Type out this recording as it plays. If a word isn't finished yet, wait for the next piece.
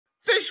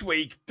This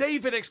week,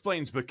 David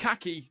explains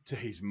Bukake to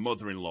his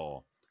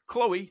mother-in-law.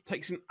 Chloe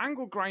takes an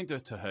angle grinder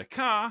to her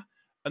car,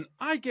 and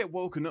I get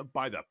woken up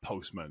by the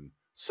postman.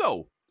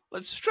 So,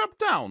 let's strap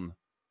down,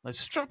 let's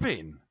strap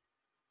in,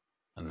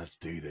 and let's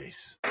do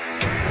this.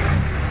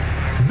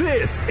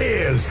 This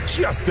is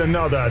just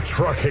another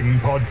trucking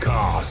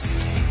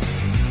podcast.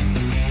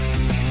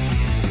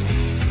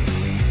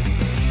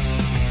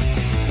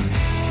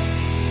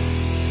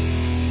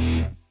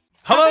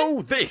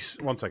 Hello, this...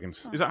 1 second.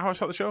 Is that how I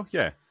start the show?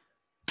 Yeah.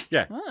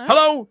 Yeah. Right.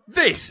 Hello,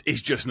 this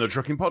is Just Another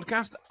Trucking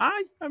Podcast.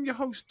 I am your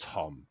host,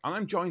 Tom, and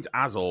I'm joined,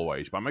 as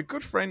always, by my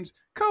good friends,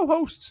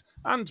 co-hosts,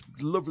 and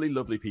lovely,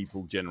 lovely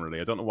people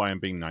generally. I don't know why I'm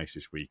being nice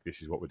this week.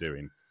 This is what we're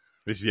doing.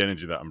 This is the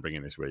energy that I'm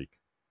bringing this week.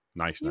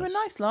 Niceness. You were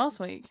nice last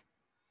week.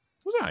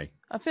 Was I?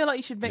 I feel like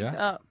you should mix it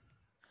up.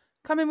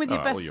 Come in with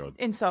your best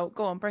insult.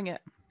 Go on, bring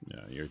it.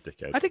 Yeah, you're a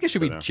dickhead. I think it should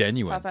be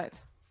genuine.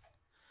 Perfect.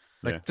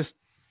 Just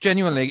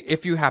genuinely,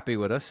 if you're happy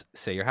with us,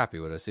 say you're happy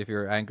with us. If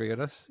you're angry with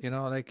us,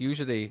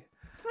 usually...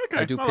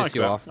 I do piss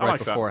you off right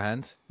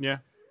beforehand. That. Yeah.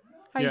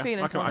 How you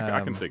feeling? I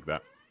can dig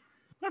that.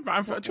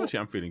 I'm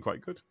feeling quite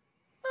good.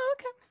 Oh,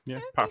 okay. Yeah,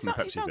 apart from the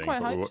Pepsi thing.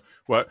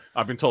 Well,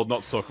 I've been told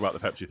not to talk about the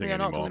Pepsi thing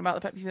anymore. We're not talking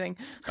about the Pepsi thing.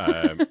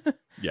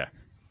 Yeah.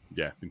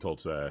 Been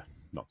told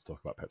not to talk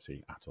about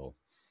Pepsi at all.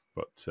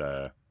 But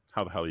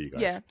how the hell are you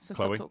guys? Yeah, so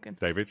Chloe, stop talking.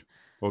 David,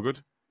 all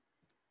good?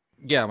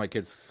 Yeah, my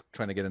kid's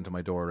trying to get into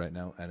my door right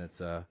now, and it's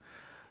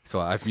so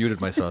I've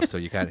muted myself so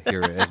you can't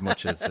hear it as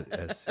much as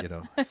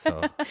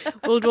So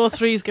World War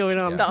III's going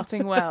on.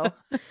 Starting well.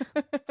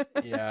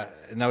 Yeah,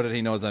 now that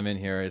he knows I'm in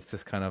here, it's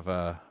just kind of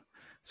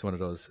it's one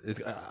of those.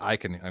 I'm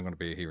going to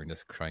be hearing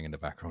this crying in the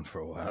background for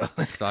a while,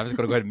 so I'm just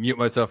going to go ahead and mute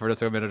myself for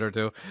just a minute or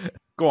two.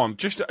 Go on,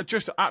 just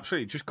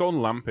absolutely, just go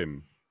and lamp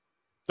him.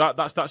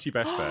 That's your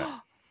best bet.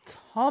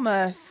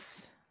 Thomas.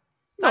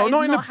 No,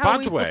 not in a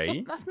bad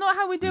way. That's not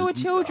how we deal with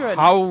children.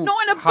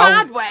 Not in a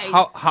bad way.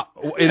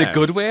 In a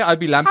good way? I'd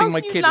be lamping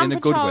my kid in a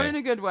good way. In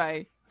a good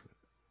way.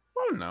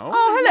 I don't know.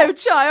 Oh, hello,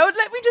 child.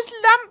 Let me just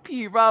lamp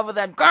you rather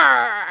than...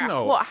 Grrr.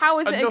 No. What? How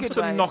is it a good way? Enough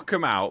to knock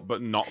him out,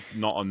 but not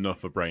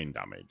enough for brain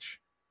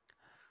damage.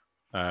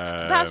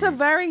 That's a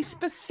very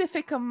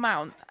specific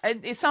amount.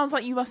 It sounds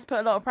like you must put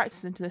a lot of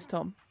practice into this,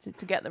 Tom,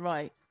 to get the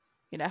right.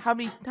 How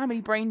many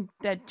brain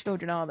dead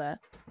children are there?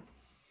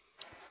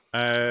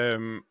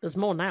 There's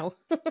more now.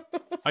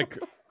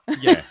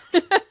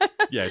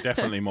 Yeah,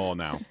 definitely more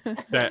now.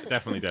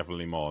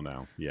 Definitely more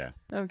now. Yeah.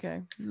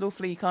 Okay.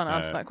 Lawfully, you can't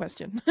answer that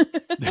question.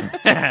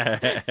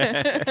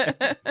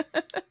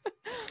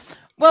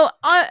 Well,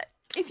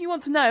 if you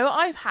want to know,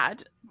 I've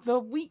had the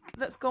week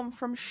that's gone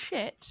from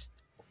shit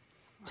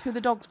to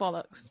the dog's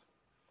bollocks.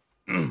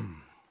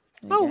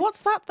 Oh,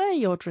 what's that there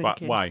you're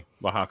drinking? Why?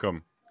 Well, how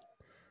come?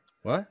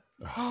 What?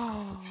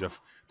 Oh,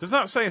 does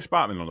that say a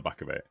sparkling on the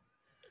back of it?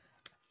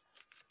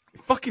 It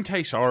fucking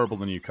tastes horrible,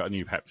 the new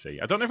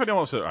Pepsi. I don't know if anyone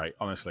wants to... Right,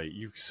 honestly,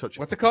 you such a...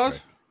 What's it called?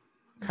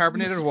 Prick.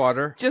 Carbonated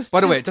water. By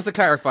the way, just to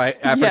clarify,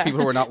 for the people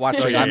who are not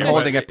watching, I'm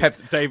holding a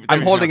Pepsi.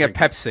 I'm holding a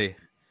Pepsi.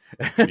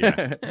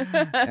 Yeah.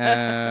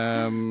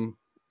 And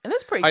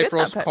that's pretty good,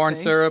 roast corn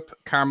syrup,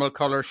 caramel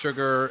color,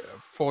 sugar,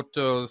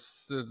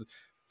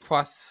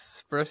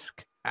 phosphorus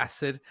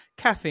acid,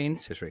 caffeine,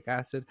 citric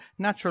acid,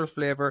 natural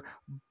flavor.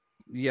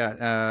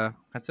 Yeah,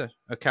 that's it.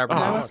 A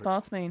carbonated water.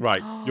 Sparks mean.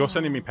 Right, you're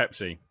sending me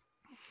Pepsi.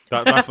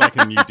 That's like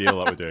a new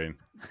deal that we're doing.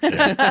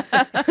 Yeah.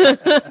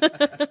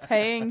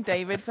 Paying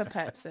David for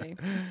Pepsi.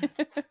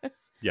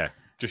 Yeah,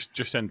 just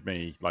send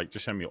me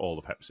all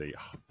the Pepsi.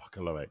 Oh, fuck,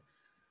 I love it.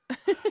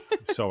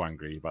 So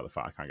angry about the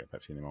fact I can't get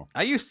Pepsi anymore.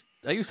 I used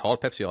Hall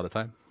Pepsi all the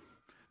time.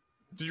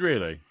 Did you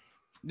really?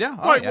 Yeah,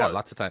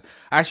 lots of time.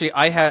 Actually,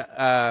 I had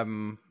I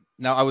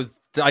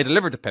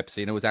delivered the Pepsi,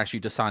 and it was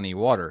actually Dasani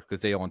water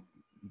because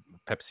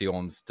Pepsi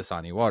owns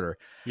Dasani water.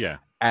 Yeah,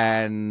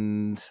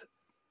 and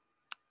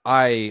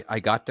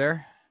I got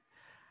there.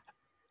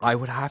 I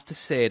would have to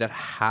say that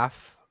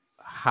half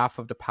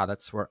of the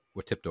pallets were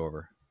tipped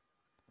over,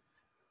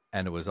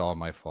 and it was all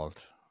my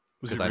fault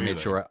because I made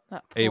sure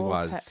it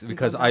was Pepsi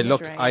because I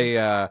looked.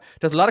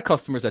 There's a lot of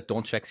customers that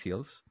don't check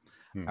seals,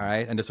 all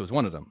right, and this was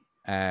one of them.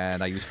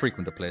 And I use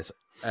frequent the place,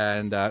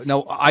 and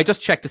no, I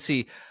just checked to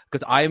see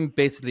because I'm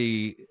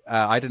basically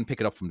I didn't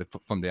pick it up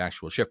from the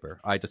actual shipper.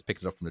 I just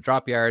picked it up from the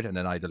drop yard, and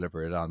then I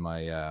deliver it on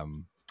my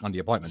on the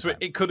appointment. So time.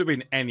 It could have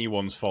been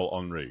anyone's fault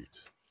en route,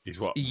 is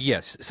what?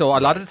 Yes. So a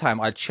lot of the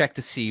time, I check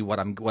to see what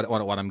I'm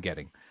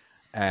getting,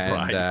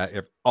 and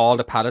if all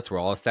the pallets were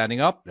all standing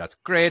up, that's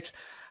great.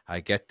 I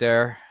get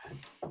there,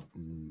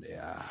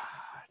 yeah.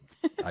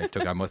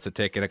 I must have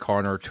taken a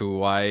corner too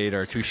wide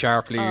or too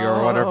sharply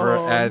or whatever,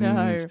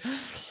 and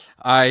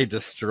I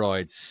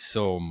destroyed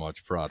so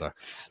much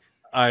products.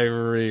 I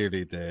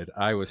really did.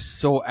 I was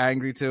so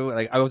angry too.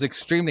 I was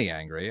extremely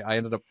angry. I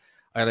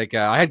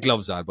had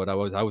gloves on, but I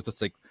was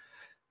just like,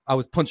 I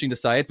was punching the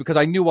side because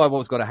I knew what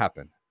was going to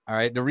happen. All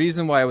right. The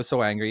reason why I was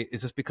so angry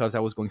is just because I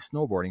was going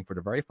snowboarding for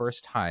the very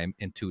first time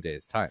in 2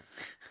 days' time.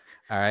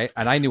 All right,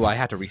 and I knew I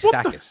had to What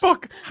restack the it.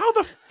 fuck? How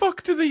the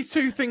fuck do these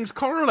two things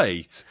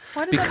correlate?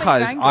 Why does that make you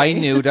Because angry? I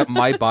knew that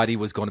my body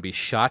was going to be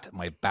shot,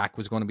 my back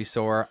was going to be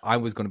sore, I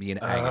was going to be in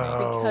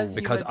agony. you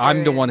Because were I'm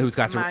the doing one who's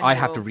got to. I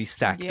have to manual.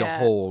 restack the Yeah.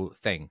 whole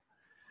thing.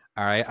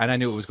 All right, and I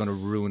knew it was going to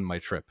ruin my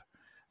trip,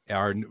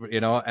 or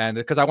and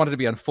because I wanted to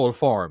be on full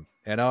form,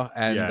 and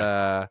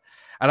I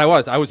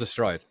was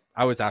destroyed.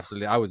 I was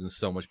in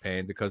so much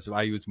pain because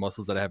I used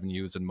muscles that I haven't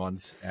used in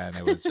months, and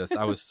it was just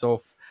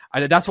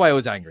that's why I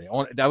was angry.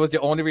 That was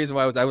the only reason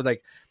why I was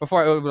like,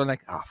 before I was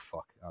like, oh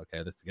fuck,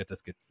 okay, let's get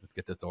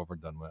this over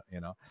and done with,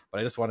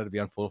 But I just wanted to be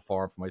on full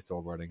form for my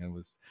snowboarding, and it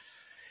was,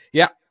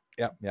 yeah.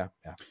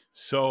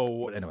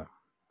 So But anyway,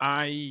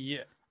 Are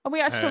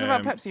we actually talking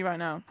about Pepsi right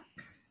now?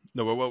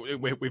 No,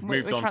 we've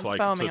moved on to like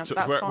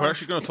we're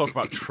actually going to talk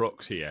about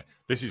trucks here.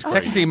 This is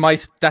great. technically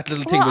that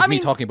little thing was me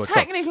talking about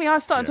technically,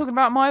 trucks. I started talking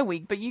about my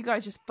week, but you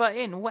guys just butt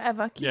in.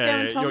 Whatever. Keep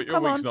going, Tom. Your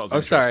Come week's on. not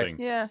as sorry.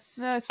 interesting. Yeah,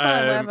 no, it's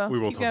fine. Whatever. We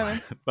will Keep talk going.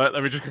 about it. But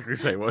let me just quickly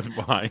say what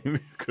mine,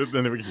 because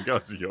then we can go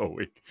to your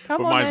week.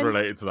 Come but on, mine's then.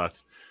 related to that.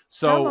 Come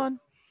So on.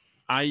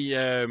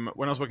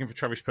 when I was working for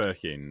Travis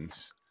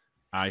Perkins,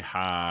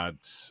 I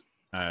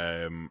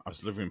was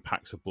delivering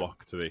packs of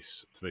block to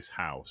this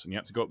house, and you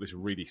had to go up this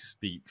really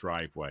steep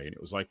driveway, and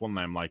it was like one of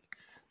them, like,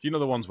 do you know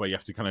the ones where you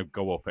have to kind of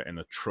go up it and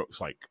the truck's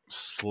like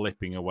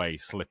slipping away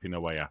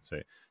at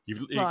it?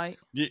 Right.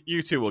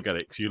 You two will get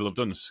it because you'll have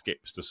done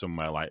skips to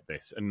somewhere like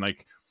this, and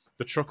like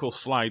the truck will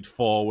slide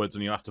forwards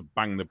and you'll have to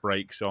bang the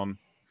brakes on.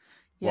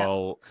 Yeah.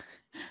 Well,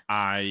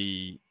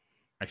 I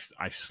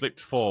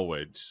slipped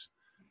forwards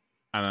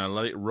and I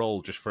let it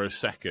roll just for a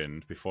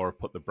second before I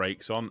put the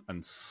brakes on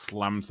and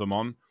slammed them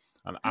on.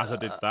 And as I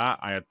did that,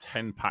 I had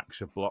 10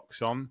 packs of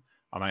blocks on,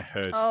 and I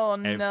heard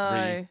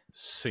every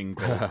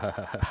single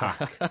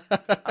pack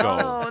go.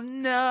 Oh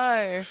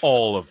no!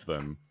 All of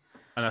them.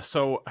 And I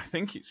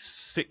think it's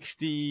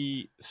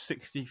 60,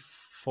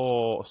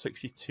 64,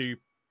 62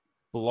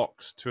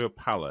 blocks to a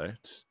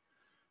pallet.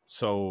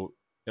 So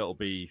it'll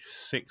be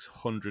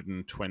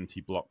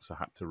 620 blocks I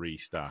had to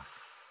restack.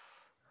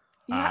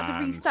 You had to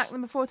restack them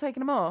before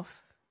taking them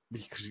off?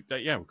 Because we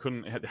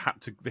couldn't.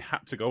 They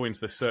had to go into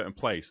this certain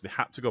place. They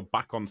had to go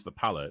back onto the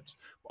pallet.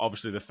 But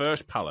obviously, the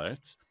first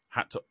pallet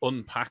had to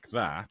unpack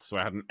that, so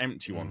I had an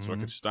empty one, so I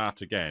could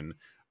start again,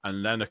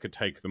 and then I could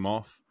take them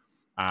off.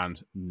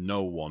 And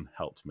no one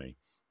helped me.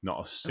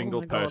 Not a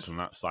single person on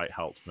that site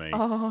helped me.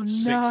 Oh no!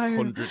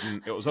 600.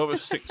 It was over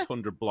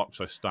 600 blocks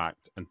I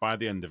stacked, and by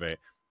the end of it,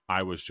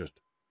 I was just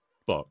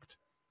fucked.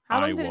 How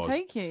long did it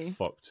take you?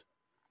 Fucked.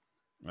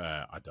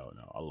 I don't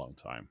know. A long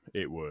time.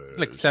 It was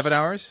like 7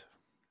 hours.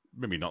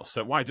 Maybe not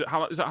so. Why? Is that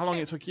how long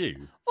it took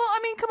you? Well, I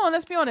mean, come on,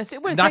 let's be honest.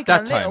 It would have Not taken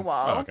that a little time.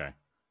 while. Oh, okay.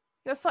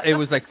 It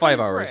was like 5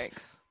 hours.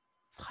 Bricks.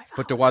 5 hours.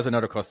 But there was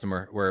another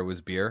customer where it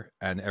was beer,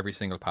 and every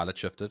single pallet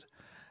shifted,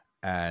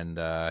 and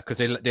because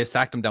they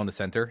stacked them down the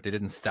center, they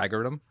didn't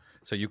stagger them,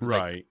 so you could,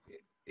 right,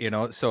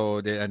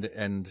 So they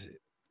and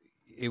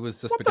it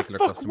was this what particular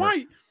the fuck? customer.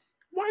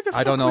 Why the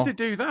I don't fuck know. would they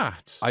do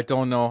that? I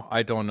don't know.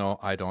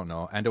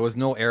 And there was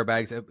no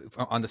airbags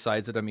on the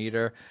sides of them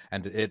either,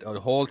 and the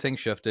whole thing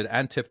shifted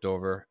and tipped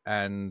over,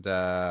 and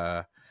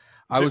I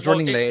was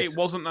running late. It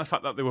wasn't the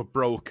fact that they were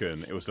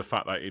broken; it was the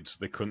fact that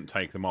they couldn't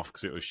take them off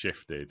because it was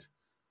shifted.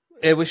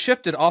 It was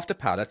shifted off the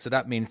pallet, so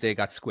that means they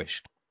got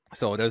squished.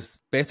 So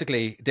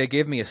they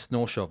gave me a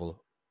snow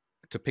shovel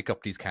to pick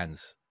up these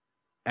cans,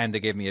 and they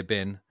gave me a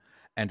bin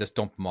and just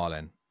dump them all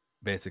in,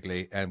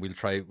 basically, and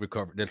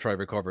they'll try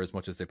recover as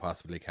much as they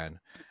possibly can.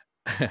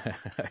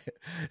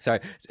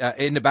 Sorry,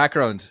 in the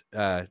background,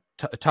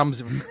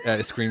 Tom's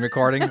screen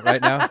recording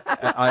right now,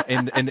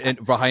 in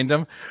behind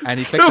him, and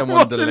he clicked on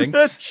one of the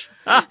links.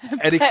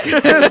 And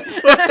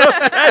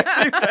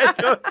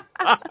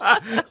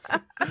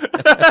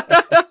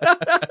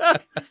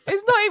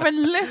He's not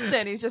even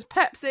listening. He's just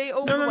Pepsi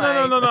all the way.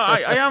 No.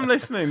 I am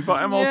listening,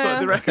 but I'm also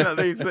they reckon that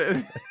these.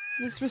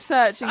 Just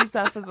researching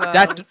stuff as well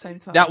at the same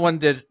time. That one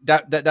did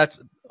that.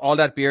 All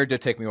that beer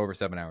did take me over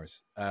 7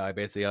 hours.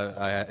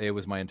 It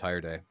was my entire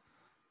day.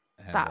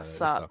 And, that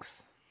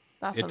sucks.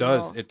 It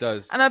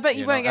does. And I bet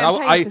you weren't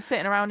getting paid for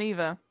sitting around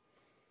either.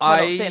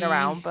 Not sitting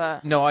around,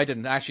 but no, I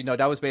didn't actually. No,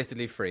 that was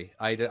basically free.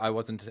 I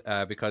wasn't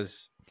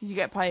because you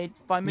get paid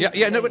by moving.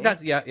 Yeah. No, but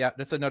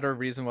that's another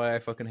reason why I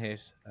fucking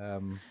hate.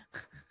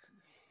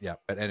 Yeah,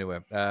 but anyway,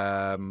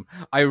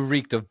 I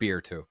reeked of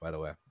beer too, by the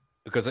way,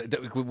 because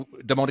the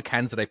amount of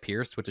cans that I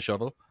pierced with the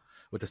shovel,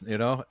 with this,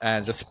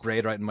 and just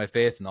sprayed right in my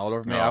face and all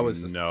over me.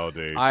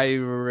 Dude. I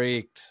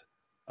reeked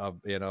of,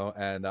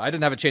 and I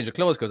didn't have a change of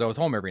clothes because I was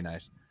home every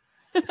night.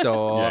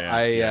 So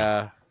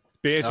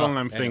beer's one of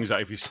them things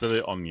that if you spill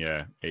it on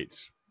you, it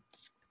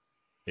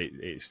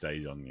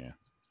stays on you.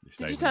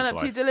 Did you turn up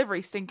to your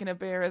delivery stinking of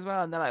beer as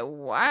well? And they're like,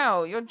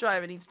 "Wow, your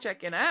driver needs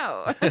checking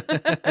out."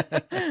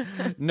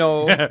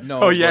 No.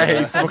 Oh yeah,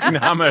 he's fucking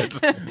hammered.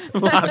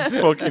 Lad's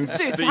fucking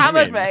Dude's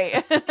hammered,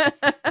 mate.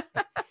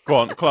 Go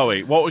on,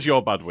 Chloe. What was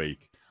your bad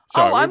week?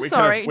 Sorry, I'm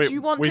sorry. Do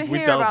you want to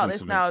hear about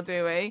this now?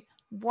 Do we?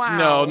 Wow.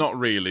 No, not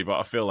really. But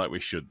I feel like we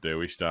should do.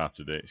 We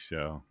started it,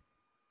 so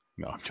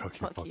No, I'm joking.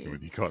 Fuck Fucking you.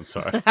 with you. Go on,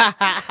 sorry.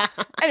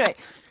 Anyway,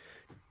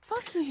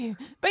 fuck you.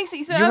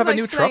 Basically, so You as have I a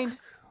new truck? explained,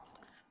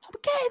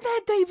 we're getting there,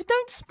 David.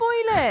 Don't spoil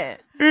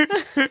it.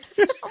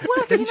 I'm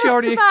working Didn't she up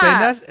already to explain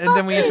that? that? And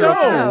then we Fucking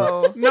interrupted her.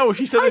 hell. No,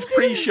 she said I it's didn't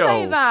pre-show.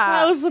 say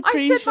That was the I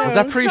said pre-show. my Was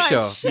that thing started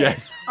pre-show? shit.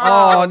 Yes.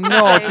 Oh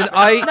no! okay. Did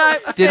I? No,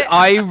 that's did it.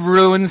 I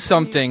ruin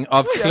something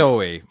of Just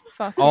Chloe?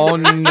 fucking Oh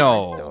ruined my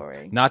no!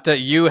 story. Not that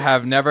you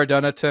have never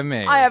done it to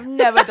me. I have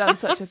never done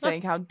such a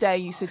thing. How dare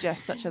you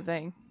suggest such a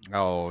thing?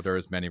 Oh,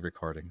 there's many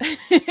recordings.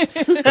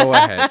 Go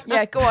ahead.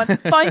 Yeah, go on.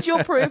 Find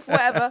your proof,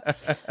 whatever.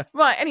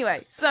 Right,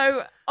 anyway.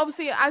 So,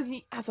 obviously, as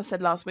I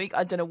said last week,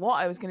 I don't know what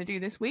I was going to do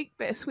this week.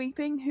 Bit of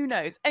sweeping, who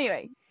knows?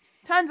 Anyway,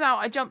 turns out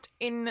I jumped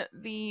in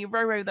the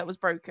row that was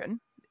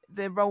broken.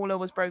 The roller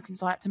was broken,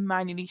 so I had to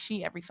manually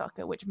sheet every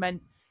fucker, which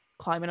meant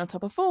climbing on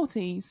top of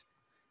 40s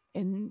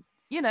and,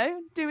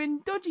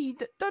 doing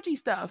dodgy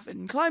stuff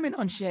and climbing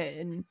on shit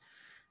and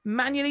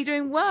manually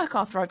doing work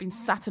after I've been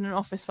sat in an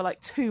office for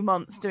like 2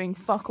 months doing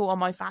fuck all on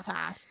my fat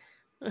ass.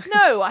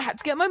 No, I had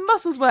to get my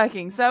muscles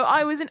working, so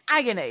I was in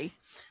agony.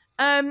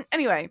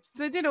 Anyway,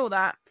 so I did all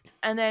that,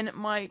 and then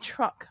my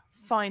truck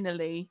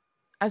finally,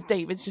 as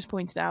David's just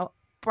pointed out,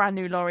 brand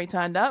new lorry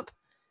turned up,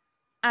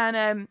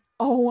 and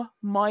oh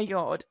my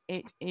god,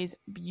 it is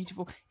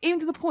beautiful. Even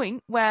to the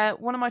point where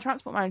one of my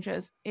transport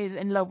managers is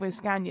in love with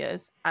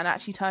Scanias and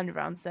actually turned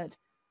around and said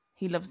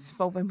he loves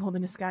Volvo more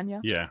than a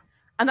Scania. Yeah.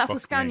 And that's a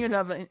Fuck Scania me.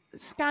 lover.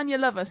 Scania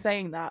lover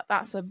saying that.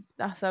 That's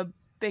a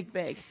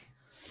big.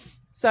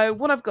 So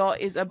what I've got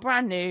is a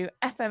brand new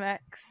FMX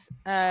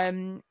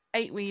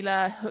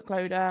 8-wheeler hook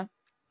loader,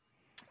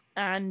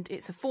 and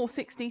it's a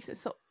 460, so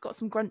it's got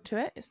some grunt to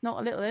it. It's not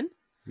a little in.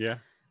 Yeah.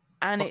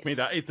 And Fuck me,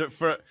 it's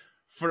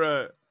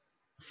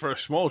for a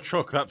small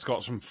truck, that's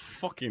got some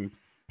fucking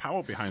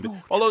power behind it.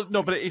 Small Although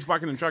no, but it is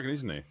wagon and dragon,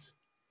 isn't it?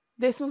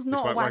 this was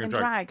not a wagon wagon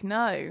drag. drag,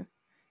 no.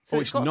 So Oh,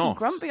 it's it's got some not?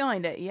 grunt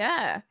behind it,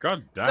 yeah.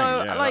 God damn.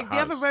 So yeah, like that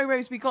the other has.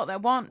 Roros we got there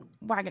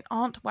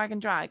aren't wagon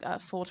drag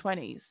at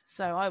 420s.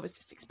 So I was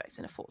just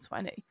expecting a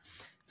 420.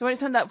 So when it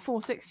turned out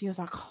 460, I was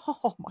like,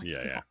 oh my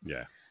god.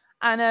 Yeah.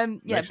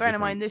 And Makes a bearing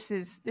in mind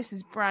difference. this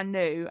is brand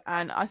new,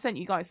 and I sent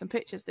you guys some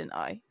pictures, didn't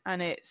I?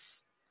 And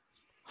it's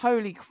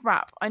holy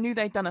crap. I knew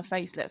they'd done a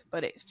facelift,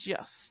 but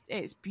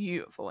it's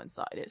beautiful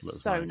inside. It's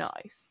Looks so nice.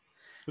 nice.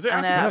 Has it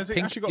And, actually, uh, has it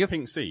pink- actually got you-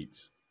 pink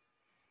seats?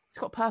 It's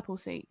got purple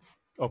seats.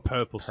 Oh,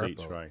 purple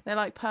seats, Purple. right. They're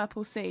like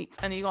purple seats,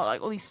 and you got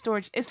like all these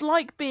storage. It's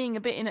like being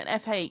a bit in an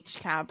FH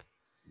cab,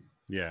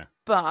 Yeah.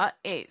 but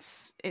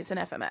it's an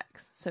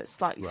FMX, so it's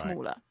slightly Right.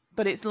 smaller.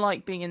 But it's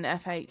like being in the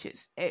FH.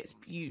 It's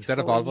beautiful. Is that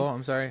a Volvo?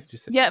 I'm sorry. Did you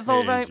say? Yeah,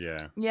 Volvo. It is,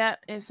 yeah. Yeah,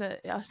 it's a.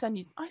 I sent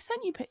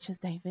you pictures,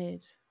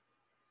 David.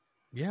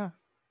 Yeah.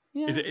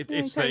 Yeah, Is it? yeah,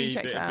 It's you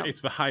checked it out.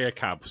 it's the higher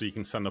cab, so you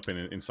can stand up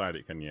inside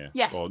it, can you?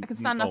 Yes, Or I can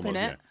stand up in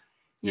almost, it.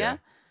 Yeah.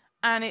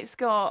 And it's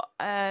got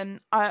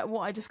what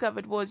I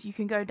discovered was you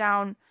can go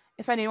down,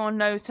 if anyone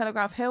knows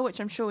Telegraph Hill, which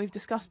I'm sure we've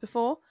discussed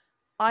before.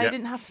 I Yeah.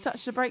 didn't have to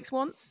touch the brakes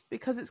once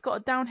because it's got a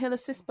downhill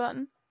assist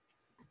button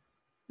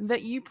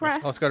that you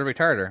press. Oh, it's got a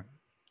retarder.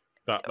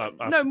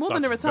 No, more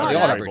than a that's retarder. very,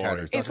 They all have very retarders, boring.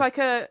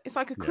 don't It's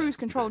like a cruise Yeah,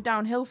 control okay.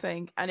 downhill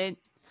thing, and it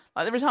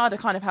like the retarder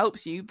kind of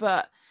helps you,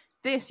 but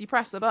this you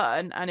press the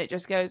button and it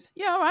just goes,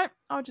 yeah, all right,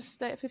 I'll just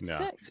stay at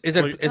 56. Is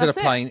So it that's it.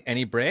 applying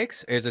any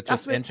brakes? Or is it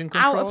That's just engine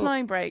control? without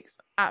applying brakes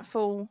at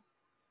full.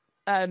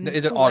 Is it full weight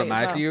as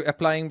automatically well.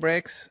 applying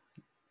brakes?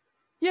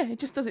 Yeah, it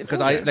just does it for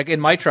Because you. like in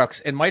my truck,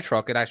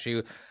 it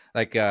actually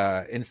like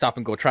in stop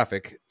and go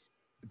traffic,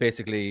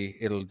 basically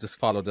it'll just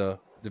follow the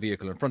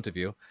vehicle in front of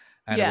you,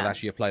 and Yeah. it'll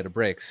actually apply the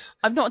brakes.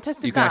 I've not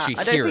tested You can that. actually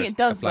I don't hear think it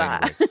does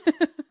applying that. the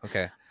brakes.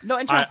 Okay.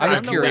 Not in traffic. I'm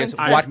just not curious, willing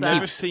to I've what test never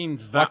that. seen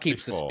that What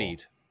keeps the before.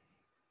 speed?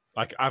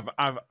 Like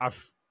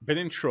I've been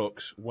in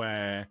trucks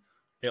where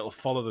it'll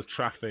follow the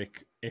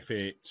traffic if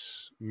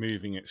it's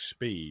moving at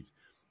speed.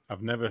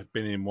 I've never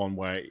been in one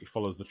where it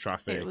follows the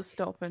traffic. It was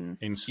stopping.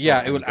 in stop Yeah,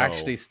 it and will go.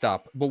 actually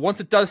stop. But once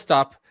it does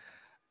stop,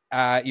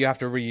 you have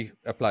to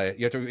reapply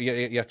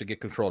it. You have to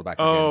get control back.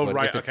 Oh, again. But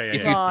right, if it- okay, yeah,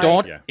 If yeah. you Right.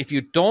 don't, Yeah. if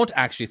you don't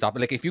actually stop it,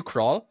 like if you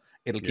crawl,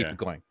 it'll keep Yeah. it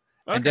going,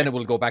 Okay. and then it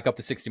will go back up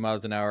to 60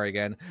 miles an hour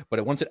again. But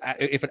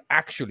if it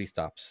actually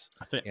stops,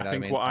 I think you know I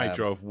think what I mean? what I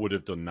drove would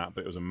have done that,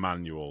 but it was a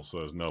manual, so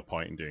there's no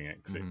point in doing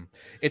it. 'Cause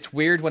it's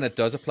weird when it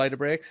does apply the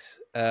brakes.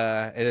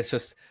 And it's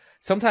just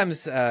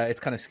sometimes it's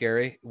kind of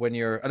scary when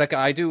you're like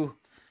I do.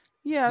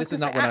 Yeah, This is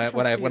not when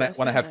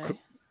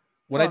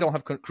I don't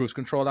have cruise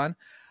control on,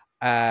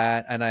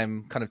 and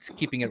I'm kind of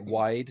keeping it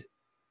wide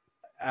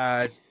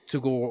to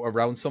go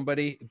around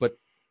somebody, but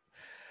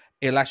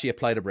it'll actually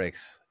apply the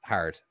brakes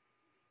hard,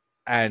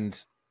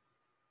 and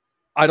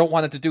I don't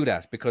want it to do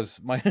that because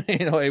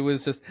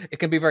it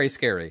can be very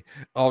scary.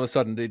 All of a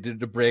sudden,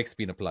 the brakes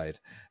being applied,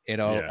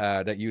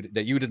 that you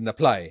didn't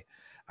apply.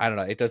 I don't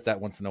know. It does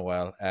that once in a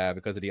while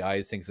because of the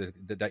eyes thinks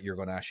that you're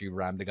going to actually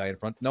ram the guy in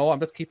front. No, I'm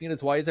just keeping it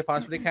as wide as I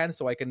possibly can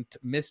so I can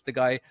miss the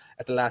guy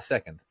at the last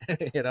second,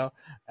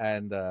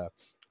 And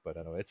but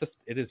I don't know.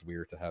 It is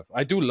weird to have.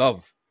 I do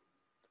love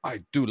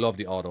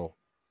the auto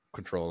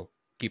control.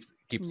 Keeps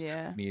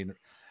Yeah. me,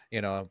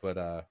 But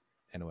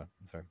anyway,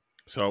 I'm sorry.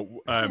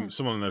 So,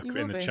 someone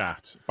in the be.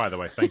 chat, by the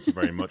way, thank you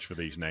very much for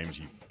these names,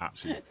 you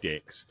absolute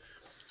dicks.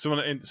 So one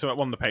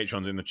of the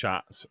patrons in the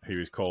chat who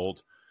is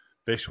called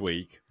this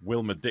week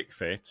Wilma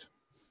Dickfit.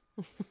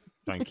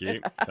 Thank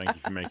you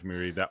for making me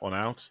read that one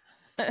out.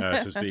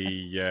 Says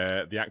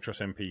the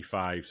Actros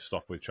MP5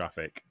 Stop with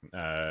Traffic.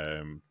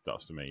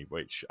 That's to me,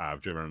 which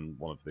I've driven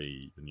one of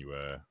the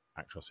newer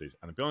Actroses,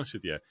 and to be honest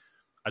with you,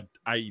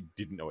 I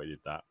didn't know it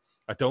did that.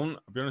 I'll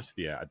be honest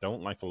with you, I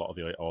don't like a lot of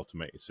the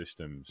automated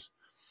systems.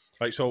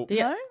 Like so,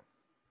 The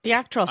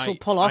Actros will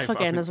pull off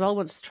again as well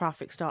once the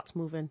traffic starts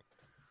moving.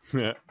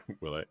 Yeah,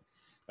 will it?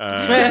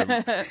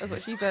 That's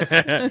what she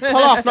said. Pull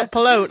off, not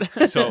pull out.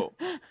 So,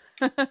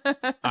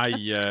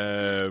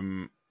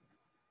 I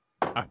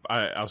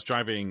was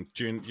driving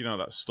during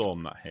that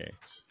storm that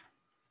hit.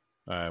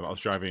 I was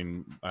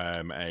driving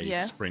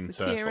a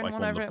Sprinter, the but like Kieran,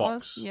 one of the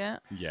box. Yeah,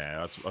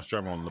 I was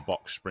driving one of the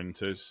box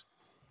Sprinters,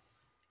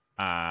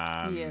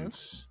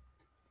 and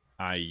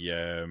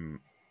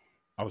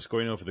I was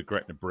going over the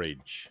Gretna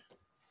Bridge,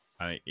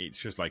 and it's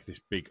just like this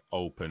big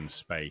open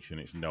space, and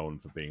it's known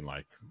for being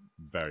like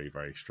very,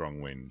 very strong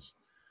winds.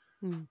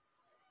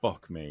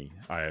 Fuck me,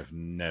 I have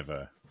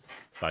never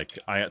I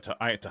had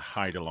to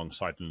hide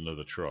alongside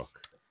another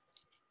truck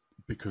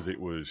because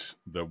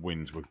the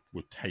winds were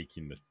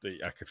taking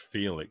I could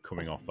feel it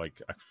coming off,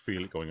 like I could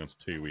feel it going onto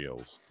two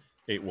wheels.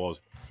 It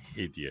was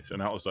hideous, and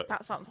that was like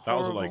that sounds horrible. That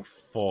was at like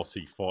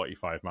 40,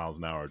 45 miles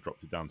an hour. I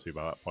dropped it down to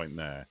by that point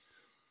there,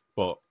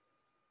 but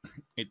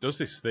it does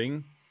this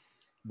thing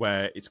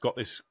where it's got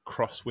this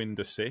crosswind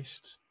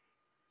assist,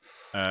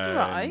 and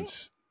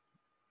right.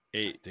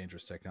 It's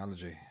dangerous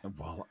technology.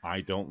 Well, I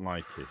don't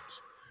like it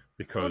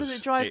because Or does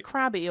it drive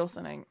crabby or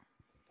something?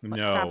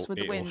 Like crabs with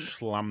the it wind? will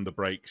slam the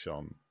brakes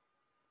on.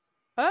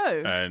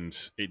 Oh, And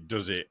it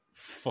does it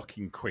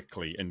fucking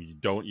quickly, and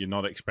you're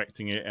not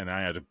expecting it. And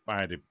I had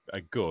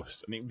a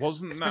gust, and it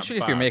wasn't especially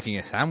that if you're bad. making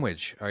a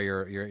sandwich or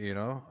you're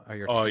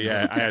Oh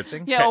yeah, I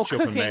had Yeah, or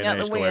ketchup and cooking at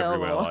mayonnaise the go wheel,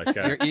 everywhere. or-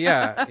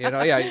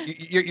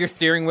 Like, you're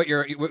steering with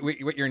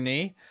your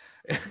knee.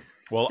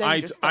 well,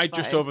 Dangerous stuff, I'd that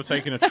just is.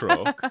 overtaken a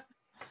truck,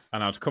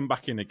 and I'd come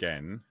back in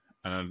again,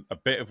 and a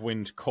bit of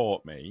wind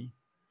caught me,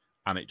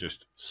 and it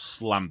just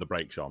slammed the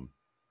brakes on.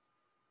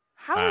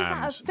 how is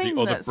that a thing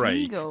the other that's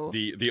brake, legal?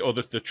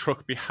 the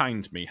truck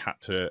behind me had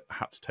to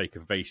take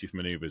evasive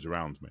manoeuvres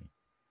around me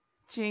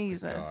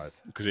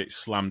Jesus. because it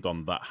slammed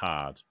on that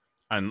hard,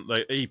 and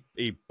like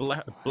he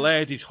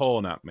blared his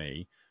horn at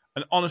me.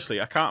 And honestly,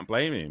 I can't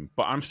blame him.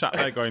 But I'm sat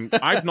there going,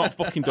 I've not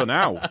fucking done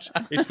out.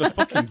 It's the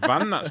fucking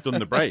van that's done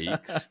the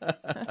brakes.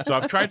 So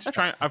I've tried to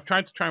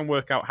try and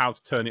work out how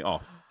to turn it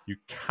off. You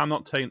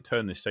cannot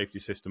turn this safety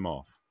system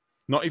off.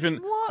 Not even.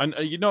 What? And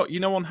you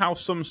know on how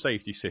some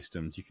safety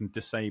systems you can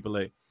disable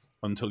it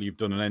until you've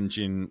done an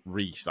engine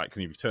reset. Like, if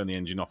you turn the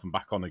engine off and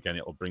back on again,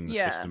 it'll bring the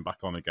system back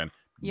on again.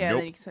 Yeah,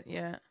 Nope.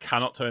 yeah.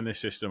 Cannot turn this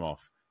system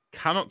off.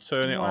 Cannot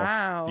turn it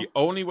off. The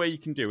only way you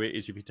can do it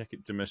is if you take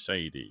it to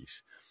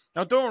Mercedes.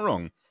 Now, don't get me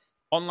wrong.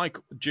 On like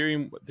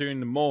during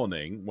the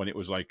morning when it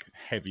was like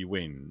heavy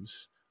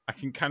winds, I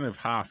can kind of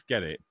half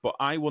get it, but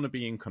I want to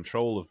be in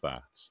control of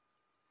that.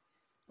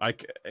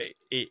 Like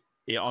it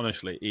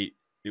honestly,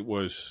 it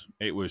was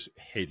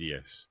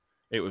hideous.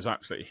 It was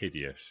absolutely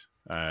hideous.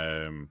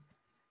 Yeah,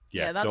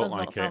 that don't does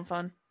like not sound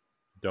fun.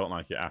 Don't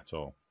like it at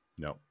all.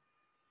 No.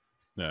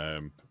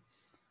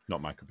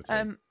 Not my cup of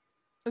tea.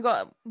 We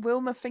got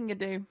Wilma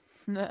Fingerdo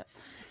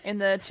in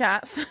the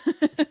chats.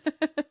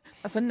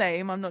 That's a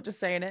name. I'm not just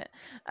saying it.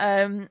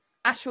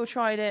 Asheville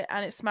tried it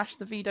and it smashed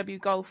the VW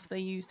Golf they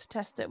used to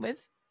test it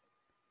with.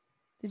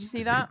 Did you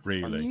see that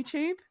really? on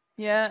YouTube?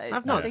 Yeah,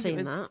 I've not seen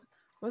that.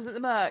 Was it the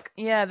Merc?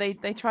 Yeah, they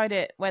tried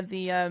it with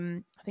the I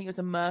think it was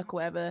a Merc or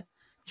whatever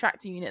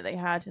tractor unit they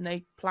had, and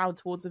they ploughed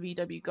towards the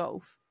VW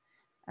Golf,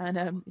 and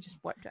it just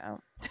wiped it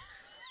out.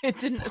 It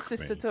didn't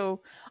assist at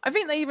all. I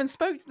think they even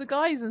spoke to the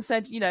guys and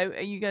said,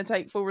 are you going to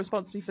take full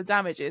responsibility for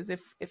damages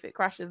if it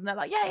crashes? And they're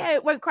like, yeah,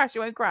 it won't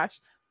crash.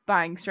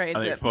 Bang, straight into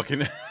and it. it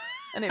fucking...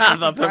 And it fucking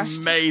that's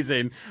crashed.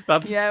 amazing.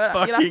 That's you'll have to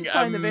fucking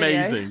find the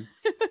video.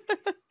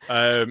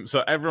 amazing.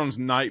 So everyone's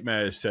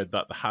nightmare said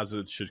that the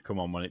hazard should come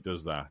on when it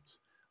does that.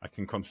 I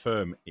can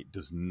confirm it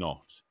does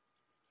not.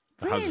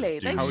 The Really?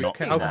 hazards do They not should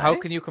come do on. How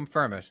can you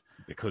confirm it?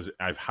 Because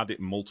I've had it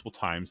multiple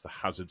times. The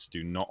hazards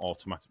do not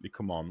automatically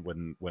come on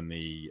when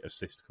the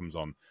assist comes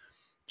on.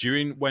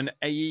 When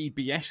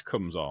AEBS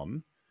comes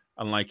on,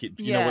 and like it,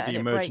 you know, with the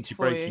emergency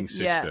braking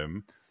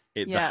system,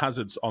 the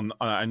hazards on.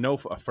 I know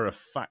for a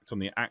fact on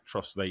the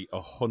Actros they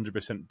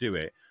 100% do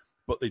it,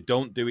 but they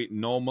don't do it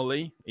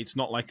normally. It's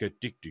not like a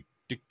dig.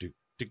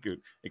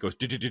 It goes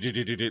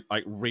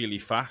like really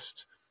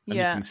fast, and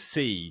you can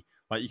see.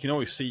 Like, you can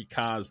always see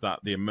cars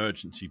that the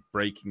emergency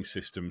braking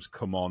systems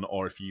come on,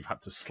 or if you've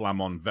had to slam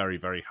on very,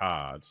 very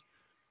hard.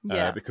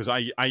 Because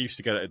I used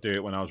to get it to do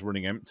it when I was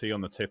running empty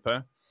on the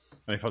tipper.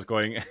 And if I was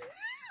going...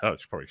 I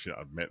probably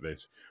shouldn't admit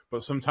this.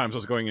 But sometimes I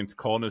was going into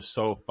corners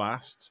so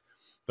fast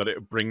that it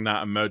would bring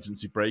that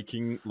emergency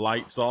braking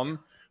lights on.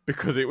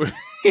 because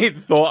it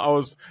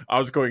thought I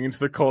was going into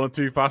the corner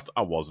too fast.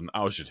 I wasn't.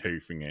 I was just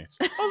hoofing it.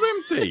 I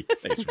was empty.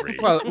 It's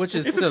real. Well, which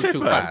is still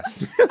too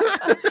fast.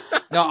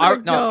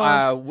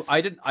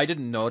 I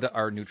didn't know that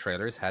our new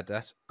trailers had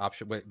that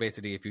option.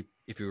 Basically,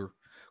 if you're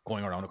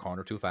going around a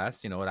corner too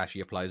fast, it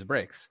actually applies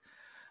brakes.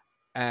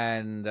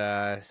 And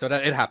so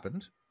that it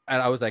happened,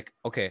 and I was like,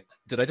 okay,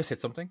 did I just hit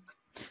something?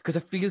 Because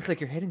it feels like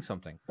you're hitting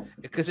something.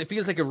 Because it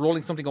feels like you're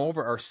rolling something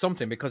over or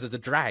something because it's a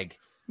drag.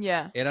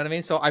 Yeah. You know what I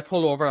mean? So I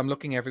pull over, I'm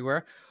looking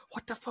everywhere.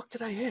 What the fuck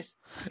did I hit?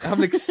 And I'm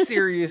like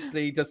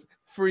seriously just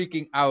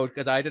freaking out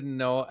because I didn't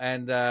know.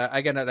 And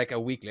again, like a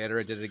week later,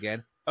 I did it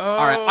again. Oh,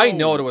 all right, I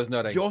know there was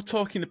nothing. You're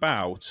talking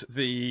about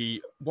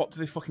what do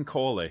they fucking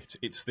call it?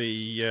 It's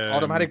the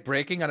automatic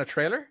braking on a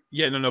trailer?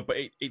 Yeah, no, but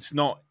it's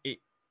not.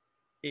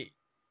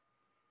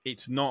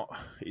 It's not.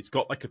 It's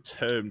got like a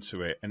term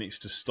to it, and it's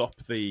to stop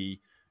the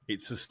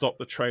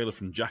trailer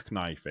from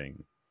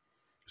jackknifing.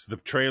 So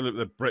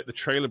the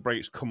trailer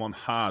brakes come on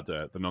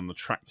harder than on the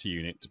tractor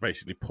unit to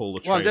basically pull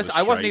the trailer. Well,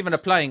 I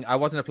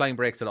wasn't applying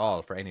brakes at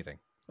all for anything.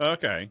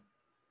 Okay.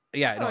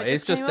 Yeah, no,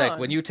 it's just like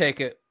when you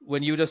take a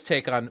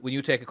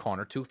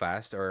corner too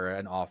fast or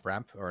an off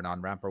ramp or an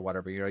on ramp or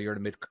whatever, you're in a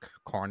mid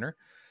corner,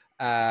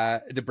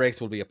 the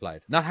brakes will be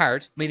applied. Not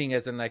hard, meaning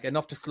as in like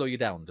enough to slow you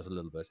down just a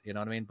little bit. You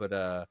know what I mean? But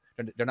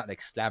they're not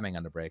like slamming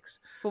on the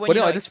brakes. But when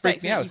it just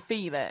freaked me out. You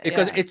feel it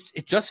because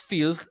it just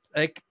feels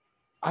like,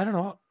 I don't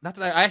know. Not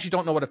that I actually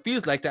don't know what it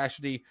feels like to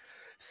actually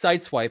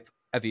sideswipe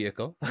a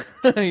vehicle.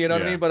 You know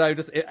what I mean? But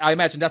I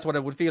imagine that's what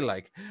it would feel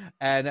like.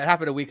 And it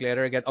happened a week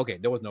later again. Okay,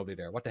 there was nobody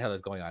there. What the hell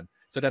is going on?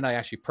 So then I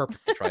actually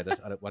purposely tried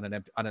it on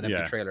an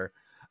empty trailer.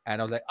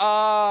 And I was like,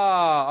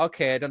 oh,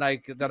 okay. Then I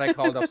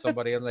called up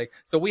somebody and like,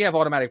 so we have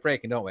automatic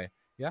braking, don't we?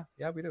 Yeah,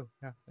 we do.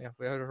 Yeah,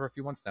 we have it for a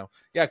few months now.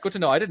 Yeah, good to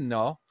know. I didn't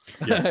know.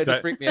 Yeah, it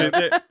just freaked me out.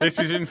 This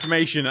is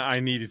information that I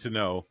needed to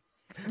know.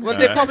 Well,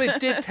 they probably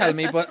did tell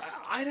me, but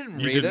I didn't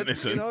read it. You didn't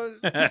listen.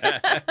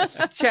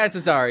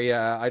 Chances are,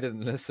 yeah, I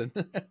didn't listen.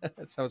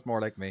 That sounds more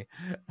like me.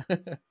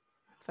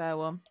 Fair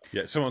one.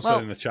 Yeah, someone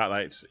said in the chat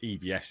that it's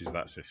EBS is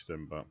that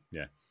system, but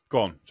yeah.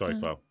 Go on. Sorry,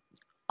 Chloe.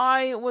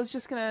 I was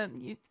just gonna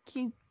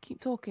keep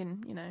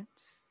talking. I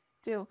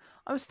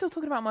was still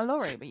talking about my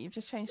lorry, but you've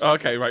just changed.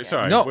 Okay, right. Again.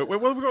 Sorry. No, we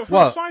got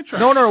a sidetrack.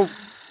 No.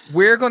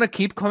 We're gonna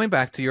keep coming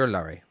back to your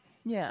lorry.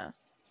 Yeah.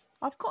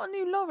 I've got a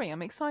new lorry.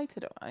 I'm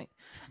excited, all right?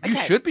 You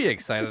should be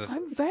excited.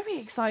 I'm very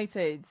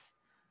excited.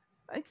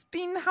 It's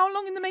been how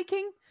long in the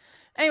making?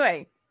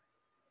 Anyway,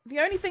 the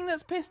only thing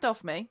that's pissed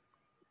off me,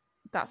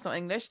 that's not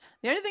English.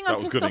 The only thing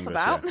I'm pissed off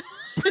about,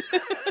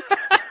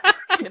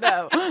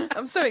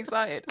 I'm so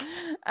excited.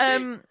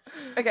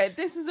 Okay,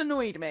 this has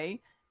annoyed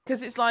me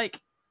because it's like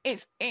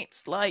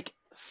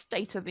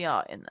state of the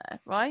art in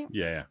there, right?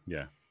 Yeah.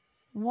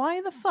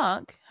 Why the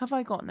fuck have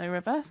I got no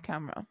reverse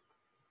camera?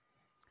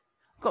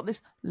 Got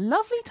this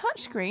lovely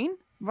touchscreen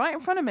right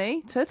in front of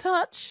me to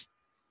touch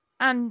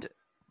and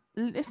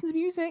listen to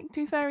music,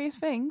 do various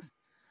things.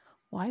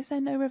 Why is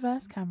there no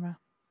reverse camera?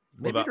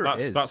 Well,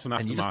 that's an aftermarket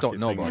and you just don't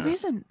know thing. about it. There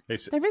isn't.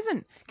 Because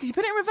you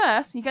put it in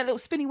reverse, you get a little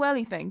spinny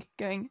whirly thing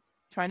going,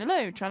 trying to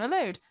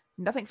load.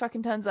 Nothing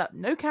fucking turns up.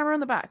 No camera on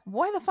the back.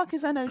 Why the fuck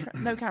is there no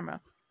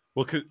camera?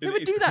 Well, who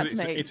would do that to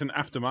me? It's an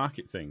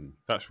aftermarket thing.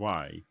 That's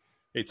why.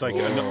 It's like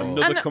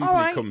another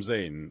company comes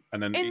in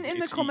and then in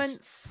the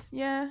comments,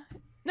 yeah.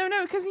 No,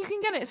 because you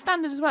can get it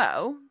standard as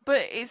well,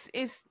 but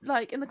it's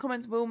like in the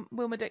comments,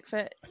 Wilma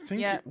Dickfit. I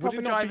think proper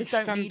drivers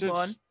don't need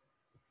one.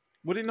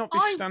 Would it not be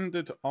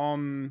standard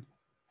on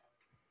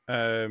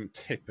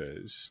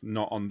tippers,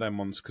 not on them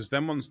ones? Because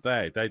them ones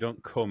they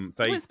don't come.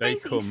 They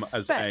come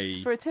as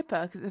for a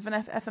tipper because it's an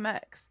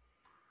FMX.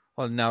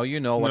 Well, now you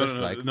know what it's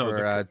like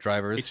for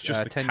drivers it's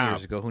just 10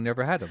 years ago who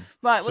never had them.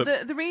 Right. Well,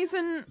 the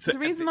reason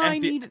I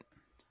need.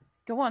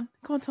 Go on,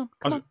 Tom.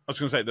 I was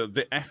going to say that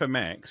the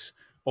FMX.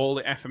 All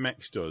the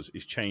FMX does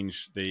is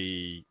change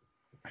the.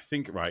 I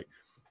think I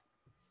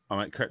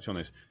might correct you on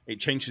this. It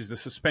changes the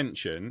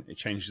suspension, it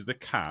changes the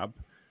cab,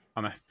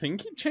 and I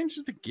think it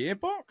changes the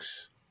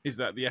gearbox. Is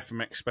that the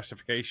FMX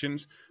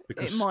specifications?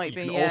 Because it might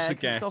be. Also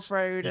get it's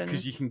off-road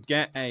because you can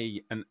get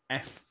an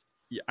F.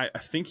 I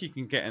think you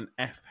can get an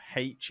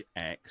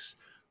FHX,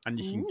 and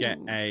you can get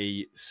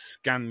a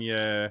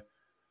Scania.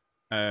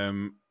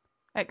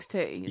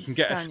 XT. You can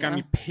get a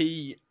Scania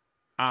P.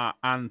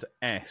 And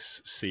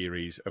S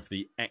series of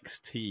the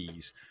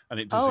XTs, and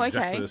it does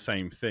exactly the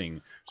same thing.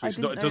 So it's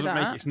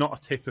not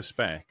a tipper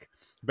spec.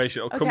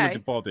 Basically, it'll come with the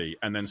body,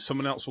 and then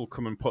someone else will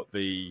come and put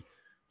the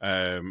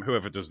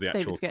whoever does the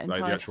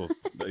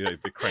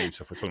the crane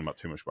stuff. We're talking about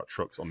too much about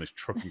trucks on this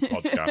trucking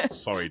podcast.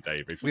 Sorry,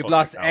 David. We've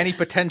lost any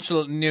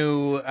potential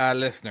new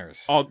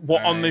listeners.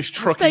 On this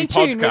trucking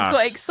podcast? We've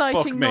got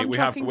exciting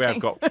non-trucking we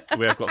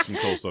have got some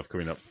cool stuff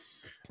coming up.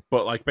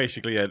 But like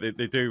basically,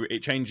 they do.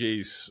 It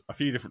changes a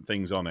few different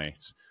things on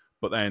it,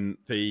 but then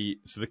the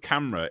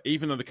camera,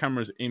 even though the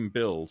camera is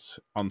inbuilt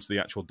onto the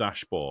actual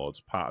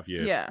dashboard, part of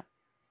your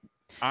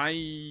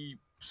ECU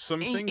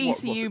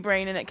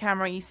brain in it,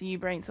 camera ECU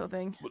brain sort of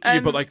thing.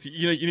 But like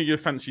your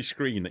fancy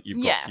screen that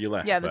you've got to your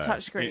left. Yeah, the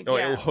touch screen.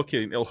 It'll hook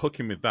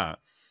in with that.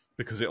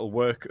 because it'll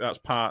work. That's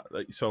part.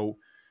 So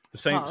the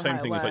same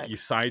thing as like your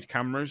side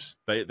cameras.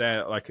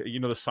 They're like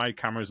the side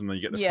cameras, and then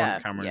you get the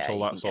front camera and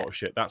all that sort of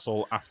shit. That's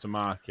all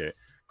aftermarket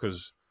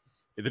because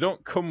they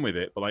don't come with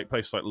it. But like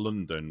places like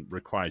London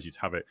requires you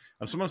to have it.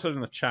 And someone said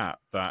in the chat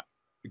that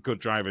good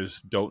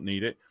drivers don't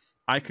need it.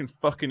 I can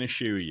fucking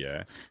assure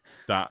you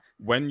that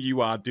when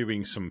you are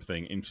doing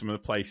something in some of the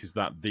places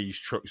that these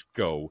trucks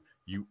go,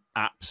 you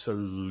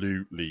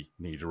absolutely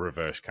need a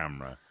reverse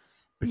camera.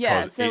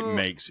 Because it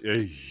makes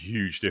a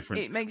huge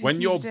difference.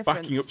 When you're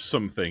backing up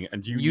something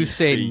and you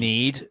say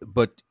need,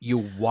 but you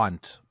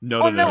want.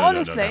 No,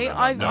 honestly,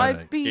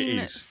 I've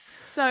been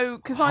so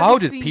because how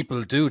did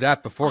people do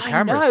that before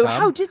cameras? Tom?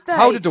 How did they?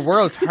 How did the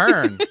world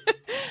turn?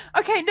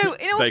 Okay, no.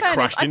 In all they fairness,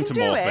 crashed into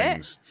more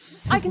things.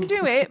 I can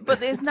do it, but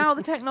there's now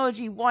the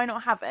technology. Why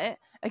not have it?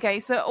 Okay,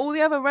 so all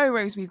the other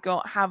Roros we've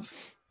got have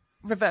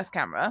reverse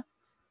camera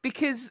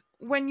because.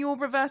 When you're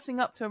reversing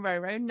up to a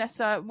Roro,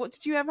 Nessa, what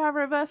did you ever have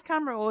a reverse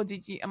camera, or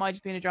am I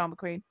just being a drama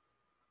queen?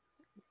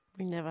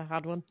 We never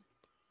had one.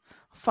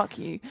 Fuck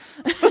you.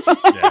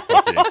 Yeah,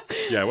 fuck you.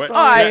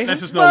 Yeah,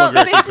 Nessa's no longer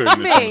included in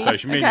this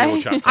conversation. Me and you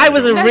will chat. I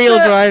was a real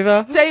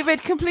driver.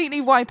 David,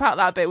 completely wipe out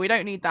that bit. We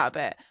don't need that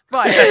bit.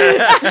 Right.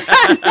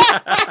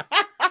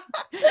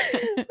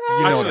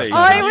 Actually,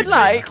 I would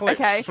like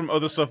clips from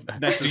other stuff.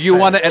 Do you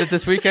want to edit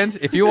this weekend?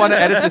 If you want to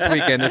edit this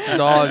weekend, it's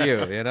all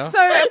you. You know.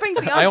 So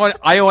basically,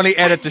 I only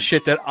edit the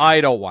shit that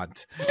I don't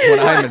want when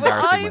I'm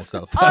embarrassing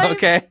myself.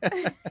 Okay.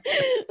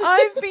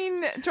 I've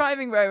been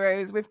driving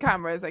Roros with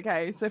cameras.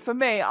 Okay, so for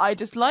me, I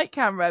just like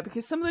camera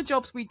because some of the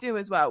jobs we do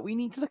as well, we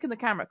need to look in the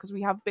camera because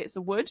we have bits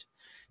of wood.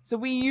 So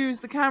we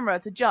use the camera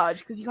to judge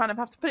because you kind of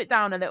have to put it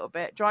down a little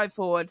bit, drive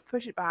forward,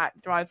 push it back,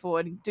 drive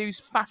forward, and do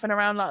faffing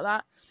around like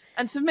that.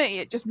 And to me,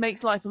 it just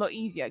makes life a lot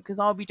easier because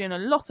I'll be doing a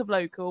lot of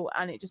local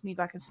and it just means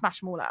I can smash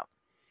them all out.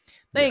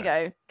 There you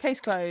go. Case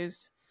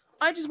closed.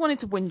 I just wanted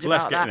to whinge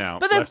about that.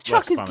 But the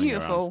truck is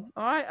beautiful.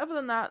 All right. Other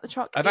than that, the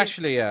truck is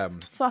actually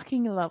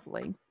fucking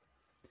lovely.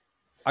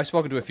 I've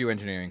spoken to a few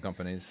engineering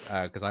companies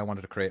because I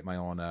wanted to create my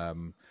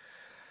own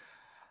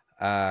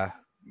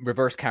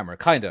reverse camera.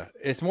 Kinda.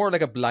 It's more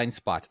like a blind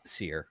spot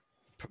seer.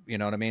 You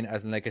know what I mean?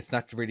 As in, like, it's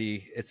not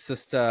really. It's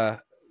just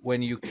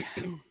when you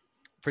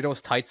for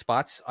those tight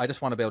spots, I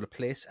just want to be able to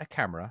place a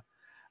camera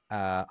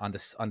on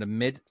the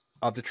mid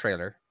of the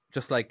trailer,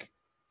 just like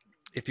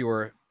if you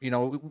were,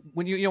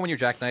 when you're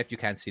jackknife, you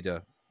can't see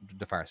the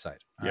far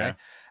side. Right?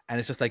 And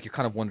it's just like you're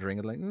kind of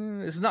wondering, like,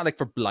 it's not like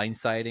for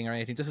blindsiding or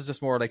anything. This is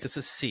just more like just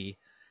to see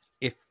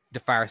if the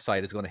far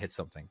side is going to hit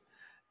something,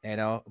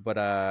 But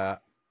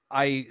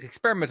I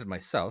experimented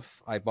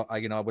myself. I with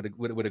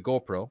a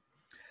GoPro,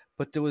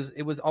 but it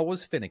was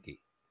always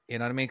finicky. You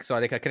know what I mean? So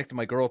I connected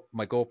my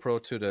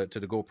GoPro to the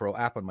GoPro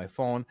app on my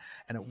phone,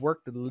 and it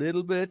worked a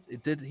little bit.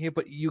 It did here,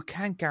 but you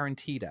can't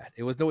guarantee that.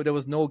 There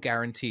was no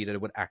guarantee that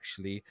it would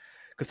actually,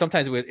 because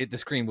sometimes the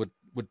screen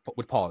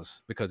would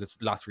pause because it's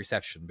lost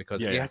reception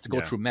because it has to go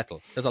through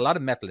metal. There's a lot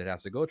of metal it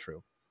has to go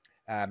through.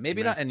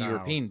 Maybe not in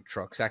European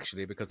trucks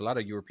actually, because a lot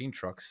of European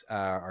trucks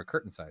are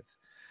curtain sides,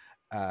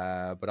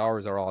 but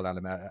ours are all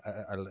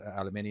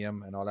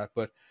aluminium and all that.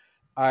 But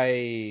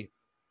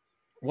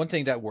one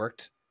thing that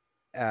worked.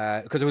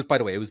 Because it was, by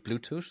the way, it was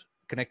Bluetooth,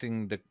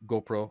 connecting the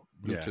GoPro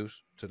Bluetooth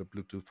to the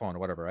Bluetooth phone or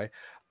whatever, right?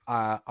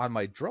 On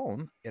my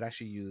drone, it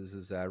actually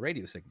uses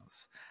radio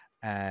signals.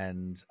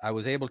 And I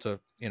was able to,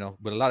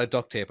 with a lot of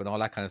duct tape and all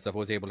that kind of stuff, I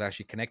was able to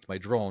actually connect my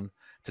drone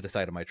to the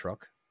side of my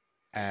truck.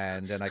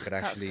 And then I could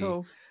actually... That's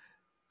cool.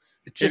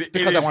 Just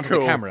because I wanted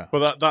the camera.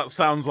 But that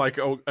sounds like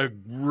a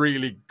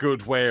really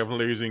good way of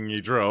losing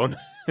your drone.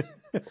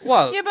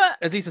 Well, yeah, but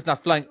at least it's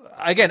not flying.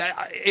 Again,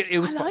 it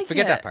was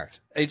forget that part.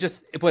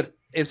 But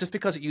it was just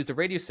because it used a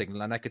radio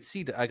signal, and I could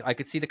see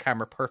the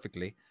camera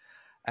perfectly,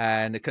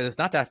 and because it's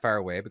not that far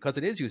away, because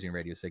it is using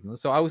radio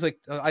signals. So I was like,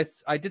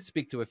 I did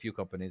speak to a few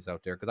companies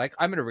out there because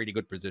I'm in a really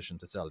good position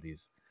to sell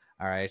these.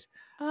 All right,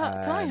 can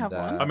I have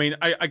one? I mean,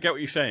 I get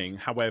what you're saying.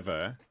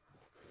 However,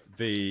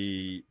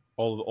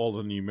 all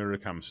the new mirror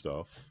cam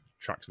stuff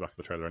tracks the back of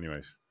the trailer,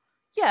 anyways.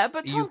 Yeah,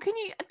 but Tom, can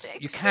you?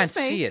 You can't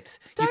see it.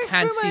 Don't you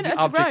can't see the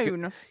object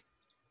drone.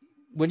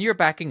 When you're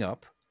backing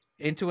up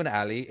into an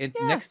alley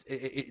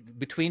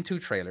between two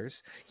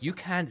trailers. You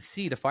can't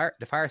see the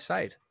far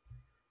side.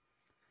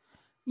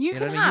 You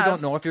know what I mean? You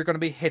don't know if you're going to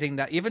be hitting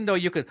that, even though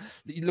you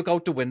look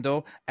out the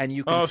window and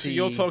you can see. So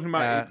you're talking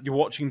about you're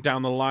watching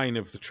down the line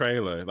of the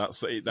trailer.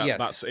 That's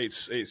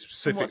it's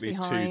specifically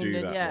to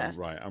do that. Yeah.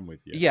 Right, I'm with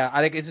you. Yeah,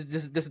 I think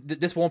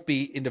this won't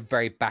be in the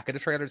very back of the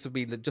trailer. This will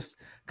be just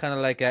kind of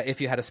like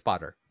if you had a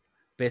spotter,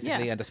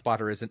 basically, and the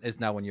spotter is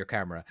now in your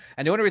camera.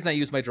 And the only reason I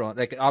use my drone,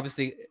 like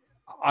obviously,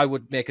 I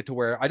would make it to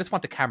where I just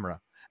want the camera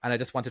and I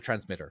just want a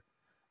transmitter.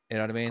 You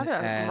know what I mean? I think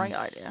that's a great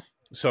idea.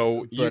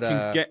 So you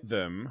can get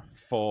them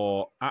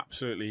for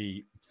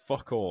absolutely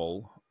fuck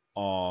all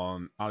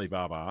on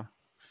Alibaba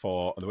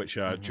which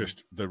are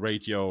just the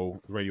radio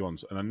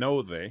ones. And I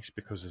know this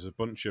because there's a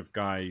bunch of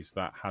guys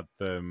that had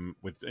them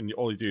and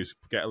all you do is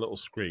get a little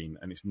screen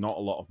and it's not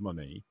a lot of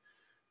money.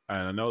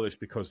 And I know this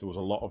because there was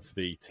a lot of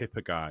the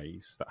tipper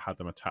guys that had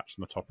them attached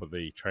on the top of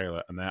the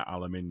trailer, and they're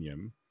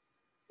aluminium.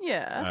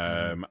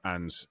 Yeah.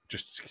 And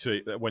just so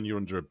when you're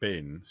under a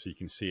bin, so you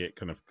can see it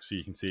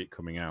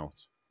coming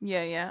out.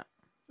 Yeah.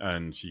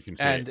 And you can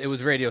see And it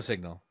was radio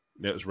signal.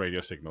 It was radio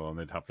signal, and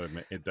they'd have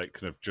them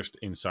kind of just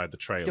inside the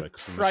trailer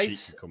because the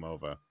sheet could come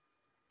over.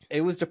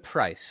 It was the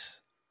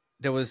price.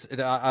 There was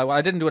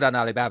I didn't do it on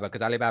Alibaba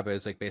because Alibaba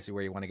is like basically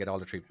where you want to get all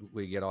the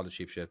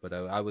cheap shit. But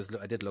I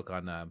did look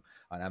on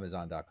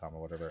Amazon.com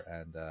or whatever,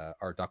 and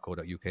or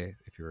 .co.uk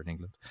if you're in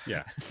England.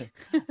 Yeah.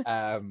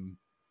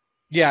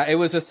 Yeah, it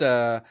was just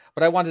but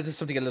I wanted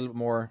something a little bit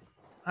more.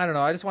 I don't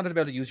know. I just wanted to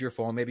be able to use your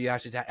phone. Maybe you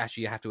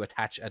actually have to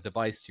attach a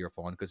device to your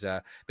phone because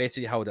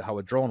basically how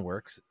a drone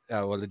works,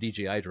 the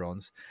DJI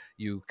drones,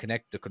 you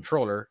connect the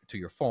controller to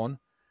your phone,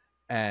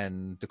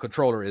 and the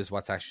controller is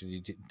what's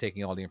actually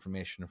taking all the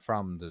information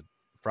from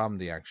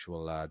the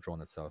actual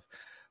drone itself.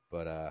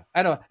 But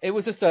I don't know. It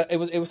was just it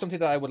was something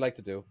that I would like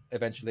to do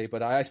eventually.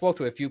 But I spoke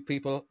to a few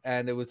people,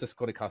 and it was just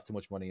going to cost too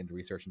much money in the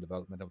research and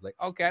development. I was like,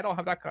 okay, I don't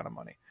have that kind of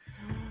money.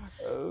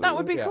 That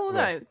would be cool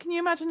though. Can you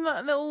imagine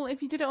that little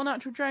if you did it on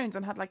actual drones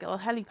and had like a little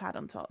helipad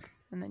on top,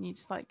 and then you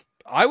just like.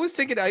 I was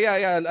thinking,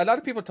 yeah. A lot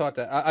of people thought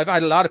that. I've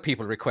had a lot of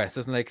people request.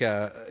 It's like,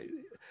 that'd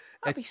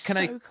be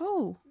so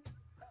cool.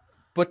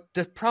 But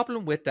the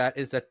problem with that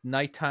is that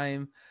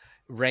nighttime,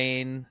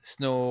 rain,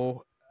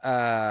 snow,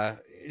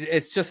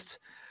 it's just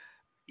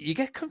you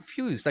get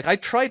confused. Like I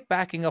tried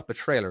backing up a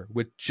trailer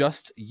with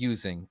just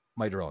using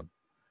my drone,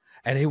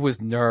 and it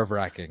was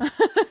nerve-wracking.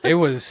 It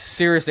was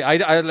seriously.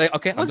 I like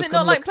okay. Was it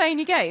not like playing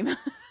your game?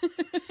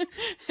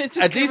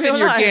 At least in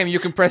your game, you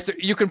can press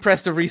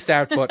the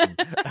restart button.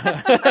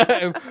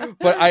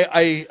 But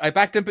I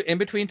backed up in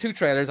between two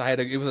trailers.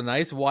 It was a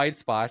nice wide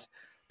spot,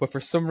 but for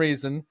some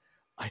reason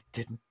I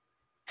didn't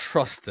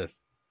trust it.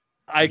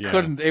 I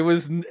couldn't. It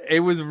was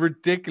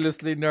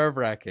ridiculously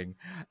nerve-wracking,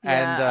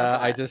 and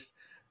I just.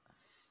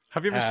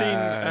 Have you ever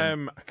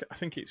seen? I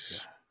think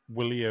it's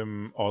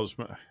William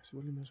Osmond. Is it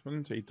William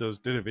Osmond? He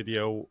did a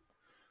video.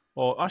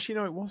 Or actually,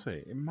 no, it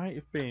wasn't. It might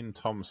have been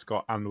Tom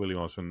Scott and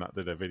William Osmond that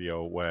did a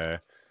video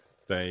where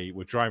they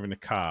were driving a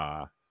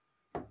car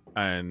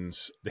and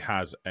they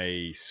had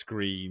a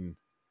screen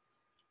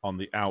on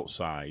the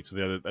outside. So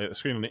they had a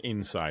screen on the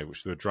inside,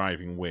 which they were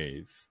driving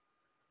with,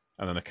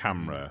 and then a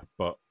camera,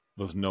 but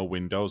there was no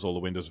windows. All the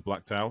windows were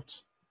blacked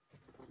out.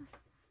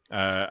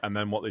 And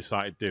then what they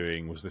started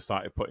doing was they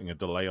started putting a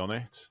delay on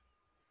it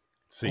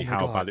to see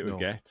how bad it would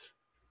get.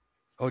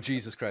 Oh,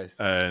 Jesus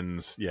Christ.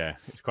 And yeah,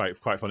 it's quite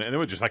funny. And they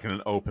were just like in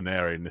an open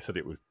area, and they said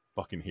it was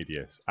fucking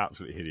hideous.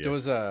 Absolutely hideous. There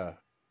was I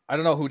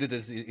don't know who did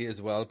this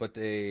as well, but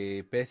they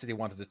basically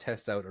wanted to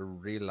test out a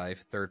real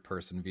life third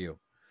person view.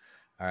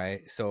 All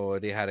right. So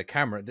they had a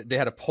camera, they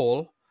had a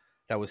pole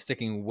that was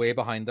sticking way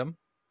behind them.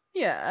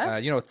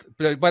 Yeah.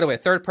 By the way,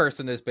 third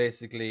person is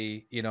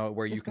basically,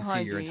 where you can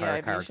see your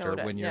entire character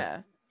when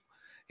you're,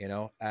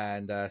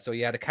 and so he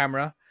had a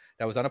camera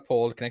that was on a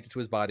pole connected to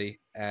his body,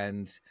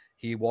 and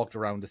he walked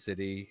around the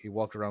city. He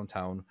walked around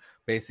town,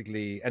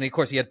 basically, and of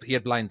course he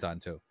had blinds on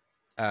too.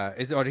 He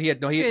had like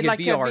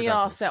VR a VR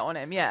goggles. set on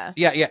him. Yeah.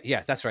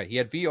 Yeah, that's right. He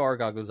had VR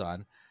goggles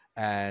on,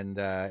 and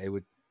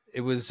it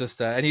was just,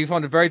 and he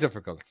found it very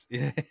difficult.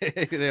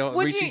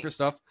 Reaching for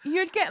stuff.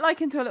 You'd get like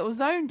into a little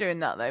zone doing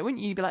that though,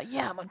 wouldn't you? You'd be like,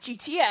 "Yeah, I'm on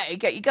GTA.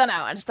 Get your gun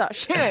out and start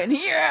shooting."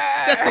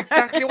 Yeah, that's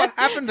exactly what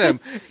happened to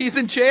him. He's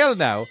in jail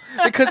now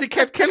because he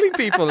kept killing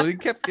people. He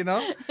kept, It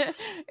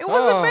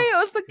wasn't me. It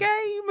was the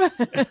game.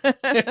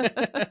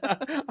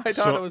 I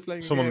thought I was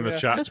playing. Someone a game, in the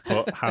chat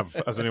put,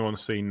 has anyone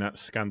seen that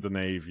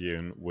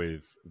Scandinavian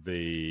with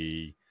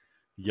the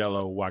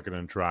yellow wagon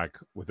and drag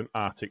with an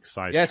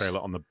Arctic-sized trailer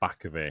on the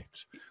back of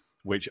it?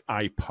 Which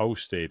I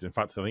posted. In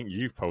fact, I think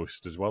you've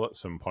posted as well at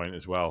some point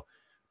as well.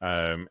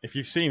 If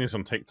you've seen this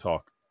on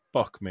TikTok,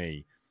 fuck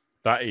me.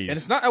 That is... And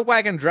it's not a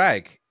wagon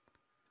drag.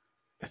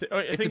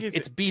 I think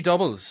it's B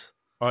doubles.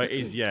 Oh, it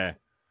is, yeah.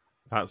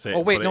 That's it. Oh,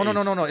 wait,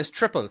 no. It's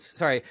triples.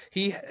 Sorry.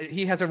 He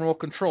has a remote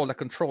control that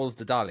controls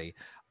the dolly.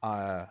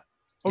 Does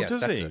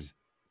he? It.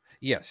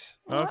 Yes.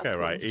 Okay,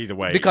 right. Either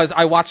way. Because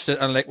I watched it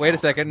and I'm like, wait a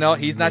second. No,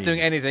 he's not doing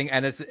anything,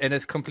 and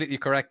it's completely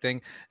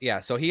correcting.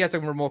 Yeah, so he has a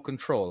remote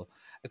control.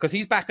 Because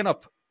he's backing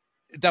up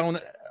down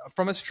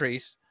from a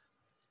street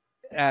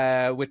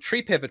with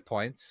 3 pivot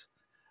points,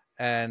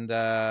 and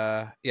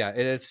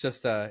it's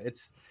just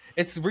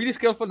it's really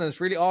skillful and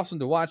it's really awesome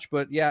to watch.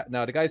 But yeah,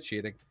 no, the guy's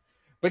cheating.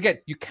 But again,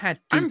 you can't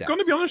do that. I'm going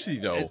to be honest with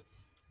you though.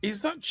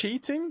 Is that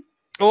cheating?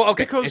 Oh,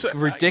 okay. Because it's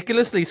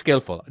ridiculously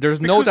skillful. There's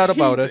no doubt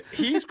about it.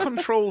 He's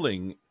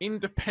controlling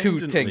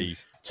independently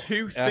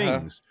two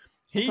things.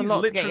 He's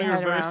literally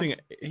reversing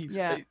it.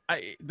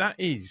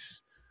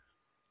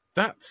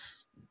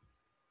 That's.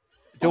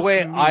 The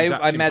way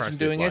I imagine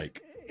doing it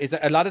is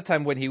that a lot of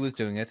time when he was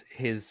doing it,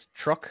 his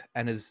truck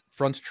and his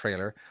front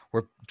trailer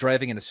were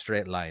driving in a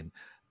straight line.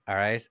 All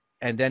right.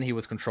 And then he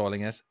was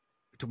controlling it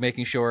to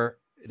making sure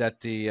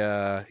that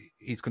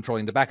he's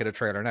controlling the back of the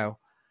trailer now.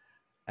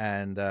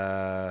 And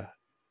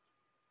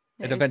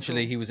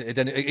eventually he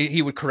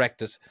would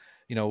correct it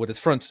with his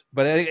front.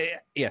 But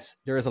yes,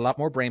 there is a lot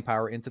more brain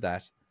power into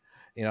that.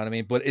 You know what I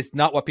mean? But it's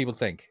not what people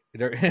think.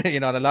 There,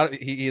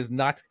 he is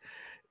not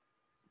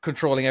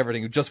controlling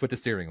everything just with the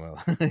steering wheel.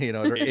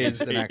 There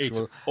is an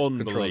actual it's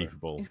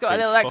unbelievable. Controller. He's got a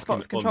little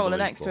Xbox controller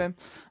next to him.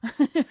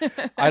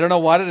 I don't know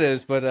what it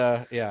is,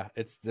 but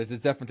it's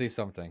definitely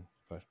something.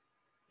 But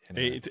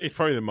anyway. It's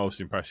probably the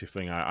most impressive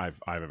thing I've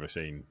ever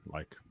seen.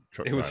 Like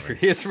truck driving.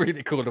 It's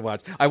really cool to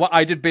watch.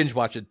 I did binge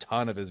watch a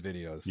ton of his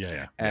videos.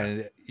 Yeah.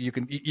 And you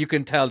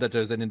can tell that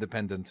there's an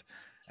independent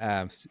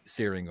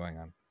steering going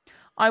on.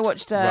 I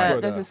watched.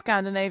 There's a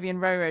Scandinavian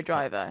Roro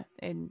driver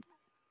and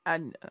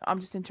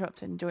I'm just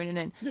interrupting, joining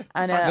in. Yeah,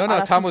 and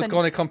no, Tom was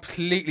going to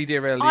completely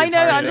derail the I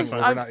know.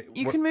 entire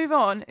You can move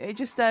on. It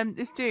just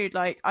this dude,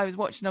 like I was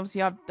watching.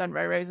 Obviously, I've done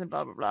Roros and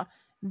blah blah blah.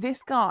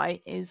 This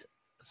guy is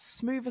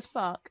smooth as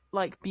fuck,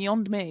 like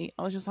beyond me.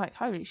 I was just like,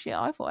 holy shit!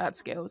 I thought I had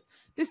skills.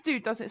 This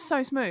dude does it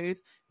so smooth.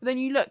 But then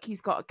you look,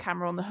 he's got a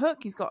camera on the hook.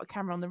 He's got a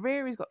camera on the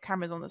rear. He's got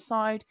cameras on the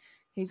side.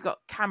 He's got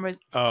cameras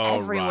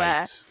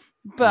everywhere. Right.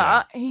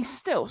 But he's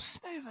still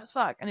smooth as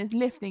fuck, and his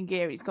lifting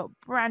gear, he's got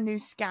brand new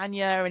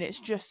Scania, and it's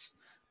just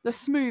the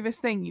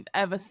smoothest thing you've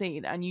ever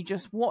seen. And you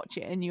just watch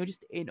it, and you're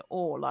just in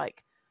awe,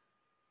 like,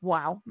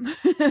 wow,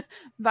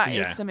 that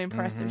is some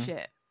impressive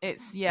shit.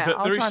 It's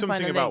I'll try and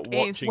find a link.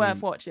 It's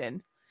worth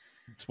watching.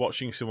 It's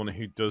watching someone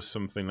who does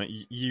something that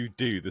you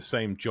do the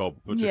same job,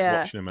 but just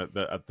watching them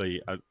at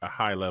a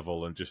high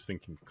level and just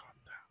thinking, God.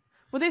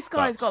 Well, this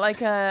guy's got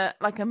like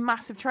a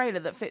massive trailer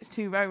that fits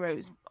 2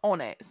 Roros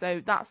on it,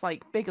 so that's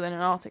like bigger than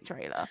an Arctic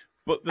trailer.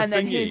 But and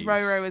then his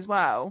Roro as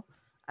well,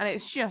 and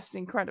it's just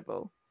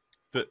incredible.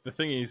 The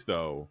thing is,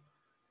 though,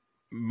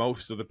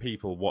 most of the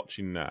people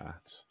watching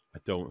that, I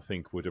don't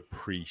think would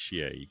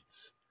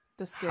appreciate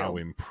the skill. How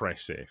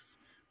impressive,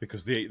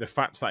 because the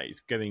fact that it's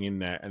getting in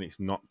there and it's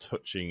not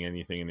touching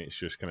anything, and it's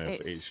just kind of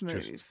it's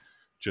smooth.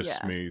 just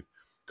smooth.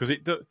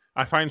 Because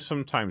I find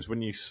sometimes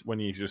when you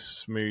just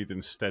smooth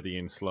and steady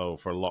and slow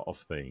for a lot of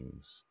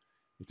things,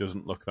 it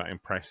doesn't look that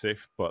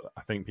impressive. But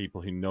I think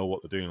people who know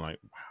what they're doing, like,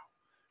 wow,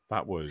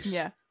 that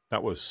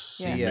was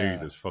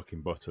smooth as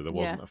fucking butter. There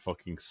wasn't a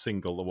fucking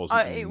single. There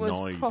wasn't any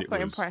noise. It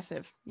was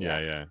impressive.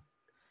 Yeah.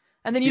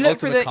 And then you look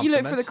for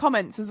the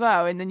comments as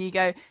well, and then you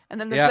go,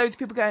 and then there's loads of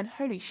people going,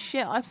 "Holy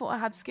shit! I thought I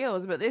had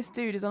skills, but this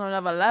dude is on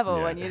another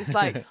level." And you're just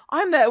like,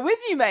 "I'm there with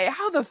you, mate.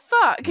 How the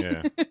fuck?"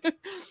 Yeah.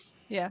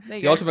 Yeah, there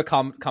you the go.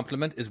 ultimate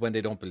compliment is when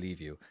they don't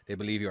believe you. They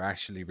believe you're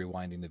actually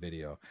rewinding the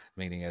video,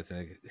 meaning as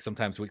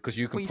sometimes because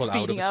you can pull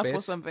out of a space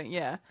or something.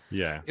 Yeah.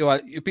 Well,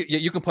 you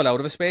can pull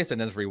out of a space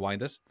and then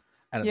rewind it,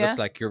 and it looks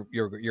like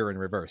you're in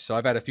reverse. So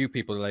I've had a few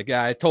people like,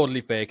 "Yeah, totally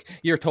fake.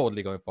 You're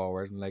totally going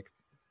forward," and like,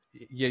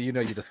 you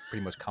just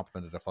pretty much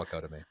complimented the fuck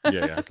out of me.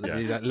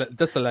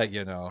 Just to let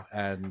you know,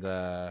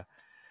 and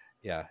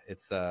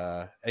it's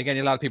again,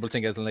 a lot of people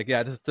think it's like,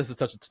 this is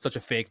such a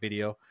fake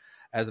video.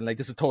 As in, like,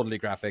 this is totally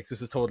graphics.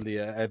 This is totally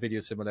a video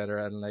simulator.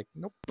 And like,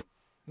 nope.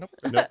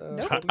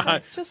 I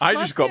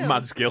just got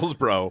mad skills,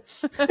 bro.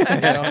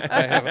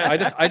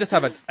 I just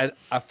have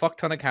a fuck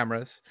ton of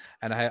cameras,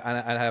 and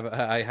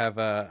I have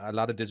a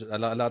lot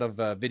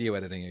of video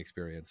editing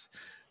experience.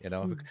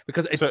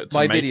 Because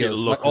my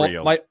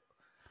videos,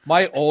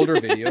 my older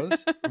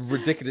videos,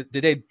 ridiculous.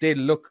 They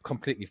look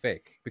completely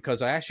fake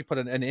because I actually put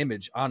an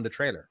image on the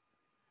trailer,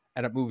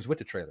 and it moves with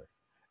the trailer.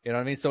 You know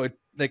what I mean? So it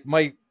like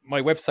my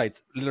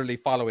website's literally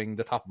following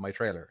the top of my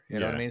trailer. You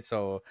know what I mean?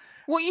 So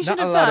what you should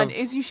have done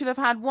is you should have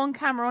had one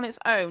camera on its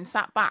own,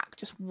 sat back,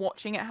 just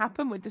watching it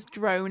happen with this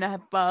drone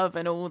above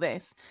and all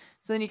this.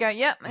 So then you go,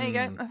 yep, there you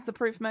go. That's the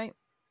proof, mate.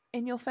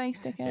 In your face,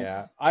 dickheads.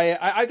 Yeah,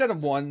 I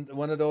done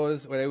one of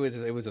those.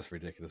 It was just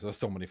ridiculous. There was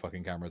so many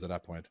fucking cameras at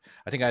that point.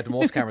 I think I had the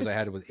most cameras I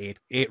had was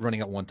eight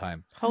running at one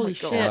time. Holy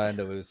shit! And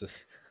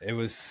it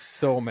was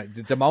so many.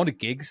 The amount of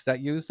gigs that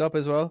used up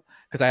as well,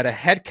 because I had a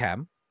head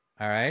cam.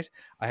 All right.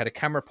 I had a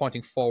camera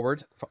pointing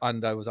forward,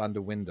 and I was on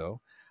the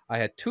window. I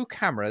had 2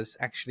 cameras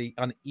actually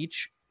on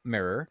each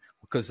mirror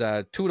because 2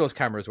 of those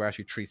cameras were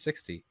actually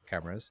 360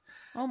 cameras.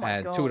 Oh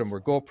my God. 2 of them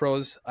were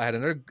GoPros. I had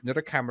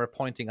another camera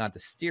pointing on the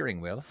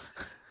steering wheel.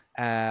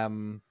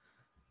 What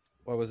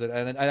was it?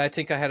 And I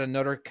think I had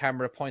another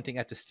camera pointing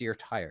at the steer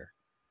tire.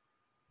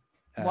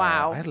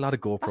 Wow. I had a lot of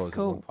GoPros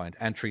cool. at one point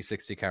and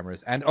 360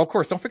 cameras. And of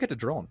course, don't forget the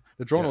drone.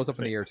 The drone was up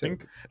in the air too.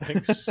 I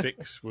think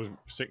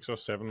 6 or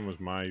 7 was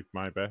my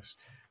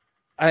best.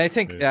 I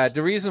think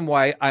the reason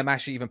why I'm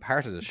actually even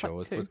part of the show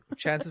is because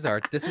chances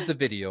are this is the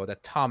video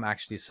that Tom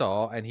actually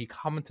saw and he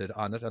commented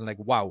on it and like,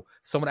 wow,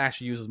 someone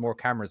actually uses more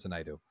cameras than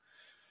I do.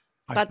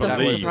 That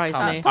doesn't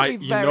surprise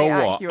me. You know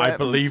what? Accurate. I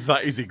believe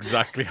that is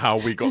exactly how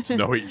we got to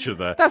know each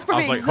other. That's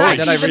probably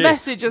exactly the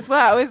message as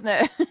well, isn't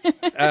it?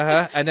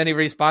 And then he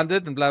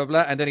responded and blah, blah,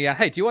 blah. And then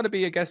hey, do you want to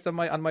be a guest on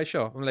my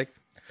show? I'm like,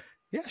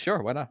 yeah,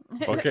 sure, why not?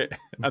 Fuck it.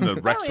 And the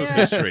rest was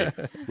history.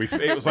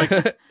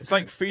 It's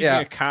like feeding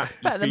a cat.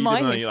 Better than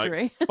my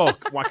history. Like,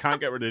 fuck, I can't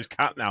get rid of this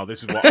cat now.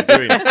 This is what I'm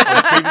doing.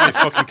 I'm feeding this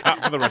fucking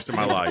cat for the rest of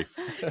my life.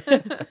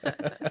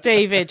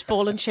 David,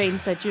 Ball and Chain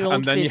said your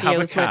old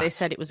videos where they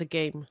said it was a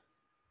game.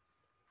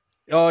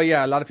 Oh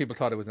yeah, a lot of people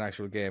thought it was an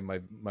actual game.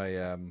 My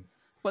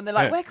When they're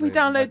like, where can we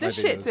download this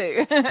shit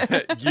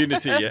to?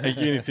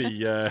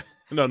 Unity.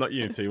 No, not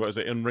Unity. What is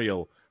it?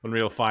 Unreal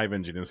 5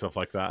 engine and stuff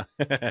like that.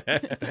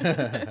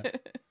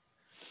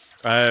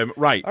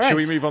 Right. Should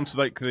we move on to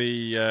like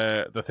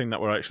the thing that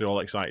we're actually all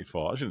excited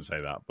for? I shouldn't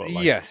say that, but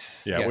like,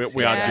 yes, we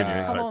are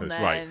genuinely excited for this.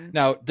 Right.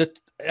 Now,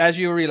 as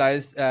you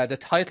realize, the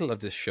title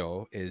of this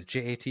show is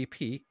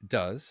JATP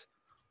does.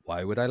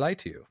 Why would I lie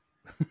to you?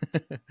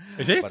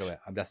 Is it? By the way,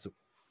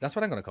 that's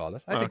what I'm going to call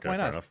it. I think okay, why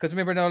not? enough. Because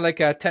remember,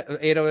 8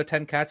 out of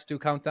 10 cats do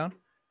countdown.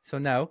 So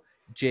now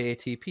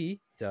JATP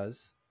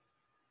does.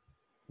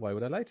 Why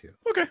would I lie to you?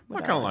 Okay,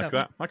 I kind of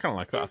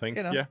like that. I think.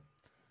 Yeah.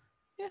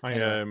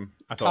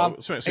 I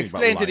thought Tom,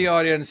 explain to the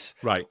audience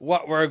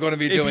what we're going to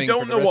be doing. If you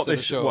don't know what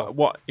this show.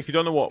 If you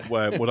don't know what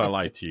would I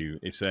lie to you,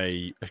 it's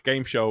a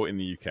game show in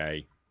the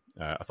UK.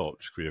 I thought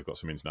just we've got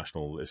some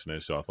international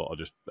listeners, so I thought I'll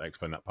just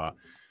explain that part.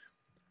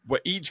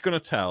 We're each going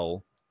to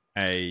tell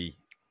a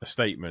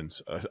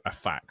statement, a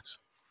fact,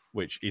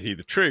 which is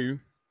either true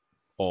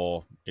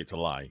or it's a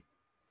lie,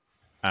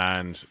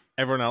 and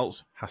everyone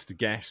else has to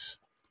guess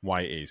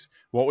why it is.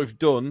 What we've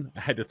done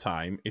ahead of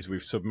time is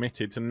we've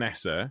submitted to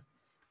Nessa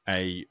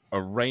a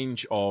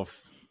range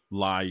of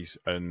lies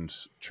and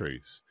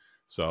truths.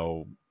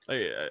 So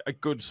a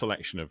good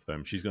selection of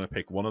them. She's going to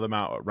pick one of them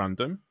out at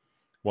random.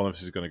 One of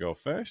us is going to go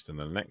first, and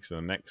then the next, and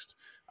the next,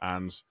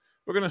 and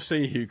we're going to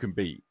see who can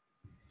beat,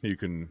 who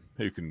can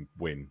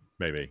win,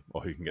 maybe,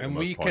 or who can get the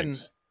most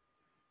points.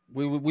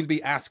 We'll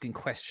be asking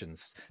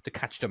questions to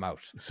catch them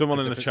out.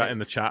 Someone in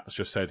the chat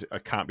just said,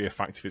 "It can't be a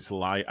fact if it's a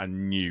lie." I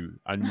knew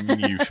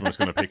someone's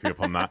going to pick me up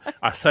on that.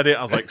 I said it.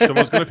 I was like,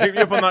 "Someone's going to pick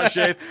me up on that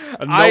shit,"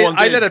 and no one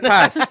did. I let it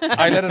pass.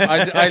 I let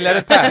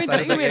it pass. We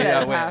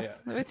let it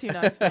pass. We're too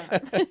nice for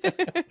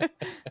that.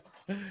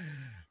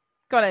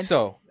 Go on.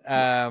 So,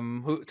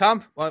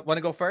 Tom, want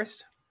to go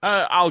first?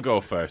 I'll go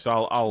first.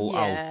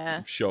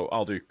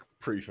 I'll do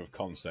proof of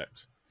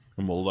concept,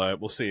 and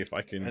we'll see if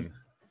I can.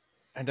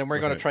 And then we're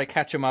going to try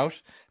catch him out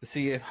to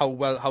see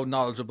how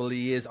knowledgeable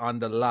he is on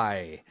the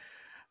lie.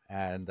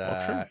 And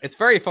it's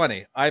very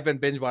funny. I've been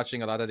binge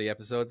watching a lot of the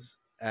episodes,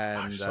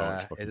 and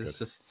it is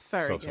just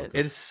very good.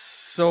 It's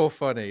so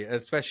funny,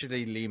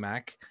 especially Lee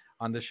Mack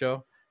on the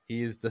show.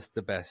 He is just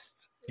the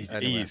best.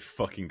 He's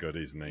fucking good,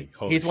 isn't he?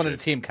 He's one of the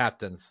team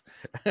captains.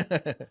 All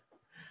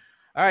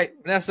right,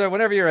 Nessa,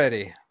 whenever you're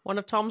ready. One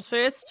of Tom's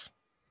first.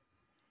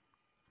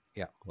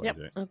 Yeah. Yep.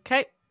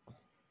 Okay.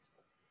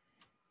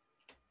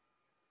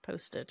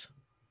 Posted.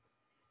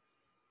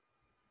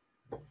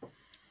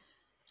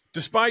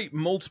 Despite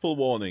multiple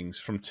warnings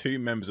from 2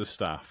 members of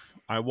staff,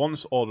 I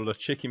once ordered a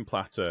chicken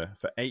platter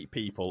for 8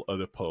 people at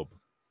a pub,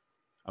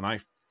 and I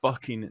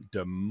fucking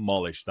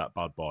demolished that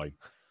bad boy.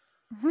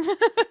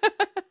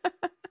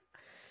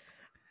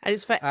 And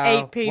it's for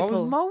 8 people.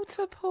 What was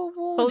multiple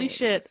warnings? Holy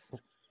shit!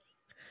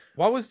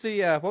 What was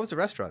the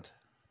restaurant?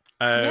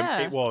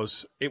 It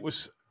was.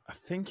 I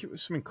think it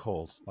was something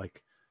called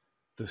like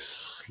the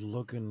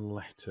Slug and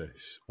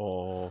Lettuce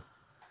or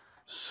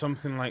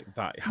something like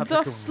that. It had the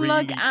like a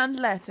Slug and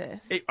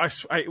Lettuce. It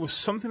was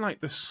something like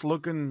the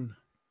Slug and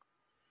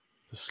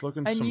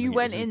and you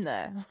went in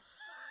there.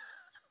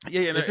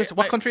 Yeah.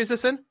 What country is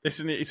this in?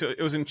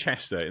 It was in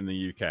Chester in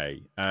the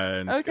UK,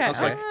 and okay. It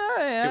was like,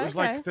 it was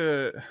like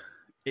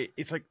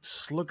it's like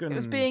Slug and. It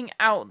was being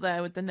out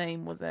there with the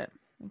name, was it?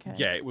 Okay.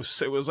 Yeah, it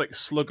was like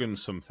Slug and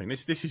something.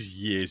 This is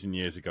years and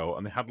years ago,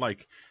 and they had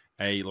like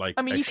a like.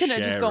 I mean, you couldn't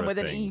have just gone with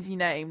an thing. easy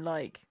name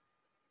like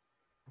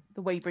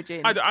the Weybridge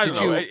Inn. I don't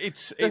know.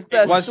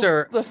 Was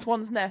there the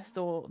Swan's Nest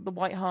or the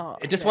White Hart?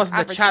 This wasn't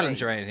a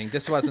challenge or anything.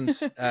 This wasn't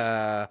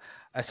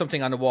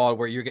something on the wall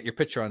where you get your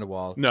picture on the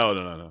wall.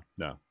 No.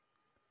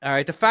 All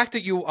right. The fact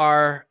that you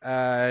are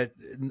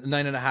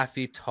 9.5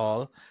 feet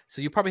tall,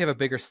 so you probably have a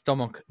bigger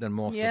stomach than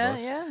most of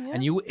us. Yeah.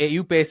 And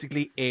you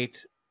basically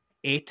ate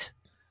 8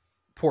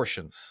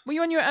 portions. Were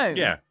you on your own?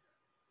 Yeah.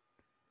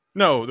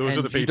 No, there was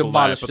other people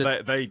there,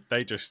 but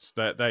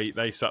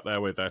they sat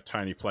there with their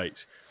tiny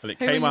plates, and it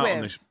came out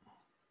on this.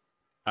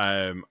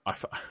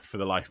 For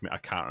the life of me, I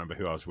can't remember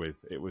who I was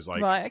with. It was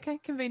like right, okay,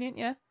 convenient,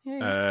 yeah.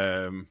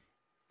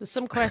 There's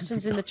some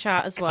questions in the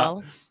chat as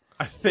well.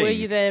 I think. Were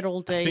you there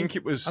all day? I think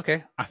it was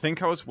okay. I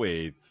think I was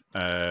with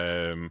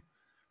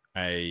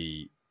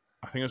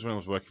I think it was when I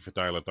was working for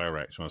Dialogue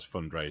Direct when I was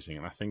fundraising,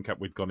 and I think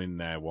we'd gone in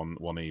there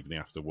one evening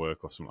after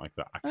work or something like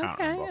that. I can't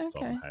remember off the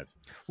top of my head.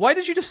 Why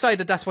did you decide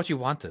that that's what you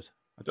wanted?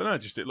 I don't know.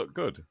 Just it looked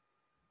good.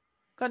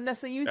 God,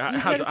 Nessa, you said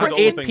for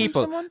 8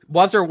 people.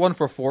 Was there one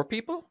for 4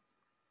 people?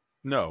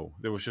 No,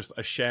 there was just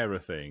a sharer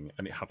thing,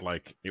 and it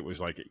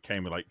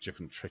came with like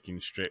different chicken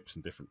strips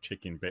and different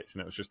chicken bits,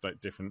 and it was just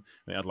like different.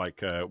 And it had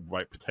like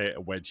white potato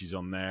wedges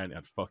on there, and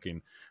it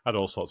had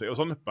all sorts. It was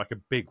on like a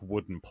big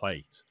wooden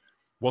plate.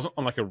 It wasn't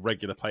on like a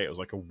regular plate. It was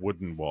like a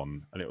wooden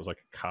one, and it was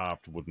like a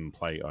carved wooden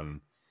plate.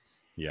 And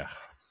yeah,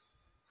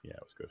 it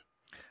was good.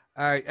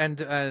 All right, and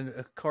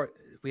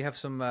we have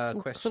some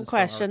questions. Some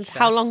questions.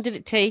 How long did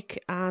it take,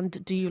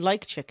 and do you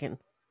like chicken?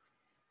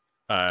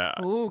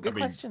 Good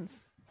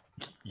questions.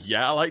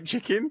 Yeah, I like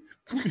chicken.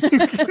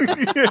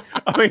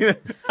 I mean,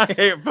 I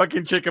hate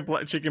fucking chicken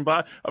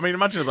black. I mean,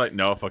 imagine if like,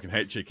 no, I fucking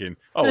hate chicken.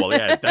 Oh well,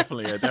 yeah,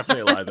 definitely a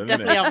lie then.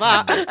 Definitely Isn't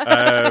on it?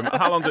 that.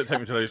 How long did it take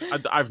me to lose?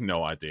 I've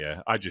no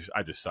idea. I just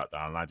sat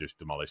down and I just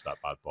demolished that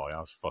bad boy. I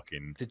was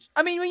fucking.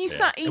 I mean, when you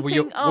sat eating, Were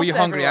you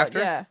hungry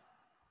after? after?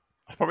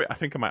 Yeah. I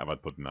think I might have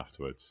had pudding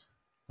afterwards.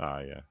 Ah,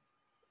 yeah.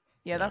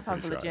 Yeah, that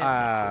sounds pretty legit.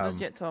 sure.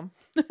 Legit, Tom.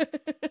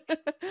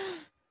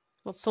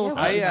 What sauce?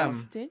 Yeah, what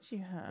sauce did you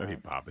have? Maybe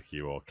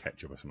barbecue or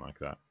ketchup or something like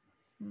that.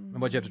 And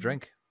what'd you have to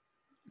drink?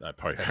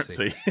 Probably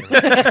Pepsi.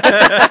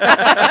 Pepsi.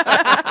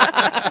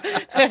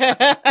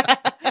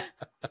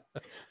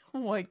 Oh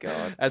my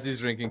god. As he's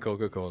drinking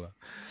Coca-Cola.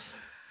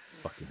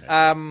 Fucking hate it.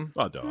 I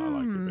I don't know. I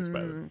like it, but it's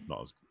better.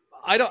 Not as.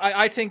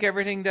 I think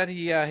everything that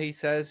he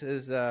says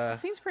is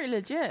Seems pretty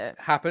legit.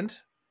 happened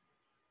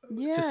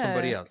Yeah. to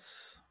somebody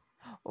else.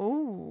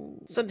 Oh.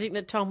 Something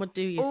that Tom would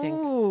do, you think?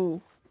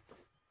 Ooh.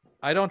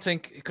 I don't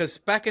think, because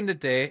back in the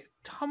day,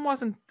 Tom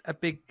wasn't a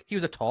big. He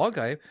was a tall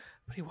guy,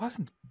 but he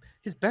wasn't.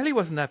 His belly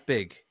wasn't that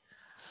big.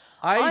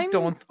 I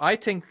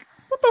think.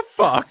 What the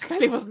fuck?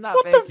 Belly wasn't that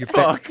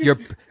big. Your,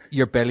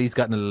 your belly's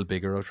gotten a little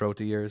bigger throughout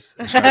the years.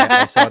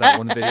 I saw that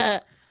one video.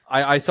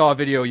 I saw a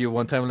video of you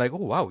one time, like, oh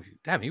wow,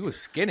 damn, he was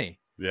skinny.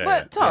 Yeah.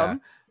 But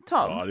Tom,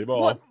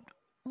 Volleyball.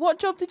 what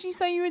job did you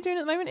say you were doing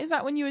at the moment? Is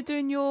that when you were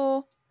doing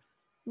your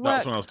work,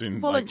 That's when I was doing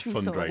like voluntary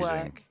sort of fundraising.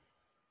 work?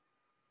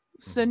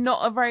 So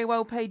not a very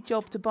well paid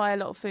job to buy a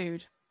lot of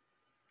food.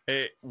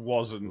 It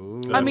wasn't.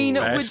 Ooh. the I mean,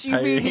 best would you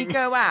really paying.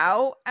 go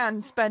out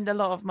and spend a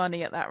lot of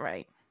money at that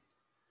rate?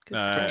 Good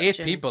Uh, For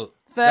question. 8 people.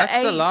 For That's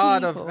 8 a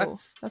lot people. of.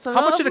 That's a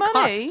how lot much of did it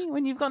money cost?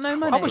 when you've got no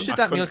money. How much did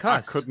that meal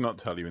cost? I could not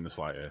tell you in the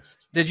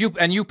slightest. Did you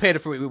paid it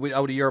for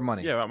out of your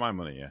money? Yeah, about my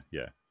money.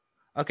 Yeah.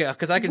 Okay,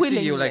 because I can see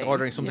you like Willingly,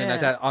 ordering something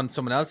like yeah. that on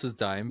someone else's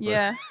dime. But...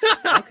 Yeah.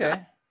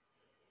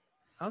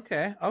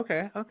 Okay.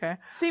 Okay.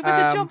 See, with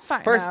the job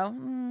fact first-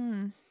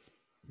 now.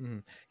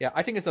 Yeah,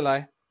 I think it's a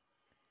lie.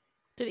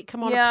 Did it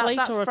come on Yeah, a plate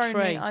that's or a thrown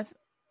tray? me.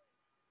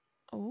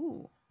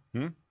 Ooh.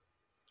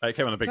 It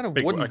came on a big, It's on a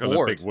big, wooden like on a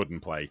board. big wooden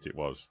plate. It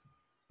was.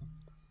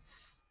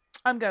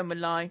 I'm going with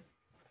lie.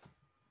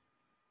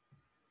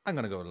 I'm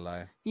gonna go with a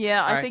lie.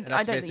 Yeah, All I right, think and I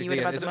that's don't think you would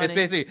have had basically the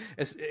it. money.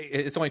 It's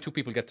basically it's only 2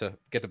 people get to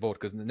vote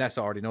because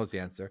Nessa already knows the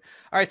answer.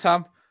 All right,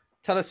 Tom,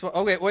 tell us what.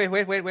 Okay, wait.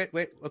 Okay,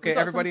 We've got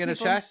everybody some in the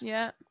people- chat.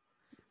 Yeah.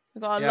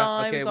 We've got a Yeah,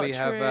 lie. okay, we've got we true.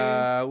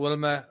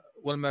 have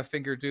Wilma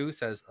Fingerdo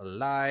says a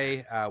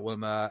lie.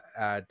 Wilma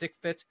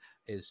Dickfit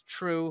is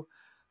true.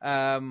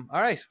 All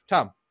right,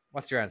 Tom,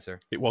 what's your answer?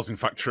 It was in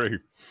fact true.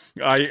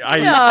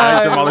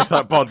 I demolished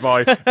that bod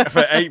boy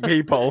for 8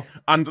 people,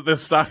 and the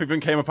staff even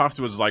came up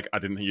afterwards like, I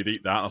didn't think you'd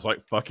eat that. I was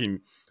like,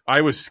 fucking.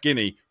 I was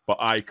skinny, but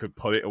I could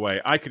put it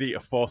away. I could eat a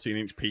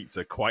 14-inch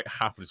pizza quite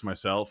happily to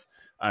myself,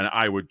 and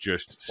I would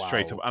just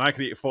straight up. And I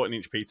could eat a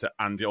 14-inch pizza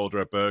and order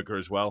a burger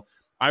as well.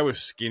 I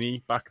was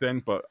skinny back then,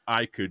 but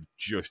I could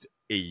just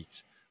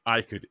eat.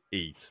 I could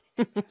eat.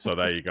 So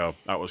there you go.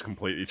 That was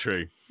completely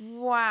true.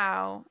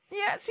 Wow.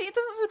 Yeah, see, it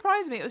doesn't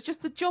surprise me. It was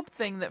just the job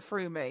thing that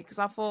threw me because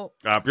I thought.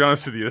 I'll be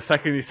honest with you. The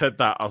second you said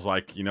that, I was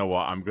like, you know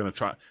what? I'm going to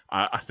try.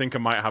 I think I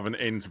might have an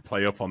in to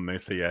play up on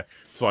this here.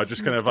 So I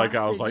just kind of like,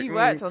 I was like, You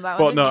worked on that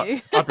but one, no,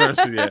 didn't you? I'll be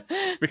honest with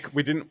you.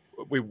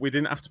 We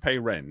didn't have to pay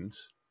rent,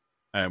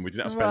 and we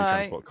didn't have to pay any Right.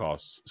 transport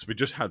costs. So we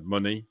just had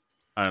money,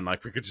 and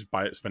like we could just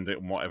buy it, spend it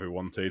on whatever we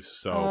wanted.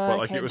 So, but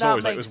like Okay, it was that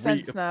always like makes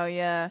sense now.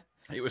 Yeah.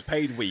 it was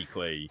paid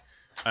weekly.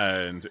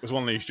 And it was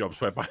one of these jobs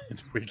where by the end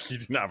of the week you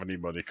didn't have any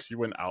money because you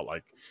went out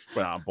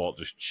and bought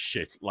just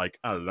shit, like,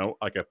 I don't know,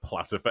 like a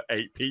platter for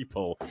 8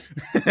 people.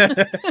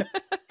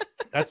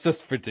 That's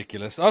just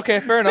ridiculous. Okay,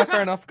 fair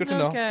enough. Good to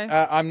know. Okay.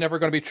 I'm never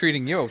going to be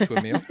treating you out to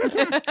a meal.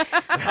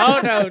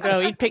 Oh, no.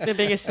 He'd pick the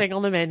biggest thing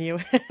on the menu.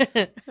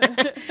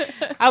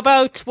 How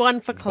about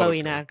one for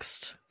Chloe Vodka.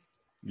 next?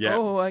 Yeah.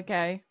 Oh,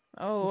 okay.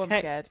 Oh, I'm Okay,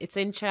 scared. it's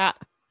in chat.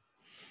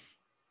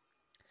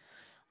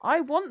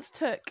 I once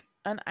took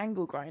an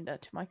angle grinder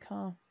to my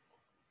car.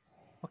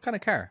 What kind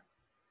of car?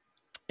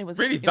 It was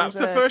Really? it That's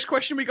was the first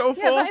question we go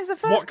for? Yeah, that is the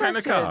first What kind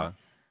of question. car?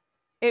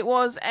 It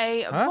was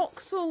a Huh?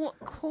 Vauxhall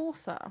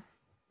Corsa.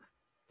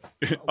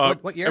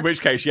 What year? In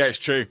which case, yeah, it's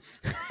true.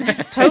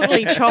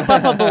 Totally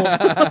chop-upable.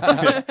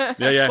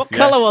 Yeah. What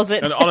colour was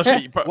it? And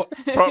honestly,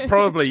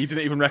 probably you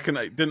didn't even reckon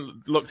it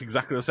didn't look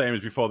exactly the same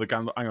as before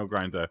the angle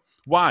grinder.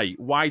 Why?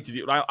 Why did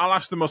you? I'll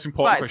ask the most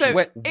important Right,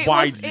 question. so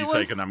Why it did you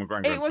was- take an angle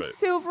grinder It into was it?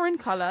 silver in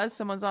colour.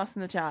 Someone's asked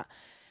in the chat.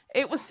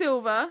 It was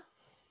silver,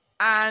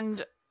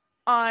 and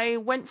I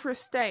went for a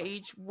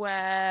stage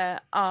where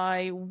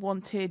I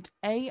wanted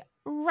a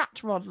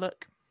rat rod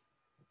look.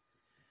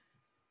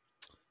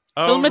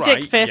 Oh, Wilma right,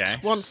 Dickfit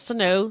yes. wants to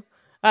know.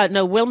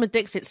 No, Wilma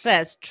Dickfit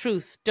says,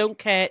 truth, don't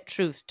care,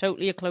 truth.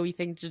 Totally a Chloe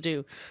thing to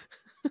do.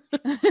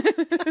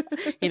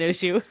 He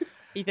knows you.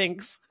 He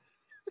thinks.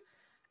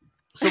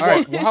 So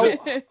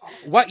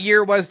what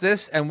year was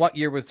this, and what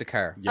year was the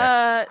car?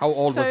 Yes. How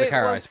old was the it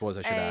car, I suppose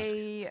I should ask.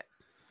 a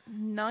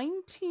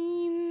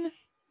 19...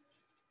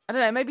 I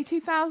don't know, maybe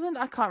 2000?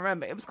 I can't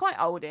remember. It was quite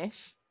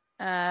oldish.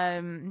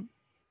 And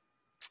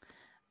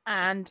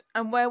And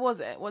where was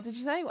it? What did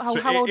you say? How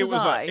So old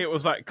was I? It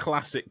was like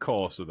classic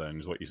Corsa then,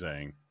 is what you're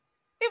saying?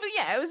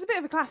 It was a bit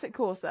of a classic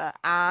Corsa,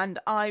 and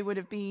I would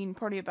have been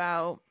probably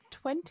about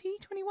 20,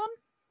 21.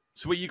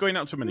 So were you going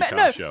out to mini car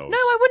No, shows? no,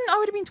 I wouldn't. I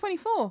would have been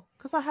 24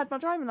 because I had my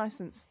driving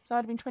license, so I'd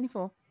have been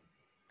 24.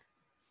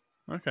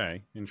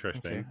 Okay,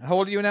 interesting. Okay. How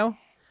old are you now?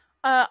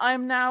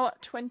 I'm now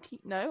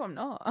 20. No, I'm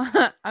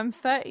not. I'm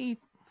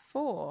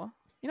 34.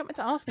 You're not meant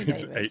to ask me,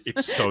 David.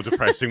 It's so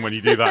depressing when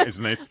you do that,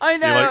 isn't it? I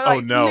know. You're like, oh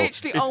no,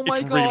 Literally, oh my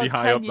it's god, really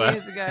high 10 up there.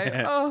 years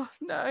ago. Oh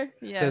no.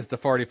 Yeah. Says the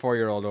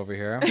 44-year-old over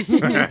here.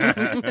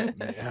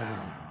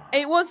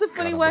 It was a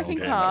fully God, I'm working old,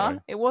 yeah, that car. way.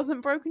 It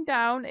wasn't broken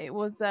down. It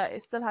was.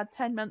 It still had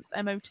 10 months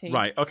MOT.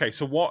 Right. Okay.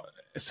 So what?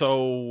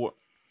 So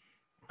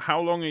how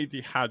long had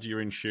you had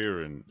your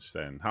insurance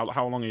then? How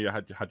long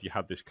had you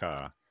had this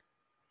car?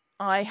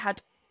 I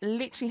had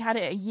literally had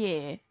it a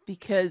year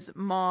because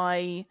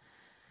my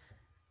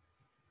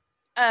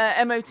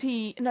MOT.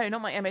 No,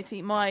 not my MOT.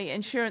 My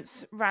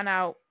insurance ran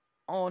out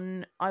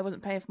on. I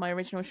wasn't paying for my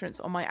original insurance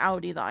on my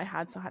Audi that I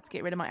had, so I had to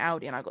get rid of my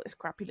Audi, and I got this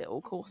crappy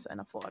little Corsa, and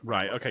I thought.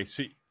 Right. Okay.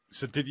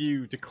 So did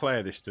you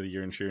declare this to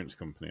your insurance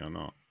company or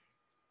not?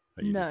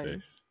 That you No. Did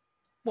this?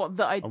 What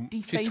that I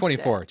defaced She's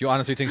 24. it. Do you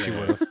honestly think she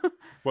would have?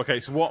 Okay.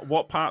 So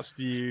what parts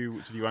did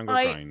you angle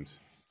grind?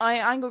 I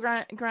angle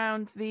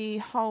ground the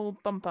whole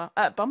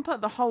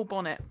the whole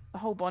bonnet. The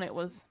whole bonnet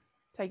was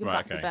taken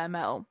back to bare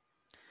metal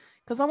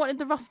because I wanted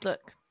the rust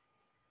look.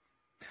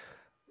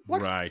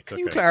 Right. Can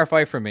you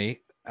clarify for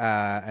me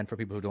and for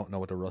people who don't know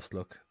what the rust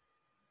look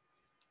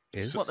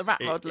is? What the rat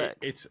rod look?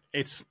 It's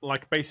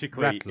like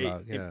basically Rat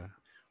log, yeah.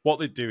 What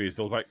they do is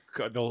they'll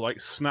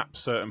snap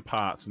certain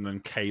parts and then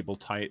cable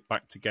tie it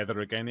back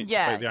together again. It's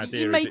Yeah, the idea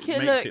you is make it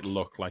it makes look- it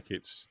look like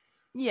it's.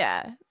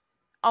 Yeah,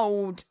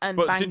 old and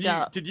But banged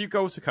up. did you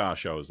go to car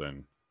shows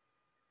then,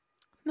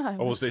 No.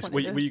 or was this? Were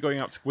you going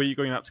out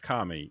to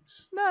car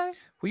meets? No.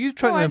 Were you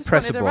trying No, to I just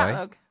impress a wanted rat boy?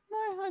 look.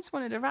 No, I just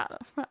wanted a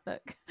rat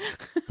look.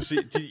 So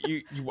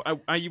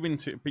are you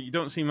into? But you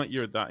don't seem like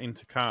you're that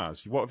into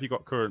cars. What have you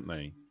got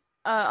currently?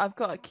 I've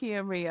got a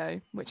Kia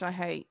Rio, which I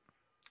hate.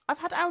 I've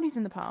had Audis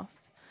in the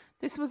past.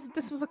 This was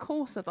a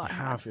Corsa that I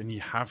had. And you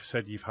have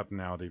said you've had an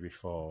Audi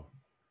before.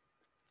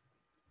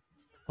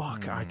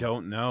 Fuck, I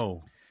don't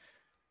know.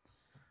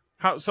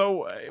 How?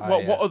 So,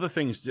 what other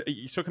things?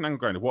 You took an angle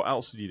grinder. What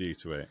else did you do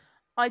to it?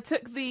 I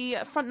took the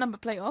front number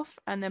plate off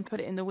and then put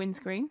it in the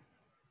windscreen.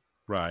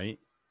 Right.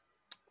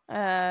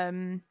 I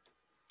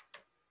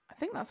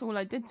think that's all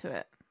I did to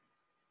it.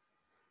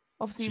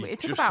 Obviously, So you it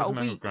took just about took a an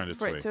angle week grinder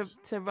for to it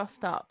to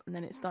rust up, and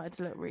then it started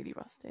to look really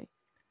rusty.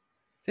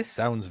 This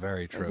sounds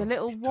very It was true. a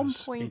little It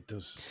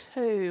does.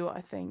 1.2, I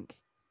think.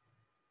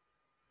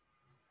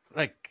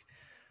 Like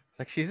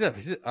she's a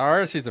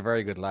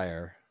very good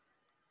liar.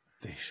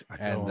 This I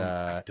And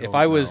don't.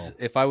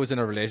 if I was in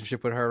a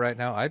relationship with her right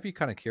now, I'd be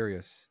kind of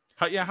curious.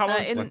 How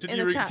long in did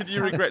the chat. did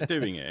you regret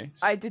doing it?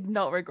 I did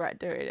not regret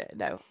doing it.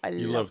 No, I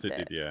You loved loved it,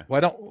 did you?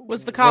 Why don't?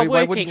 Was the car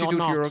why wouldn't working you or do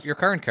to not? your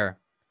current car?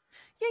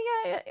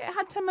 Yeah, it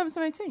had 10 months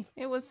MOT.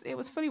 It was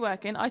fully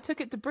working. I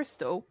took it to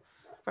Bristol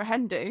for a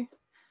hen do,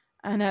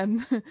 and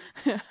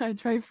I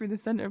drove through the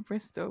centre of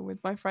Bristol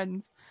with my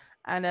friends,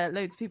 and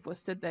loads of people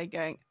stood there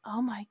going,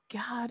 "Oh my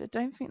god, I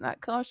don't think that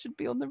car should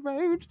be on the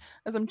road."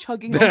 As I'm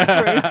chugging on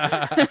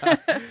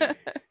through.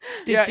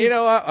 You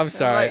know what? I'm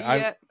sorry.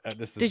 Like, yeah.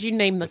 Did you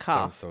name the this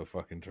car? sounds so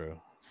fucking true.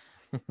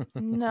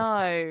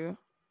 No,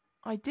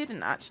 I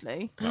didn't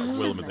actually. That was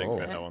Willem and Named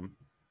Dick it. that one.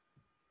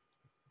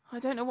 I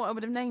don't know what I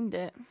would have named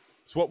it.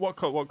 So what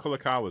colour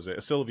car was it?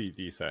 A silver,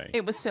 do you say?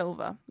 It was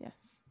silver.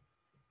 Yes.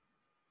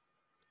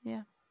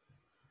 Yeah.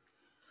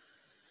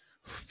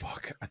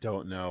 Fuck, I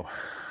don't know.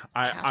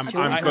 I'm It's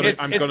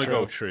gonna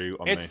go true. true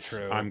on It's this.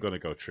 true. I'm gonna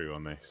go true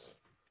on this.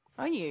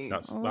 Are you?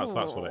 That's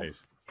what it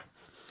is.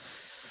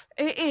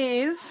 It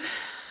is,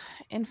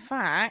 in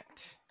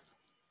fact,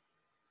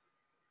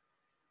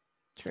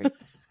 true.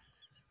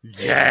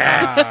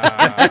 Yes,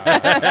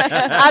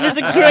 That is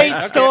a great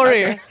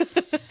story.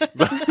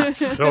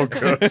 that's so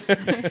good.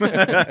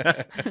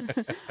 I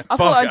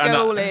thought I'd and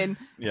go all in.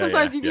 Yeah,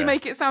 Sometimes yeah, if you yeah.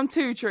 make it sound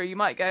too true, you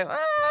might go,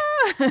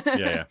 ah.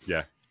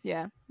 Yeah.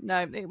 Yeah,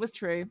 no, it was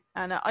true.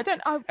 And I've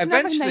never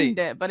Eventually- named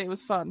it, but it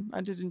was fun. I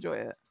did enjoy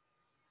it.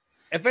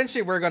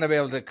 Eventually, we're going to be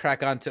able to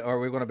crack onto, or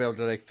we're going to be able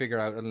to like figure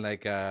out and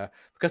like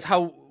because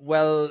how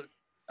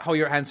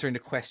you're answering the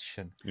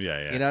question.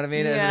 Yeah. You know what I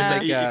mean? Yeah. It's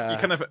like, you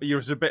kind of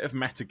there's a bit of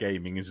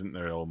metagaming, isn't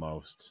there?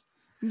 Almost.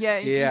 Yeah,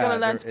 you Yeah, got to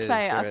learn there to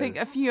play is, it. I there think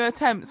is. a few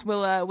attempts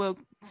will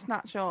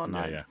snatch on.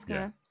 Yeah, Like, yeah, it's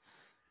gonna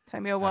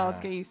take me a while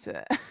to get used to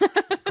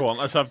it. Go on,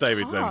 let's have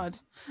David's then. Hard.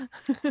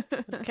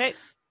 Okay,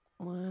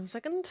 1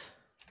 second.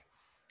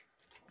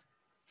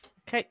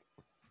 Okay.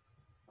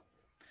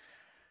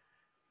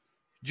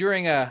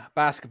 during a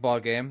basketball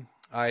game,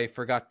 I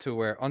forgot to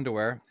wear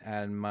underwear,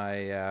 and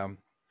my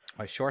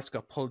my shorts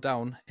got pulled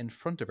down in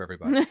front of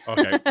everybody.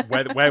 Okay,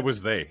 where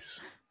was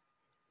this?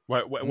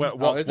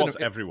 What's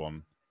it-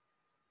 everyone?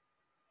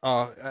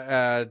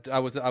 I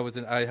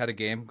had a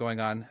game going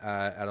on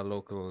at a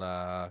local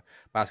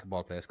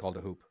basketball place called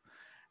the Hoop,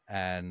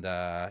 and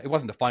it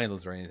wasn't the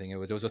finals or anything. It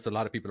was just a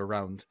lot of people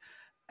around,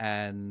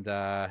 and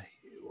I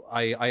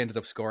ended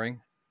up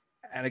scoring,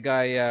 and a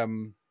guy.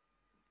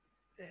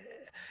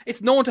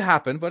 It's known to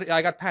happen, but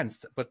I got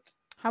pantsed. But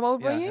how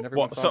old were you?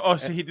 What? So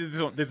he did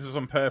this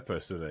on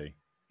purpose, did he?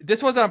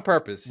 This was on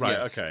purpose, right?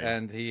 Yes. Okay.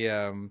 And he.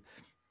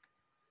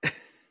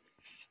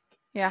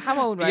 Yeah,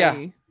 how old were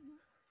you?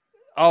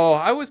 Oh,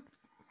 I was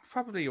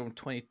probably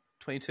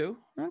 22.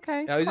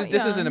 Okay.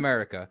 This is in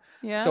America.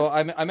 Yeah. So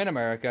I'm in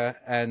America,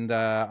 and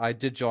I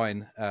did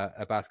join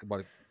a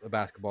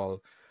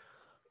basketball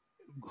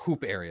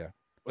hoop area.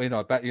 Where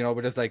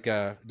there's like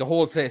the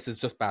whole place is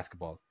just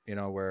basketball.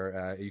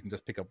 Where you can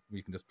just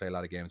play a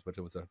lot of games. But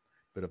it was a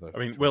bit of a. I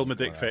mean, Will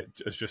McDick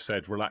has just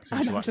said, relaxing,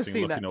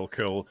 chillaxing, looking all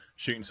cool,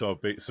 shooting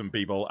some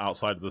b-ball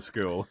outside of the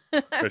school.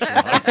 Wasn't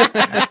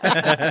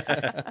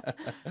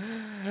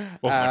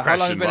a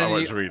question, but I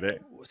wanted to read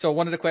it. So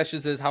one of the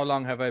questions is, how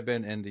long have I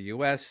been in the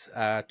US?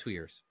 2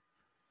 years.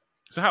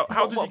 So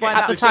how did you get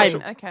at the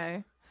time?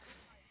 Okay.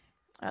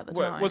 At the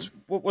time.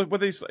 Were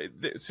these?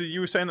 So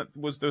you were saying that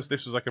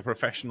this was like a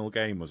professional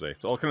game, was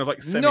it? Or kind of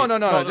like semi?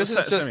 No. This is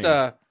just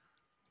So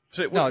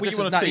this is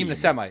not even a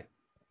semi.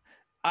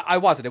 I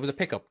wasn't. It was a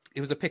pickup. It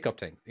was a pickup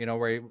thing.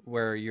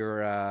 Where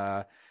you're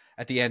at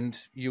the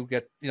end you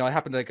get. It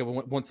happened like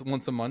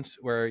once a month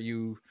where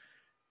you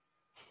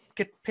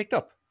get picked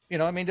up.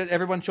 I mean,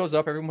 everyone shows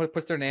up. Everyone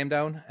puts their name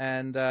down,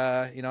 and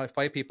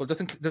 5 people.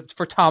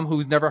 For Tom,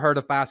 who's never heard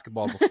of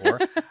basketball before.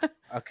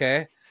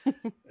 Okay.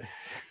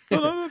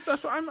 No,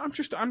 I'm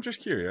just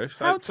curious.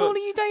 How tall are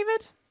you,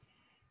 David?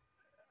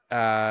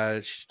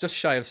 Just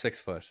shy of 6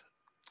 foot.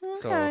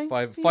 Okay. So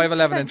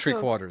 5'11" and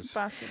 3/4.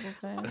 Basketball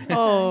player.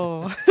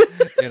 Oh.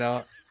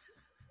 The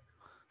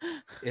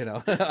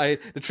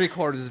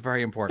 3/4 is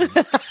very important.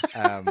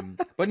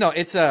 But no,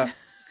 it's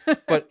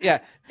but yeah,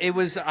 it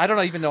was. I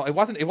don't even know. It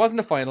wasn't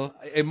a final.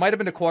 It might have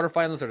been the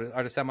quarterfinals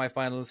or the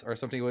semifinals or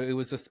something. It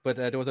was just, but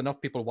there was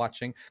enough people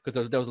watching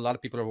because there was a lot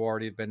of people who have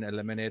already been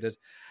eliminated,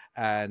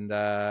 and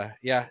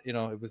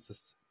it was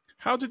just.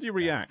 How did you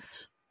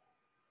react?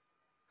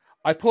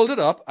 I pulled it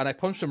up and I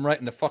punched him right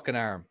in the fucking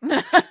arm.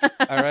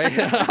 All right,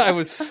 I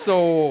was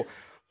so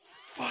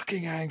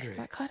fucking angry.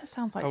 That kind of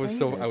sounds like I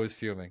was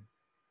fuming.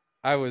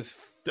 I was.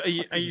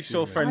 Are you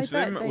still friends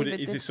with him?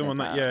 Is it someone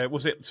that? Yeah,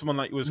 was it someone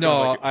that was?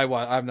 No,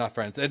 I'm not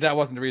friends. That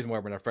wasn't the reason why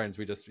we're not friends.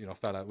 We just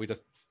fell out.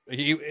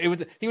 He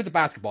was a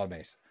basketball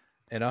mate.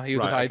 He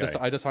was. I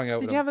just hung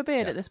out. Did with you him. have a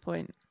beard at this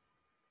point?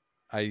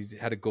 I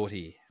had a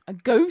goatee. A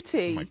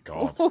goatee. Oh my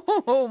god!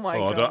 Oh my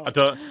god! I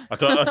don't.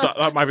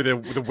 That might be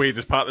the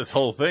weirdest part of this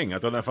whole thing. I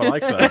don't know if I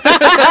like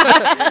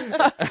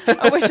that.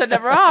 I wish I'd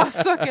never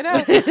asked. Fucking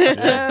hell.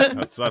 Yeah,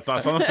 that's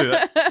honestly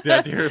the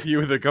idea of you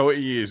with a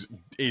goatee is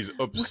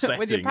upsetting.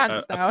 With your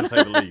pants down. To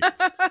say the least.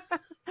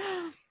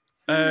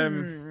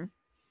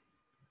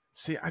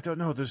 See, I don't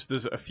know.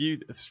 There's a few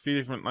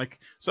different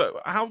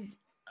So how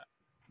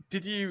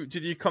did you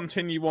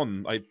continue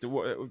on? Did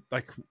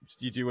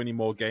you do any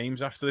more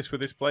games after this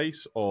with this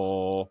place,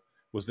 or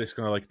was this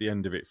kind of the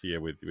end of it for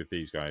you with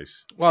these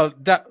guys? Well,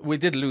 we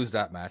did lose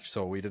that match,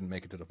 so we didn't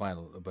make it to the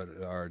final,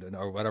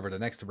 or whatever the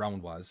next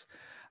round was,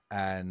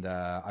 and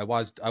I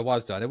was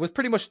done. It was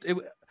pretty much.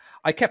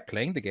 I kept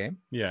playing the game.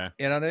 Yeah,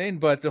 you know what I mean.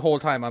 But the whole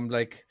time I'm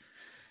like,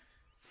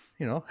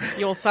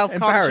 you're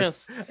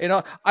self-conscious.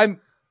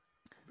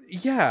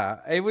 Yeah,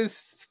 it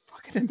was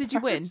fucking. Did you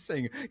win?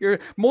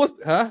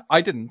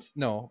 I didn't.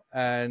 No,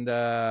 and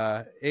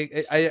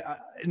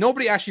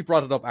nobody actually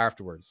brought it up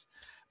afterwards.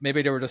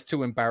 Maybe they were just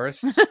too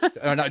embarrassed.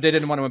 Or they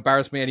didn't want to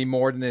embarrass me any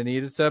more than they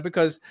needed to,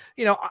 because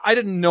I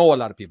didn't know a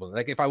lot of people.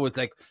 If I was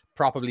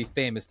properly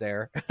famous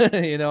there,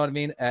 you know what I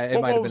mean.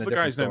 It might have been a different story. What was the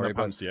guy's name that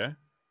pounced you?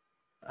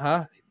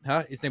 Huh?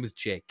 His name was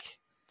Jake.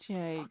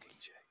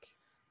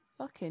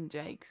 Fucking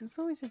Jake. It's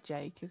always a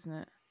Jake, isn't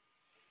it?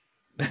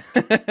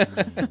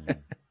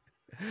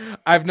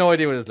 I have no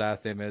idea what his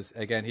last name is.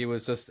 Again, he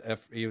was just a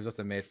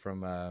mate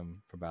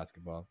from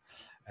basketball,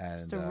 and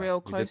just a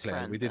real close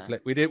friend. We did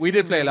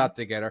play a lot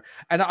together,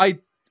 and I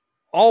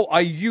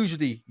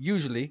usually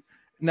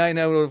 9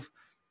 out of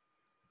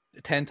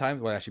 10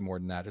 times. Well, actually more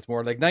than that. It's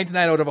more like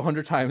 99 out of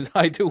 100 times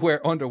I do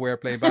wear underwear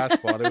playing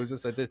basketball. It was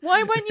just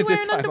why weren't you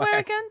wearing underwear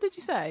again? Did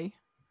you say?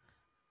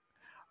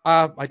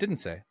 I didn't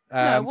say.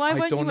 No, why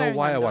weren't I don't you know wearing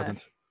why underwear? I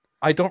wasn't.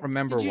 I don't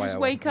remember why. Did you just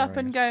wake up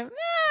and go,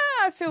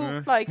 I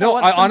feel like no,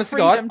 I want some honest to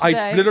God, freedom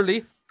today. I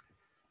literally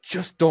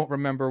just don't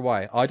remember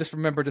why. I just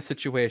remember the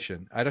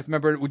situation. I just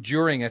remember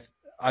during it,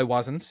 I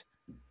wasn't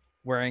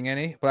wearing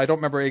any, but I don't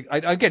remember.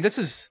 Again, this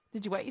is.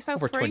 Did you wet yourself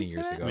over free 20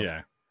 years ago?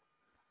 Yeah.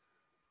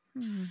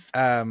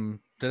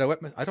 Did I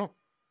wet my? I don't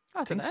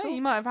know. so.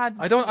 You might have had.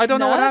 I don't know what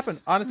nerves.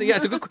 happened. Honestly, yeah,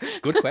 it's a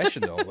good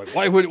question though.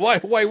 Why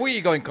were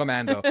you going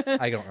commando?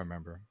 I don't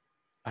remember.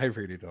 I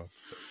really don't.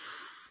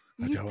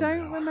 You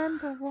don't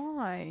remember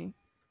why?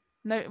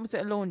 No, was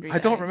it a laundry day? I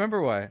don't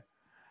remember why.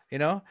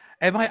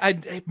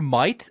 It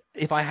might,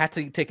 if I had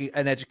to take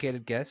an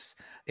educated guess,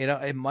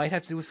 it might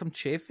have to do with some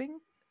chafing.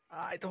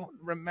 I don't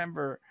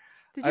remember.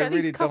 Did you at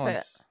least cup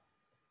it?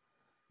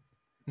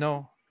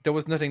 No, there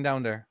was nothing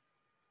down there.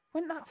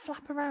 Wouldn't that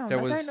flap around? There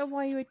I was- don't know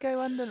why you would go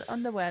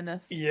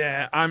underwearness.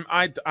 Yeah,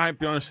 I'd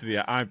be honest with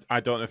you. I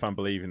don't know if I'm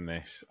believing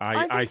this.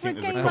 I think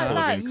for there's a game couple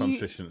like that, of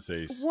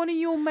inconsistencies. One of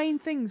your main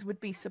things would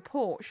be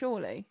support,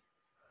 surely.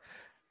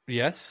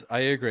 Yes, I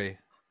agree.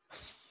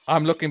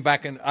 I'm looking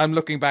back at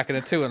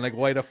it too, and like,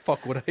 why the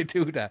fuck would I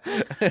do that?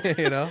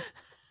 You know?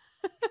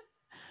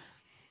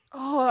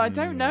 Oh, I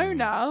don't know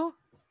now.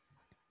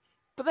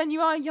 But then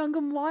you are young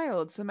and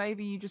wild, so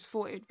maybe you just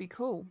thought it'd be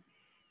cool.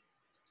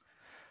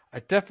 I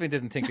definitely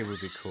didn't think it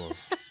would be cool.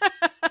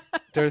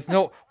 There's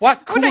no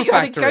what cool Oh no, you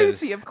had a factor is.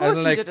 goatee. Of course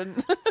and, like, you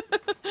didn't.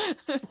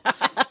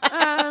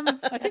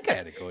 I think I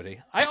had a goatee.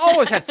 I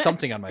always had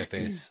something on my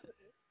face.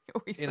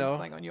 Always You know,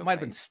 something on your might have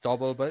been face.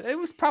 stubble, but it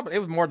was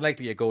more than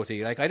likely a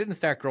goatee. Like I didn't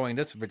start growing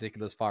this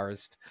ridiculous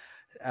forest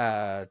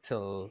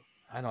till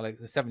I don't know, like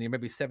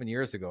 7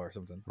 years ago or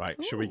something.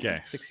 Right? Should we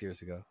guess? 6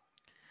 years ago.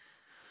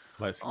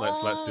 Let's do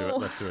it.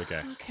 Let's do a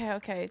guess.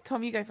 Okay.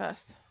 Tom, you go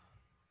first.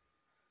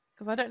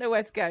 Because I don't know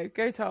where to go.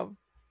 Go, Tom.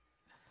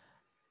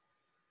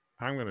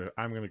 I'm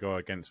gonna go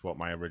against what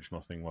my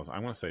original thing was.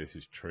 I'm gonna say this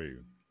is true.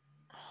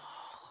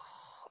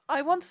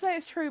 I want to say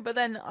it's true, but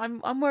then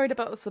I'm worried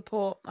about the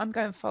support. I'm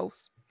going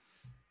false.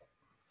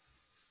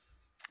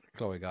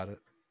 Chloe got it.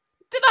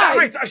 Did I?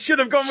 Damn it, I should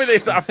have gone with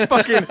it. I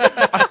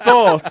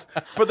thought.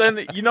 But then,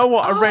 you know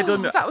what? I read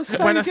on that was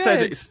so when I said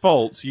good. it's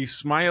false, you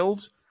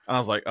smiled. And I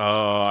was like,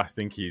 oh, I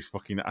think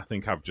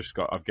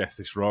I've guessed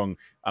this wrong.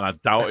 And I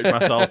doubted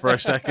myself for a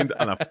second,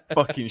 and I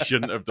fucking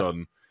shouldn't have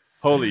done.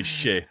 Holy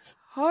shit.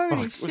 Holy Fuck,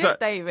 was shit, that-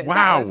 David.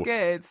 wow. That was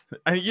good.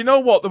 And you know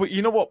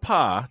what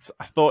part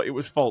I thought it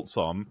was false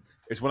on?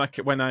 Is when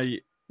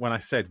I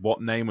said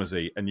what name was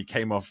he, and we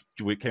came up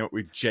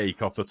with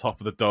Jake off the top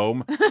of the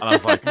dome, and I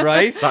was like,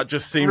 Right? that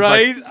just seems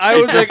Right? like I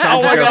it was just like,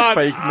 sounds oh my like a God.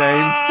 fake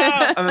name.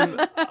 And then,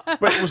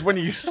 but it was when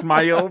you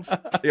smiled.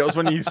 It was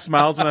when you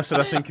smiled when I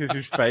said I think this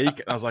is fake,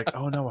 and I was like,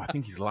 oh no, I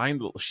think he's lying,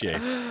 little shit.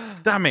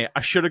 Damn it!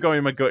 I should have gone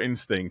with my gut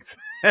instinct. See,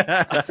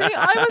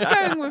 I was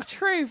going with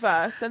true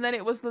first, and then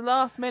it was the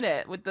last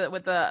minute with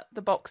the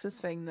boxers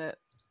thing that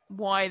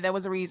why there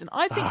was a reason.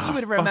 I think you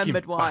would have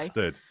remembered Fucking why.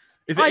 Bastard.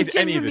 Is I any of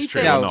genuinely this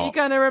true think or you're not?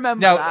 going to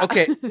remember No, that.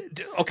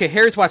 okay.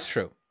 Here's what's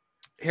true.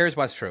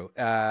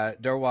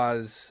 There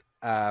was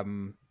a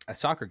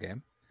soccer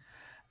game,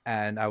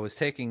 and I was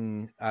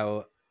taking.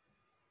 Had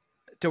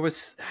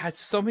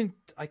something.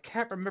 I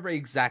can't remember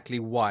exactly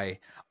why.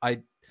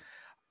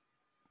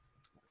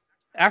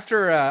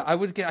 I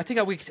would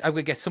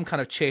get some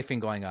kind of chafing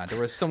going on. There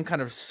was some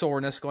kind of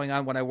soreness going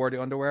on when I wore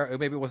the underwear.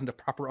 Maybe it wasn't the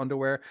proper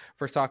underwear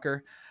for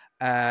soccer,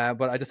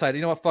 but I decided,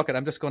 you know what, fuck it.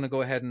 I'm just going to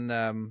go ahead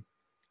and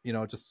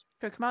just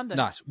Go commando.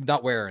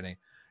 not wear any.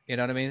 You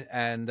know what I mean?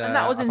 And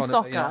that was I in found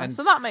soccer, and-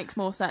 so that makes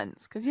more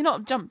sense because you're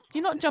not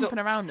jumping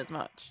around as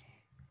much.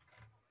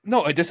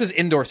 No, this is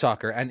indoor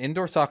soccer, and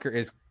indoor soccer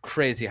is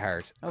crazy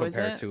hard Oh, is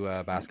compared it?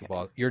 to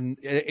basketball.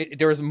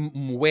 There's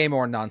way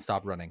more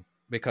nonstop running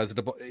because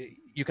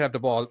you can have the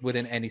ball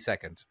within any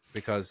second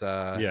because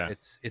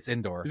it's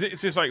indoor.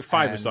 It's just like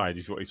 5 And- aside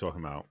is what you're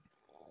talking about.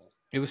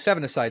 It was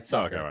 7-a-side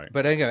soccer, okay, right.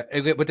 But anyway,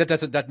 but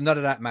that none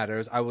of that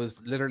matters. I was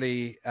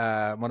literally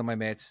one of my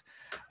mates,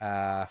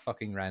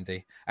 fucking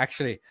Randy.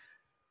 Actually,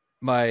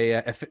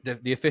 my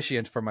the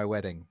officiant for my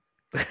wedding.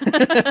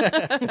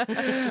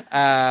 While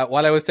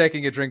I was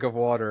taking a drink of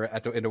water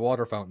in the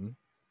water fountain,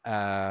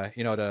 where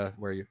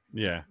you.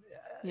 Yeah.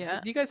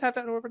 Yeah. Do you guys have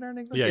that over there?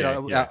 Nicholas? Yeah,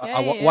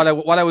 yeah.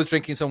 While I was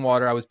drinking some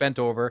water, I was bent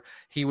over.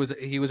 He was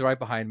right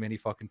behind me, and he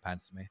fucking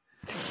pantsed me.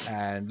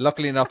 And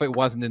luckily enough, it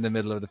wasn't in the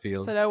middle of the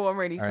field. So no one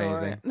really or saw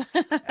anything.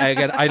 it.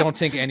 Again, I don't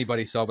think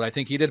anybody saw, but I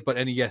think he did. But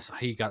yes,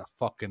 he got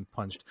fucking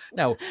punched.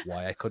 Now,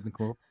 why couldn't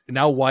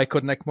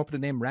I come up with the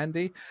name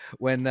Randy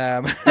when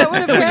That would have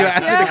when you worked,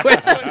 asked me the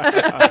question?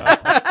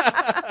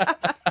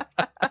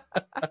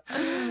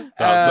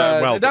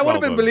 That would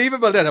have been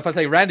believable then if I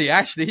say Randy.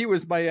 Actually, he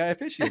was my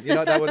officiant.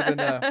 That would have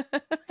been.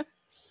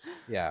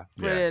 Yeah.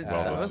 Brilliant.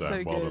 Well That done, was sir.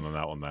 so Well good. done on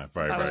that one there.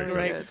 Very, That was very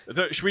great. good.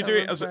 So should we That do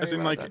it was as in very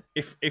well like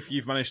done. if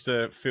you've managed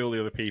to fool the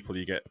other people,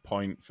 you get a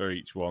point for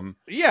each one.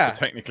 Yeah.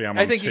 So technically, I'm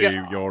I on think 2.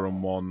 You're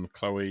on 1.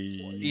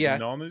 Chloe, Yeah.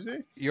 none, is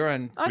it? You're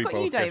on. I We got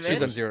both you, guessed David.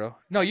 She's on 0.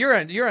 No,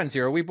 you're on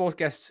 0. We both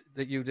guessed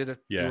that you did it.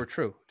 Yeah. You were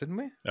true, didn't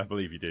we? I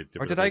believe you did.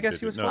 Or did I guess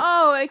you was no.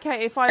 Oh,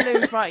 okay. If I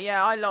lose, right?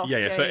 Yeah, I lost.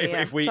 Yeah. So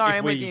if we Sorry, if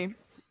I'm we with you.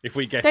 if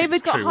we guess David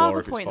it's got true half or a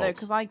if it's point though false.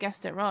 because I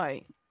guessed it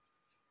right.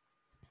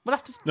 We'll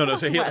have to. No. we'll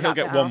So have to he'll work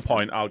get that 1 out.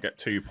 point. I'll get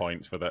 2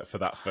 points for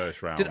that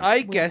first round. Did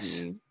I With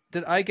guess? you.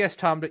 Did I guess,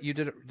 Tom, that you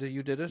did it? That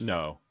you did it?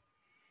 No.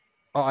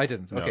 Oh, I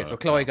didn't. Okay, No, so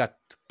Chloe no.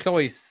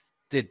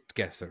 did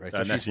guess it right. So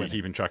Unless she's you're winning.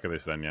 keeping track of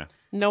this, then yeah.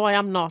 No, I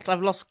am not.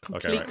 I've lost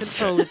complete right.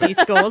 control of these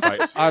scores. Right.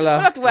 I'll, We'll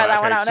have to work Right,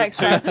 that one okay, out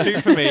so next time.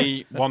 2 for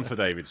me, 1 for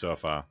David so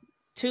far.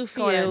 2 Go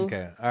for on then. you,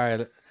 Okay, all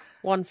right.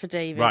 1 for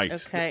David. Right.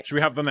 Okay. Should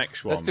we have the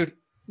next one? Let's do.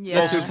 Yeah.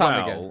 Let's do As Tom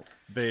well, again.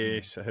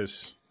 this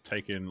has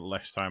taken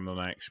less time than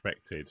I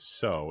expected.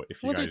 So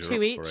if you We'll do guys 2 are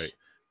up each. for it,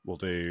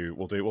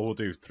 we'll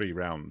do 3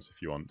 rounds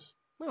if you want.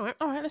 All right.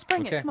 All right, let's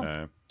bring Okay. it. Come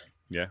on.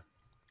 Yeah.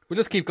 We'll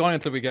just keep going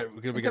until we get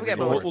we get really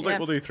bored. bored. Yeah.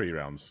 We'll do 3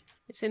 rounds.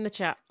 It's in the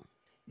chat.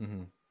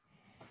 Mhm.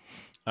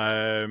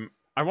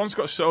 I once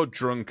got so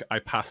drunk I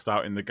passed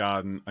out in the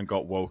garden and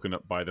got woken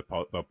up by the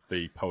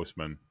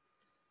postman.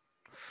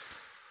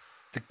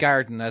 The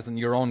garden, as in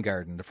your own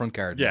garden, the front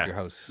garden of your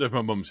house. Of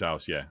my mum's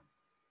house, yeah.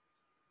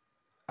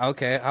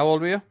 Okay, how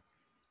old were you?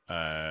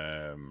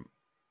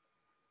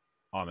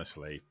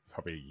 Honestly,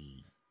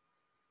 probably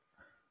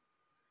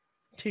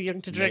too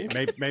young to drink.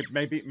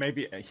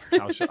 Maybe.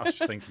 I was just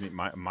thinking it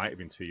might have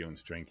been too young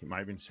to drink. It might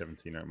have been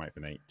 17 or it might have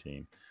been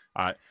 18.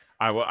 I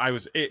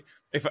was it.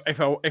 If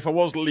I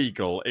was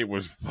legal, it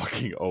was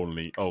fucking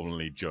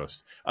only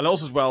just. And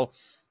also as well,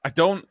 I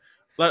don't.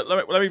 Let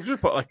me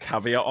just put a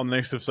caveat on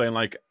this of saying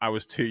like I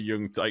was too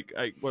young to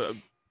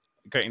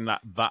getting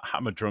that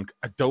hammer drunk.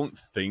 I don't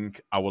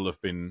think I will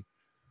have been.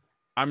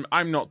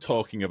 I'm not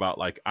talking about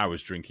like I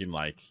was drinking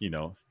like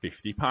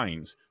 50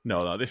 pints.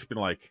 No, this has been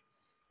like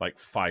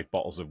 5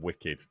 bottles of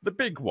Wicked, the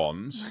big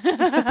ones,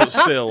 but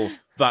still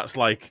that's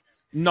like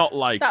not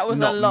like that was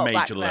not a lot major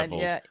back then,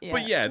 levels. yeah.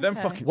 But yeah, then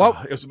Okay. fucking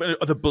it was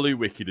the blue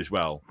Wicked as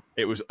well.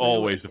 It was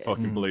always Wicked. the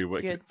fucking blue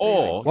Wicked. Good blue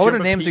Or What were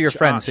the names of your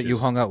friends that you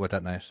hung out with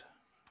that night?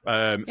 Yeah,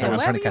 I was where trying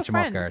to were your catch him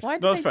off friends? guard. Why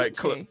did No, that's they fair.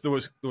 ditch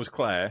you? There was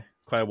Claire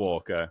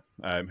Walker,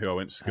 who I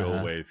went to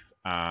school with,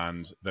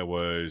 and there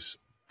was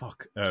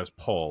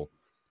Paul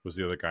was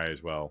the other guy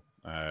as well.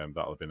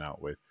 That I've been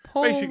out with.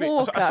 Paul Basically,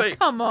 Walker, I say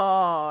come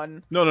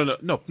on. no.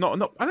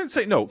 I didn't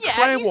say no. Yeah,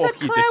 Claire you Walker,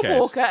 said Claire you dickhead.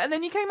 Walker, and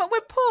then you came up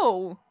with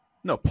Paul.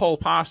 No, Paul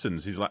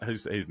Parsons. He's like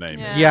his name.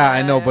 Yeah. Yeah,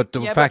 I know, but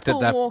the Yeah, fact but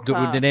that Paul the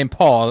Walker. name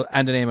Paul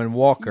and the name in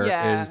Walker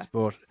Yeah. is,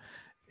 but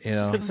you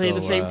know, Could say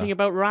the same thing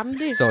about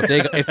Randy. So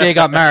if they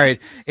got married,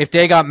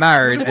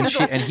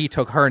 and he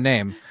took her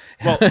name.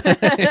 Well,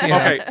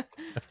 okay.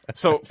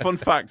 So, fun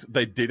fact: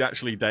 they did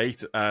actually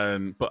date,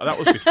 but that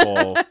was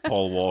before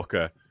Paul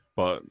Walker.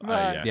 But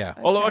Right. yeah.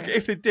 Okay. Although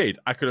if they did,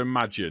 I could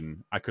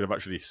imagine I could have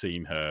actually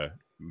seen her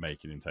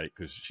making him take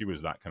because she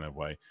was that kind of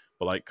way.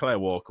 But like Claire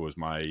Walker was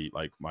my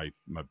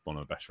one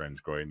of the best friends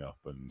growing up.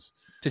 And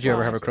Did you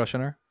ever have a crush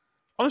on her?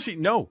 honestly,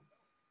 no,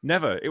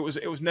 never. It was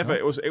never.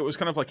 No? It was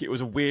kind of like it was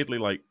a weirdly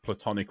like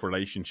platonic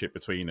relationship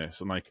between us.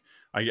 And like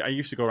I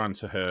used to go around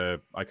to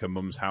her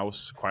mum's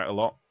house quite a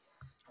lot.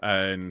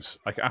 And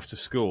like after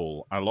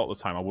school, a lot of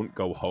the time I wouldn't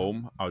go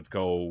home. I'd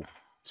go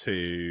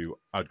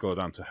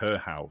down to her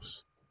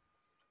house.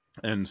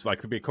 And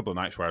like there'd be a couple of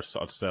nights where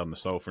I'd stay on the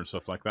sofa and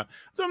stuff like that.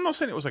 So I'm not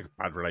saying it was like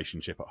a bad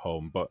relationship at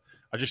home, but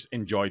I just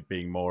enjoyed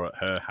being more at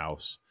her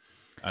house,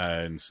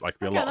 and like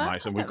be a lot of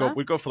nights. And we'd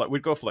go for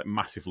like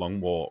massive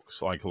long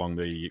walks, like along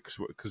the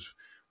because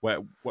Okay,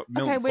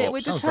 Milton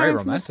we're Thorpe's- Sounds very deterring from the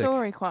romantic.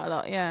 story quite a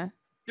lot, yeah.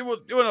 Yeah, well,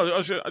 no,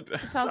 It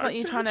sounds like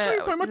you're trying I'm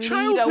to about my lead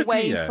childhood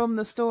away here. from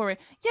the story.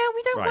 Yeah,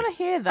 we don't want Right. to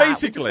hear that.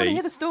 Basically, we just want to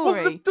hear the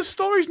story. Well, the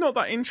story's not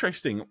that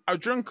interesting. I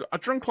drunk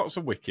lots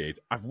of Wicked.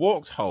 I've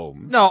walked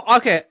home. No,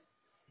 okay.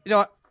 You know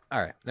what?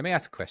 All right, let me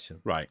ask a question.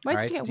 Right. Where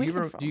All did you right, get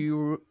Wicked from? do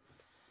you?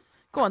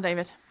 Go on,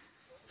 David.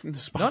 From the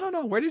spa.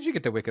 No. Where did you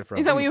get the Wicked from?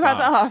 Is that what you were about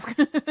to ask?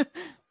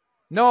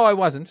 No, I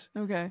wasn't.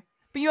 Okay.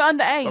 But you're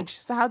underage, Oh.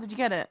 so how did you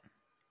get it?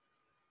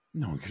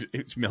 No,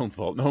 it's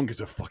Milnthorpe. No one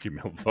gives a fucking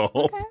Milnthorpe.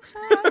 Okay,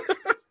 all right.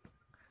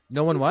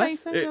 No one You what? say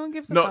so, no one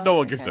gives a no, fuck. no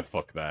one gives Okay. a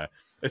fuck there.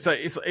 It's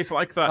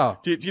like that. Oh.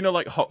 Do you know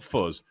like Hot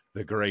Fuzz?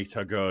 The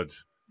greater good.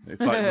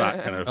 It's like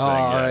that kind of thing.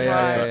 Oh,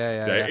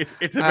 yeah, It's a bit.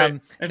 It's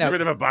now, a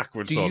bit of a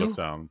backward do sort you- of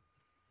town.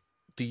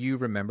 Do you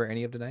remember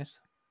any of the night?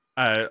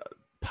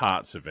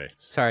 Parts of it.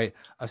 Sorry.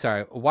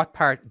 What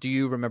part do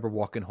you remember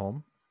walking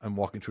home and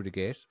walking through the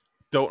gate?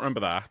 Don't remember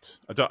that.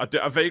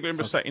 I vaguely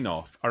remember setting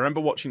off. I remember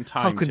watching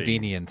Time How Team.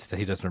 convenient that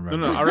he doesn't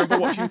remember. No, I remember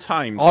watching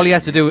Time. All he Team.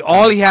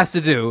 has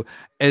to do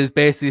is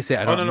basically say,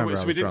 "I don't remember.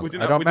 So I we was didn't. drunk. We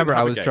didn't I don't we didn't remember. I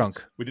have a was gate.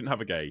 drunk." We didn't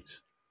have a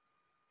gate.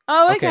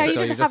 Oh, Okay, okay. so You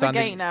you're didn't just have a on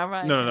this- gate now,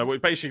 right? No.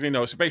 Basically,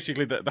 no. So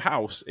basically, the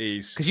house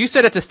is. Because you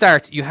said at the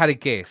start you had a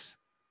gate.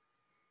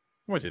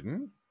 No, I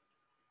didn't.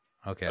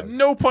 Okay. At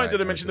no point did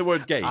I mention the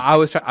word gate. I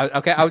was trying.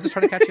 Okay, I was just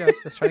trying to catch you out.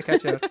 Just trying to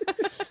catch you out.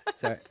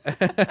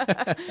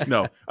 Sorry.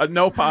 No, at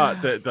no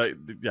part. There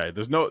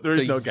is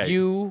no gate.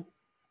 You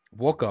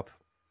woke up,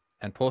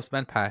 and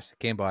Postman Pat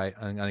came by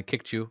and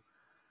kicked you,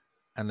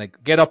 and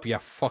like, get up, you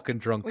fucking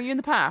drunk. Were you in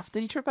the path?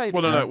 Did you trip over?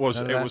 Well, no, No, it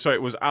was none of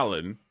it was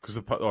Alan because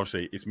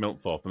obviously it's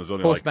Milthorpe and there's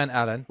only Postman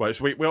Alan. Well,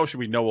 so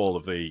we know all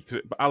of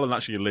but Alan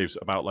actually lives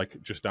about like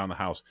just down the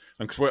house,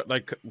 and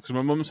because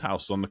my mum's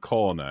house is on the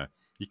corner,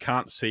 you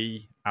can't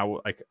see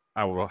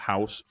our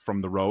house from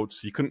the road,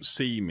 so you couldn't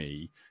see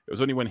me. It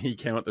was only when he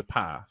came up the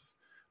path,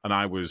 and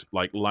I was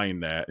like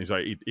lying there, and he's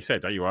like, he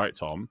said, "Are you all right,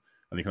 Tom?"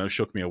 And he kind of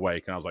shook me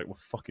awake, and I was like, "Well,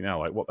 fucking hell!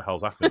 Like, what the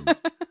hell's happened?"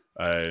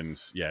 And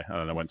yeah,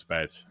 and then I went to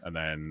bed, and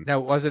then Now,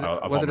 was it I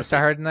a vomited.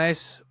 Saturday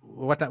night?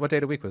 What day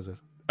of the week was it?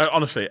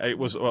 Honestly, it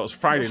was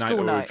Friday night that School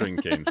we were night.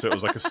 drinking, so it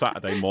was like a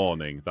Saturday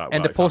morning.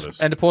 And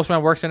the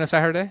postman works on a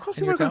Saturday. Of course,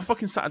 in they your work on a town?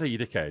 fucking Saturday, you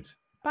dickhead.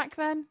 Back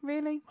then,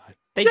 really?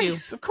 They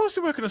Yes, of course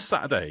they work on a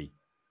Saturday.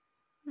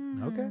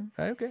 Okay.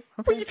 Okay.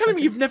 What are you telling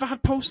me? You've never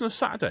had post on a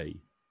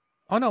Saturday?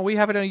 Oh no, we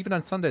have it even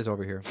on Sundays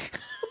over here.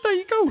 Well, there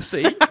you go.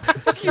 See,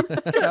 fucking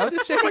I'll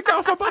just check. get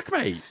off my back,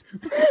 mate.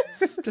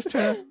 Just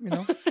trying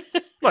to,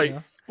 Like,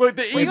 Well,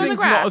 the on the evening's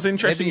not as grass?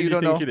 interesting Maybe as you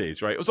you don't think know. it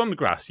is, right? It was on the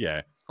grass,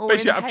 yeah. Or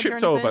Basically, in a I've hedge or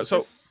tripped anything? over. So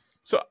Just-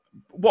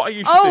 what I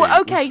used to do.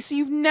 Oh, okay. was- So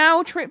you've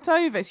now tripped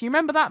over. So you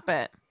remember that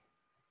bit?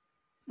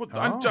 Well,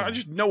 Oh. I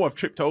just know I've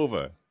tripped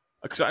over.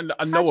 Because I How know do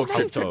I've you know you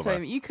tripped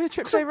over. You could have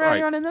tripped 'Cause over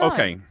earlier on in the night.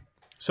 Okay.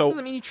 So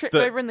Doesn't mean you tripped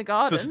over in the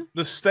garden.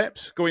 the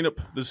steps going up.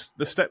 There's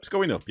the steps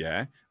going up,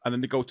 yeah, and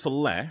then they go to the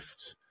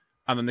left,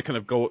 and then they kind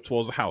of go up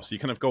towards the house. So you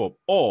kind of go up,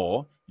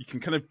 or you can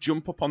kind of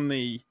jump up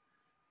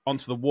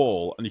onto the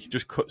wall, and you can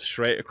just cut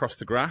straight across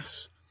the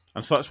grass.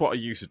 And so that's what I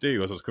used to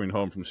do as I was coming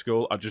home from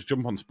school. I'd just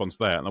jump onto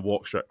there, and I'd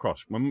walk straight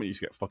across. My mum used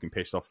to get fucking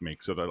pissed off at me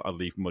because I'd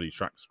leave muddy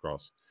tracks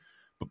across.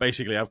 But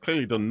basically, I've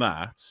clearly done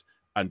that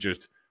and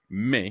just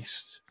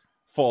missed,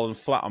 fallen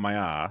flat on my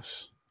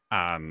ass,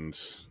 and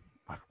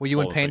Were you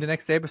in fallen pain asleep. the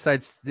next day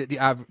besides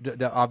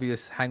the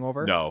obvious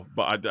hangover? No,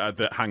 but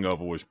the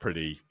hangover was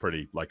pretty.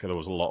 Like there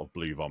was a lot of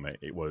blue vomit.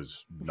 It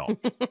was not.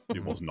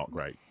 It was not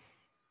great.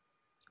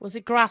 Was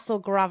it grass or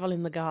gravel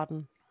in the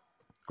garden?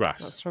 Grass.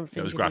 That's from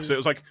It was Finger grass. Lee.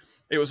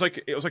 It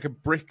was like a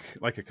brick,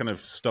 like a kind of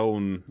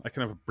stone, like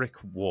kind of a brick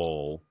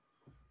wall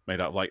made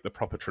out of like the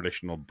proper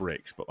traditional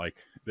bricks, but like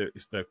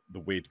it's the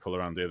weird color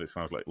around here that's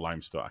kind of like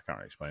limestone. I can't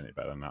really explain it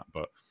better than that,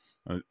 but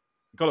I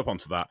got up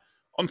onto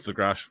the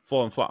grass,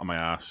 fallen flat on my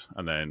ass,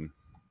 and then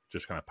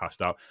just kind of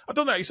passed out.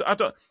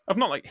 I've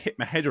not like hit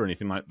my head or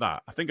anything like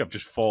that. I think I've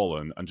just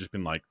fallen and just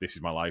been like, this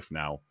is my life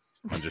now,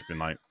 and just been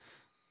like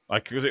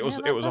because it was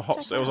a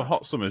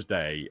hot summer's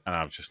day, and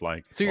I was just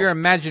like, So you're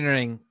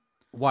imagining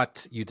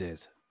what you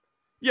did.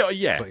 yeah.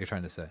 That's what you're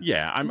trying to say.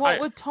 Yeah, What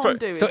would Tom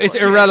do? So is it's what's going through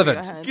your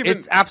irrelevant. head. Given-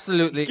 It's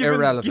absolutely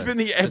irrelevant. Given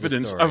the to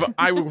evidence story. of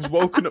I was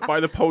woken up by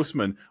the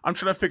postman, I'm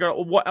trying to figure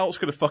out what else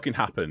could have fucking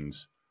happened.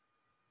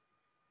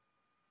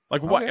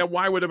 Like, Okay.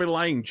 why would I be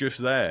lying just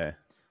there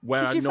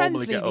where Did I your friends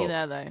normally leave get you up?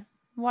 there though?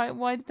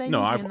 Why did they? No,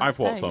 leave you in I've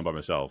that walked state? home by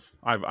myself.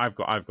 I've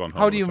gone home.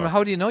 How do you myself.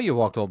 how do you know you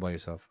walked home by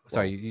yourself?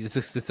 Sorry, it's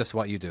just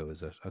what you do,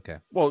 is it? Okay.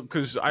 Well,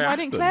 because I Why asked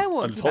didn't them Claire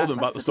walk and you told back? them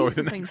about the That's story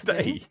the the decent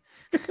next thing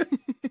to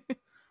day.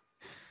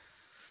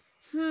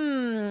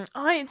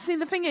 I see.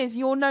 The thing is,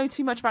 you'll know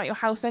too much about your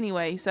house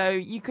anyway, so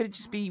you could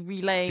just be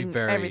relaying Be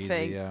very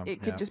everything. easy, yeah,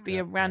 It could yeah, just be yeah,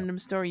 a random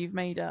story you've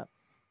made up.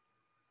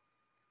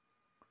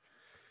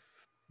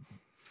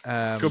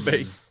 Could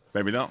be,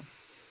 maybe not.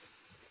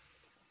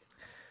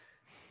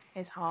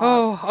 It's hard.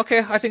 Oh, okay.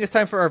 I think it's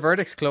time for our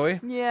verdicts, Chloe.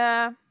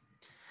 Yeah.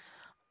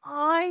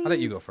 I'll let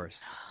you go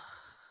first.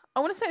 I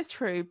want to say it's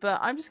true, but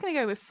I'm just going to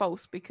go with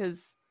false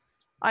because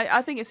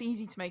I think it's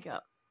easy to make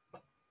up.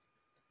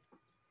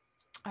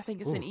 I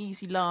think it's an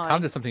easy lie.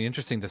 Tom did something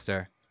interesting just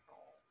there.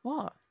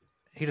 What?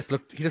 He just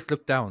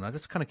looked down. I'm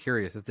just kind of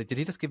curious. Did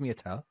he just give me a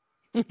tell?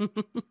 he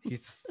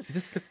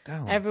just looked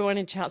down. Everyone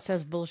in chat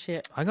says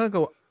bullshit, I'm gonna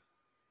go.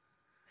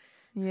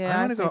 Yeah.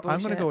 I'm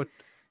gonna go with.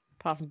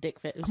 apart from Dick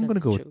Fit, who I'm says gonna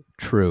it's go with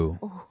true.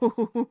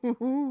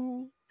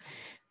 true.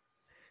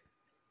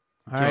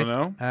 Do you want to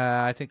know?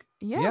 I think.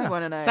 Yeah, we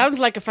want to know. Sounds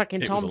like a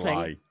fucking It Tom was a thing.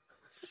 lie.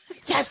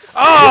 Yes.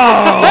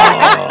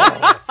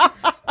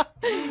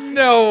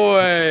 No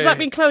way. Does that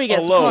mean Chloe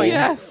gets a Although- point?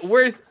 Yes.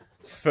 Where's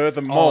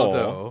Furthermore,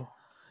 Aldo?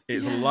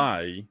 it's a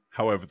lie.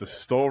 However, the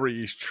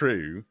story is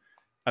true,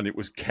 and it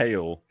was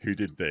Kale who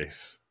did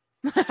this.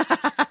 And the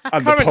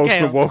Current postman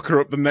Kale. woke her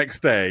up the next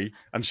day,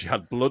 and she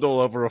had blood all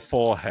over her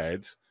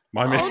forehead.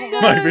 My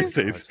no. my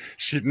missus,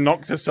 she'd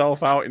knocked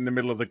herself out in the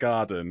middle of the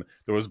garden.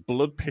 There was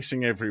blood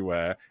pissing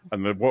everywhere,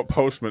 and the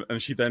postman,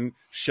 and she then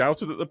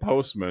shouted at the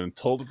postman,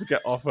 told her to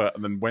get off her,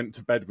 and then went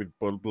to bed with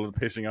blood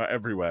pissing out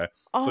everywhere.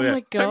 Oh so yeah, my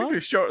God. technically,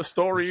 the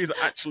story is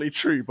actually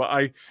true, but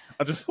I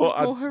just thought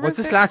More I'd. horrific. was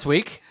this last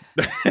week?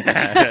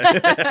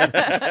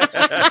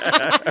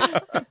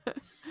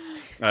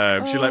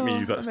 She let me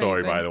use that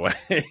story, by amazing.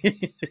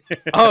 the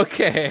way.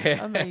 Okay.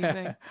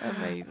 Amazing.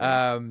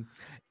 Amazing.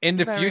 In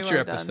the Very future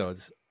well done.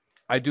 episodes,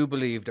 I do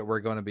believe that we're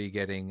going to be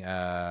getting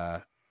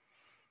the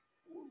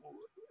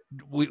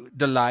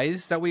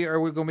lies that we're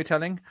going to be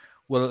telling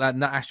will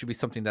not actually be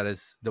something that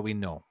we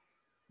know.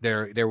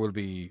 There will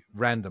be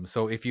random.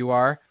 So if you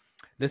are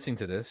listening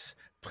to this,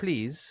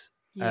 please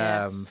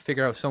Yes.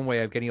 figure out some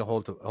way of getting a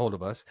hold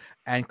of us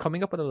and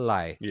coming up with a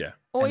lie. Yeah.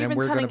 Or and then even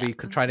we're telling gonna be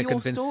trying to your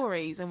convince-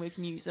 stories, and we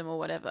can use them or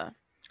whatever.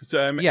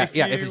 So, If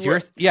it's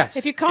yours, yes.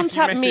 If you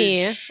contact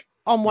me message-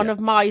 on one Yeah.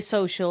 of my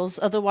socials,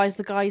 otherwise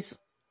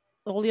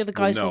all the other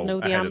guys Will will know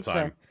the ahead of answer.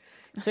 time.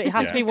 So it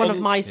has to be Yeah. one of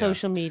my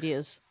social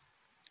medias.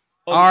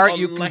 Or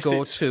you can Unless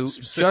go it's to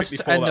specifically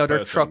just for that another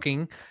person.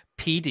 trucking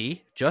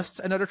PD,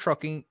 just another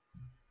trucking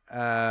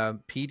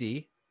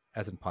PD,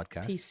 as in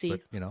podcast. PC.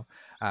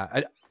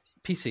 But,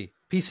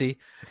 PC,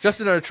 just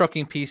another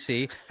trucking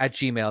PC at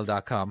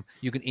gmail.com.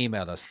 You can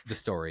email us the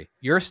story.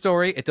 Your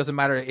story, it doesn't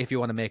matter if you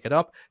want to make it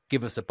up,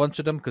 give us a bunch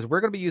of them because we're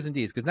going to be using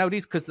these.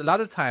 Because a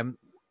lot of the time,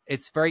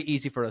 it's very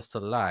easy for us to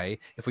lie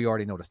if we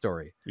already know the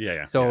story.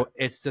 Yeah. So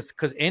it's just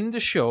because in the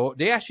show,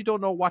 they actually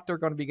don't know what they're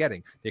going to be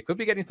getting. They could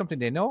be getting something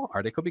they know,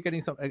 or they could be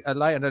getting a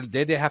lie, and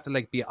they have to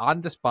like be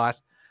on the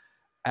spot.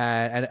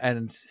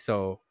 And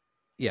so,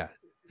 yeah.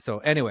 So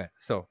anyway,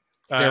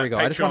 There we go.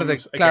 I just wanted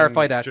Patrons, to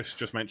clarify again, that.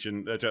 Just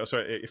mention. So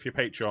if you're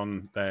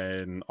Patreon,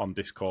 then on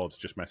Discord,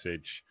 just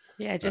message.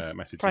 Yeah, just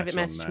message private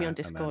Nessa message me on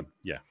there, Discord.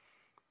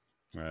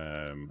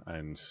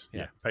 and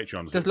then,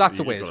 Patreon's. There's lots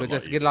of ways. We We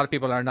just get a lot of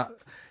people are not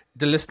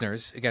the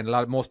listeners. Again,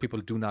 most people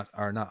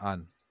are not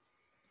on,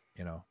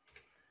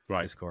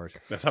 right. Discord.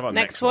 Let's have our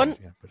Next one.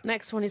 Yeah,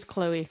 Next one is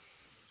Chloe.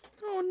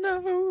 Oh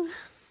no.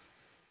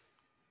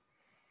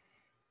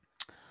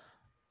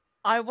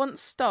 I once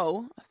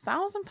stole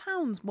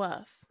 £1,000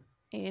 worth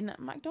in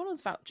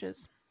McDonald's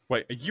vouchers.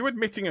 Wait, are you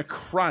admitting a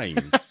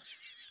crime?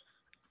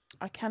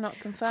 I cannot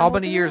confirm. How or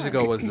many years deny.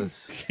 ago was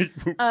this?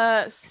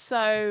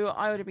 So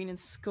I would have been in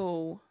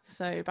school,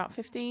 so about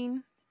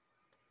 15.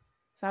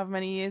 So however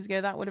many years ago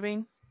that would have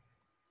been.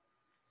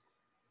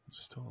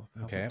 Still,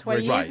 Okay.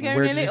 20 years ago,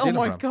 Where did nearly. you Oh steal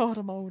my them from? god,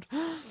 I'm old.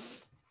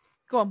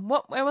 Go on.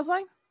 Where was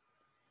I?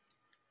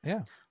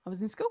 Yeah. I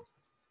was in school.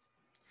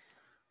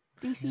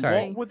 DCC.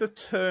 Sorry. What were the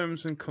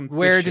terms and conditions?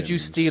 Where did you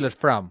steal it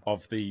from?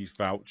 Of these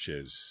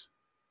vouchers?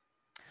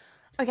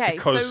 Okay,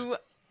 Because- so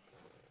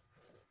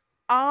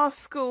our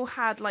school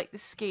had like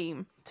this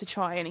scheme to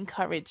try and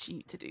encourage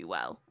you to do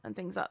well and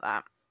things like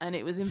that, and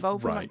it was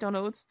involved with Right.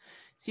 McDonald's.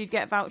 So you'd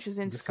get vouchers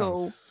in This school,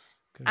 sounds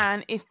good.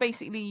 and if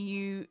basically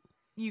you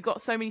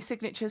got so many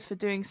signatures for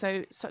doing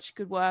such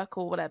good work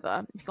or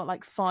whatever, if you got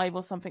like 5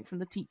 or something from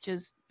the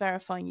teachers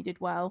verifying you did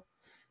well,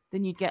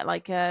 then you'd get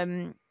like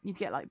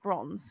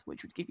bronze,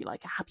 which would give you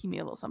like a Happy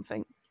Meal or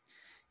something.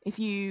 If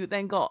you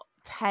then got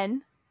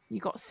 10, you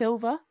got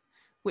silver,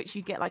 which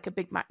you'd get like a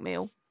Big Mac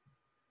meal.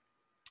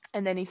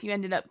 And then if you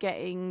ended up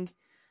getting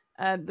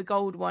the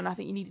gold one, I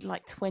think you needed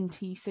like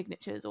 20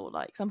 signatures or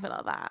like something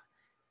like that,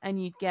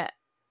 and you'd get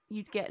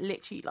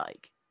literally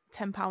like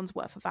 £10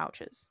 worth of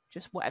vouchers,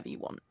 just whatever you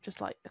want, just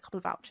like a couple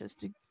of vouchers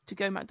to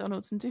go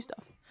McDonald's and do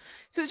stuff.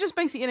 So it's just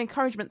basically an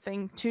encouragement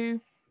thing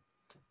to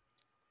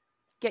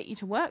get you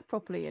to work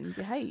properly and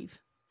behave.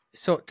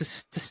 So to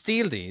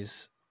steal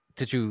these,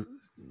 did you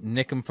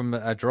nick them from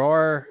a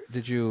drawer?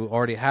 Did you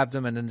already have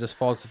them and then just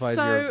falsified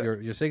So-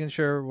 your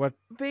signature? What?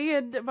 Me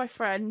and my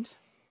friend,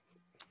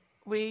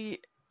 we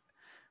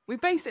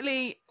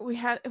basically we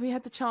had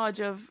the charge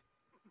of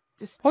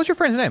What was your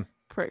friend's name?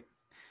 Prue.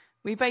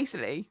 Me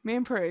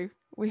and Prue,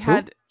 we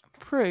had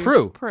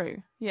Prue.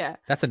 Prue? Yeah.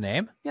 That's a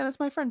name. Yeah, that's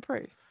my friend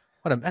Prue.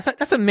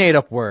 That's a made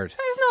up word.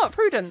 No, it's not.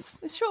 Prudence.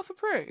 It's short for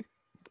Prue.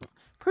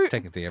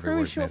 Technically, every Prue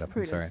word is short made for up.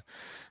 I'm sorry.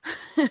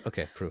 Prudence.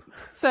 Okay, Prue.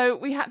 So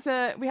we had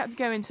to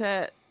go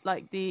into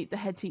like the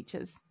head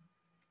teachers.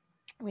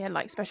 We had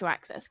like special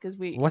access because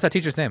What's that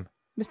teacher's name?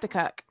 Mr.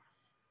 Kirk.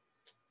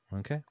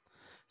 Okay.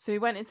 So we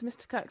went into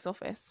Mr. Kirk's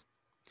office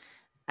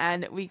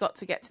and we got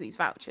to get to these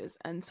vouchers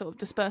and sort of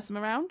disperse them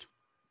around.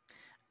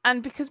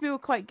 And because we were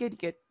quite giddy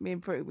good, me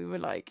and Prue, we were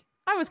like,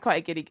 I was quite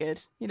a giddy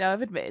good,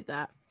 I've admitted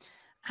that.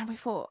 And we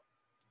thought,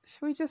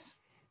 should we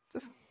just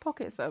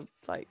pocket some?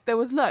 Like, there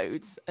was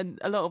loads and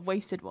a lot of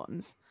wasted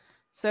ones.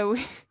 So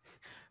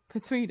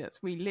between us,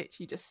 we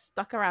literally just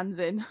stuck our hands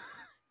in,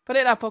 put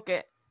it in our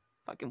pocket,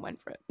 fucking went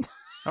for it.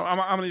 How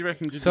many do you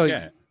reckon did So- you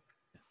get?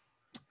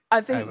 I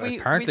think we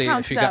apparently,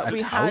 counted if you got out,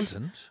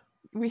 1,000,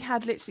 we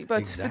had literally, but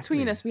Exactly.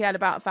 between us, we had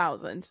about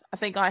 1,000. I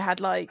think I had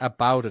like,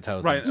 about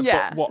 1,000. Right.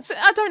 yeah. But what? So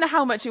I don't know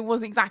how much it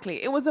was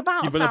exactly. It was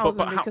about Yeah, but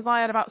 1,000 how- because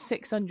I had about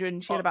 600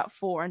 and she had Oh. about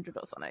 400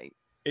 or something.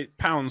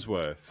 Pounds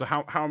worth. So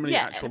how many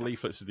Yeah. actual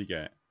leaflets did you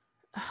get?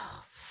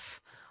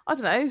 I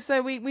don't know.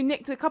 So we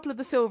nicked a couple of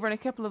the silver and a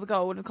couple of the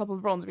gold and a couple of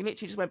the bronze. We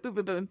literally just went boom,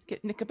 boom, boom,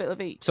 nick a bit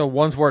of each. So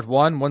one's worth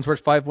 1, one's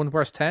worth 5, one's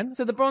worth 10.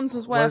 So the bronze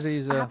was What are worth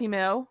these, a Happy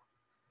Meal.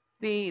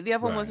 The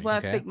other one was Right,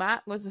 worth okay. Big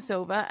Mac, was the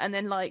silver, and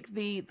then like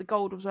the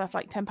gold was worth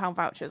like £10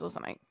 vouchers or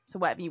something. So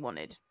whatever you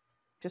wanted,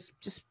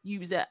 just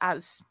use it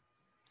as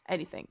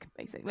anything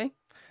basically.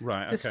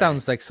 Right. Okay. This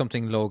sounds like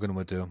something Logan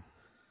would do, and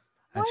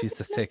Why she's did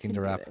just Logan taking the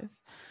do rap.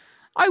 this?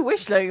 I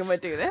wish Logan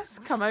would do this.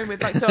 Come home with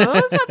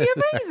McDonald's. That'd be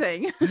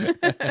amazing.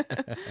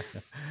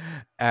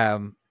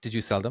 Did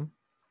you sell them?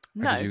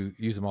 Or No, Did you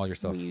use them all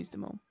yourself? we used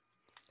them all.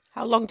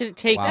 How long did it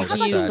take Wow, you It that's to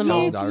had like use a them year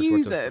all? $1,000 to worth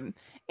use of- them.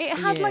 It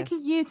had Yeah. like a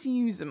year to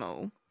use them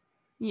all.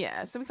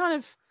 Yeah, so we kind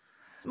of.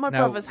 So my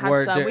Now, brothers had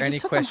were some. there We any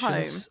just took them home.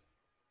 questions?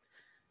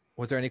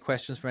 Was there any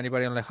questions from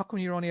anybody on like, how come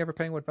you're only ever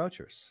paying with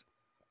vouchers?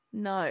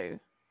 No,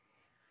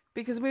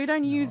 because we would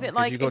only use it Did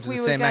like you go if to we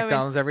the were same going.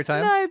 McDonald's every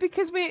time? No,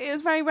 because it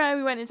was very rare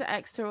we went into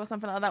Exeter or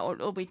something like that,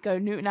 or we'd go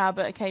Newton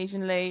Abbot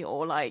occasionally,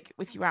 or like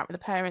if you were out with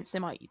the parents, they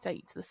might take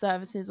you to the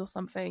services or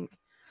something.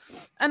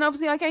 And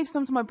obviously, I gave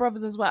some to my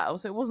brothers as well,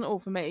 so it wasn't all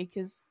for me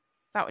because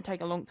that would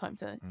take a long time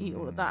to eat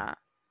all of that.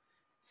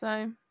 So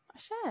I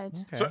shared.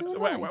 Okay. So They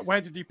were nice.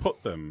 where did you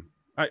put them?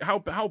 Like,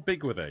 how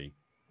big were they?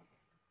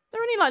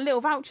 They're only like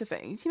little voucher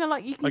things,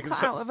 like you can Like, cut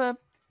so- out of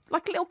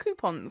like little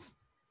coupons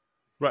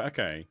Right.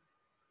 Okay.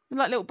 with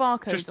like little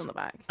barcodes Just- on the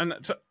back. And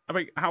so, I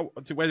mean,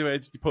 where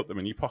did you put them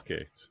in your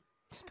pocket?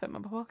 Just put them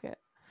in my pocket.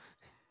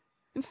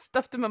 And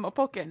stuffed them in my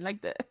pocket and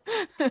legged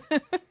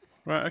it.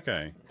 Right.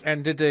 Okay.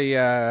 And did the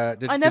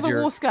I never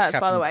your wore skirts,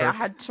 by the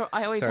Captain way. Kirk-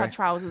 I always Sorry. had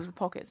trousers with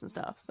pockets and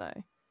stuff. So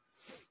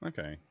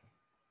Okay.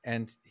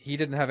 And he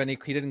didn't have any.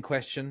 He didn't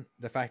question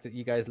the fact that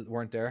you guys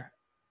weren't there.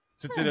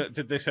 So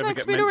did this ever 'cause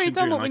get we'd already mentioned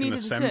done during what like we an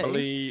needed to do.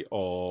 assembly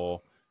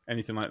or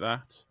anything like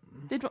that?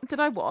 Did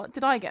I what?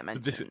 Did I get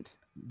mentioned?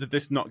 Did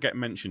this not get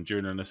mentioned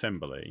during an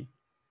assembly?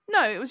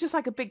 No, it was just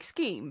like a big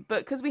scheme, but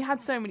because we had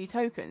so many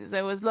tokens,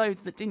 there was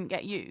loads that didn't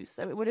get used,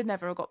 so it would have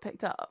never got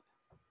picked up.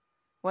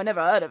 Well, I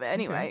never heard of it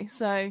anyway,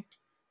 so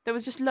there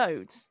was just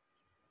loads.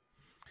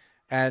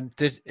 And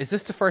is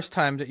this the first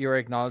time that you're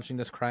acknowledging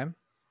this crime?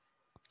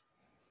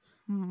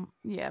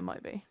 Yeah, it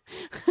might be.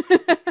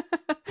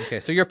 Okay,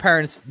 so your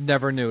parents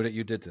never knew that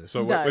you did this.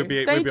 So No, we'd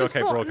be they okay just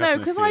thought, broadcasting no, this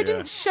because to I you,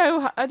 didn't show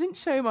her. I didn't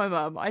show my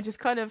mum. I just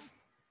kind of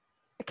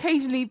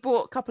occasionally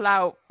bought a couple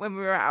out when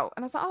we were out,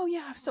 and I was like, oh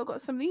yeah, I've still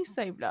got some of these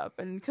saved up,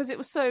 and because it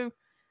was so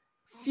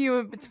few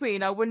in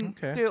between, I wouldn't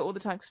do it all the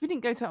time because we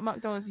didn't go to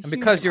McDonald's. And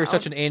because you're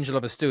such an angel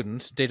of a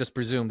student, they just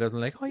presumed they're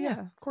like, oh yeah,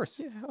 of course,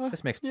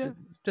 this makes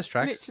this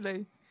tracks.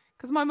 Literally,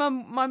 because my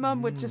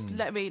mum would just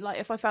let me, like,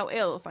 if I felt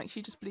ill, it's like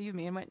she just believed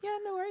me and went, yeah,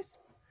 no worries.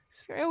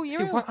 If you're ill,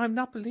 you're See, ill. what I'm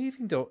not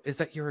believing though is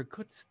that you're a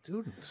good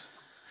student.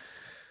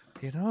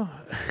 You know.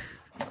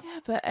 Yeah,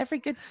 but every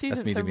good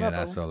student's me a being an rebel.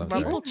 asshole, I'm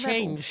People sorry.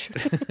 change.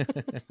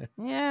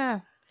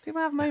 Yeah,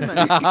 people have moments.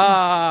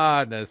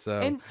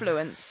 Nessa.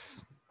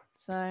 Influence.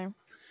 So.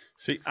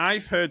 See,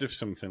 I've heard of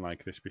something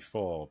like this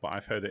before, but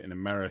I've heard it in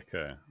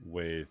America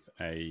with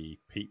a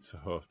Pizza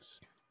Hut.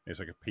 It's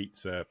like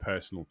a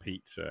personal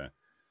pizza.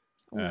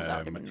 Ooh,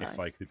 that'd be nice. If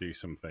like to do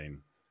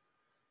something.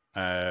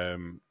 Are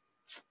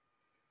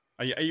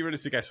you ready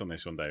to guess on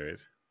this one,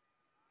 David?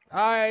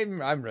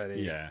 I'm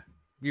ready. Yeah.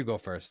 You go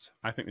first.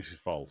 I think this is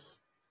false.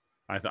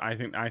 I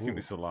think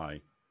this is a lie.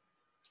 Okay.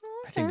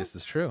 I think this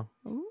is true.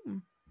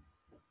 Ooh.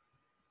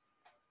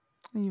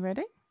 Are you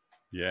ready?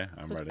 Yeah,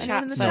 I'm ready.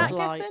 Anyone in the says chat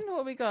lie. guessing? What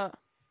have we got?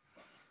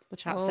 The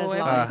chat Oh, says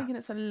everyone's lie. thinking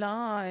it's a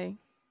lie.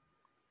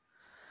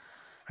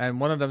 And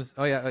one of them's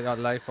I got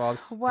lie,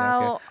 false. Yeah,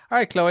 Well, all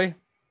right, Chloe.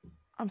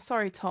 I'm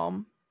sorry,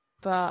 Tom,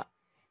 but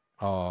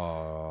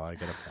Oh, I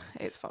got a point.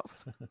 it's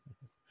false.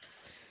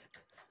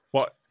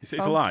 What? It's a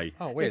False. lie.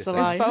 Oh, wait It's a a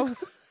second. lie. It's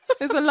false.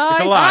 It's a lie.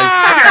 It's a lie.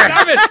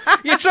 Ah, damn it!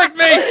 You tricked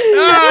me!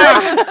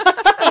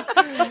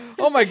 Ah!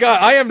 Oh my god,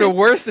 I am the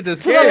worst at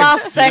this To game. the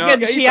last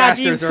second, you she had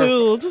you bastards are-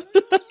 fooled. Do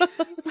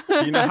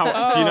you know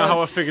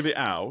how I figured it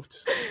out?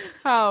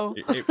 How?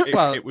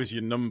 Well- It was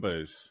your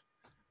numbers. My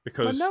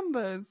Because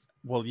numbers.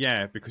 well,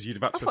 yeah, because you'd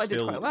have had to thought I have did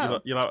still quite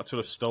well. you'll have to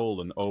have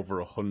stolen over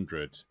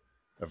 100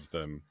 of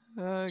them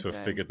to have Okay.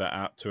 figured that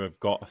out, to have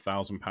got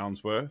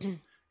 £1,000 worth.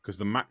 Because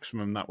the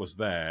maximum that was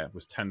there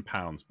was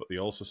 £10, but they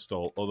also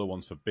stole other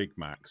ones for Big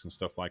Macs and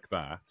stuff like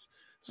that.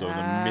 So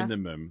the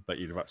minimum that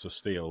you'd have had to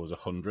steal was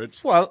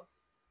 100. Well,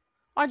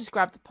 I just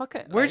grabbed the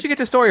pocket. where'd you get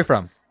the story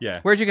from?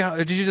 Yeah. Where'd you get?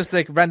 Did you just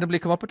like randomly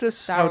come up with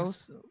this?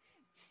 Daryl's.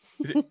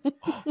 Is it?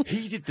 Oh,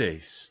 he did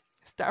this.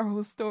 It's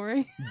Daryl's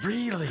story.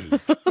 Really? Yeah,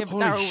 but Daryl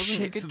Holy wasn't a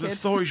shit! good So the kid.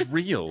 story's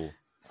real.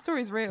 The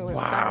story's real. It was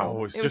Wow,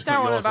 Daryl. it's It was just not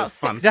Daryl on yours. about That's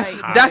 6 fantastic.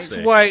 days. That's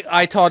why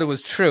I thought it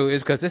was true.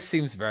 Is because this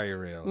seems very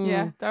real.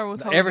 Yeah, Daryl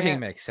told Everything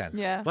me it. makes sense.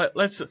 Yeah.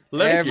 Let's It's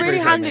give really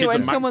the handy kids when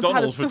at someone's had a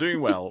McDonald's for story.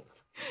 doing well.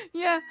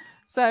 Yeah.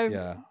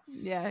 So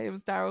Yeah. it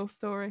was Daryl's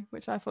story,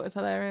 which I thought was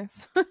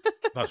hilarious.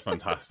 That's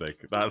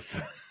fantastic.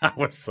 That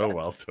was so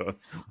well done.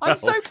 I'm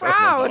so Well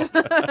proud.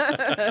 done.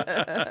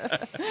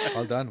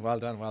 Well done. Well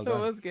done. Well It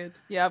done. was good.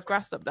 Yeah, I've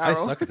grassed up I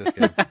Daryl. suck at this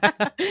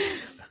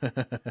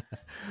game.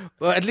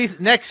 Well, at least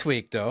next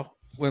week, though,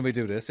 when we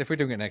do this, if we're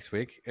doing it next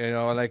week,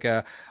 like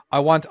I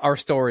want our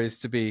stories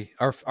to be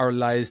our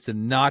lives to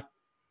not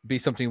be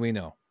something we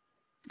know.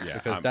 Yeah,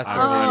 Because I'm, that's I'm,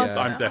 where we, I'm,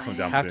 uh, I'm definitely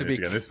down have for to doing this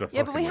be- again. This is a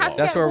Yeah, but we fucking had to lot.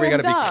 That's get where we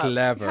warmed gotta be up.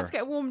 clever. We had to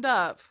get warmed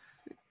up.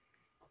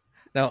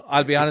 Now,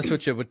 I'll be honest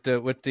with you.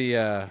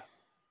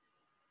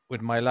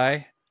 With my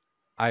lie,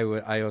 I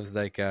was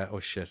like, oh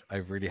shit, I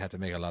really had to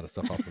make a lot of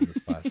stuff up in this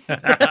spot.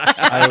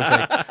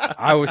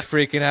 I was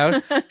freaking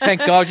out.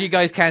 Thank God you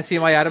guys can't see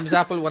my Adam's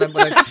apple when I'm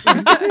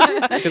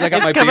because I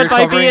got my beard covered by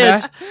covering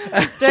beard.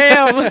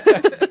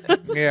 that.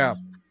 Damn. Yeah.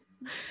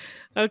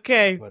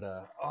 Okay. But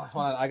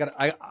hold on,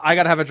 I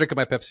gotta have a drink of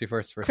my Pepsi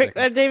first for a Quick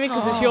second. then, David,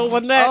 because it's your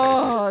one next.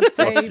 Oh,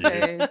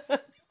 David.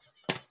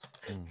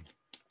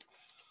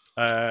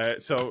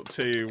 So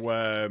to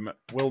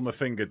Wilma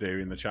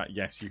Fingerdo in the chat,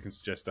 yes, you can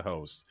suggest a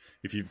host.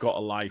 If you've got a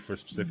lie for a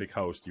specific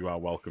host, you are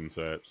welcome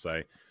to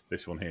say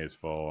this one here is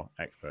for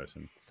X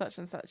person. Such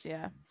and such,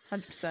 yeah.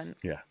 100%.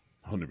 Yeah,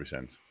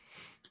 100%.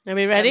 Are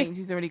we That ready? means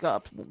he's already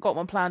got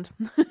one planned.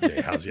 Yeah,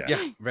 he has. Yeah.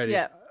 Yeah, ready.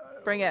 Yeah,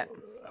 bring it.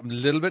 I'm a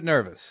little bit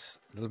nervous.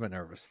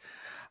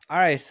 All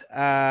right.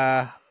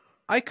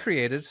 I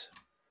created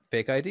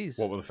fake IDs.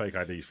 What were the fake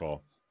IDs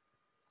for?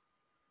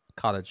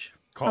 College.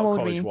 How old were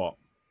College you? what?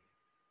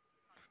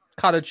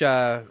 College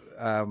IDs,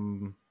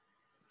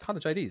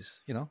 college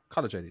IDs.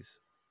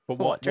 But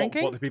For what,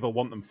 drinking? What do people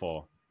want them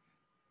for?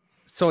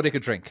 So they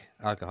could drink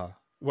alcohol.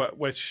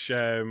 Which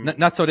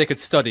Not so they could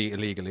study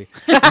illegally.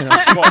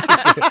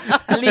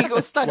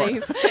 Legal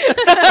studies.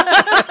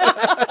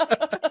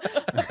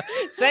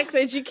 Sex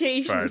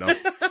education. Fair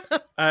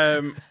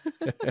enough.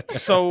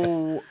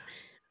 So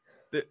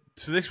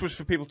this was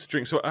for people to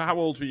drink. So how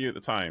old were you at the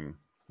time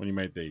when you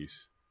made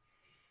these?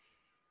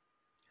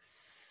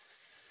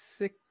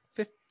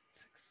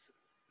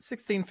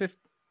 16, 15.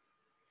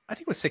 I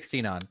think it was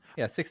 16 on.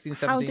 Yeah, 16,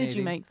 17, How did 18.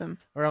 you make them?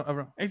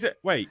 Around, Is it?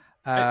 Wait.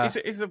 Uh,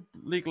 is the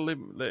legal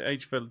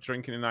age for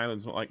drinking in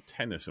Ireland's not like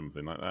 10 or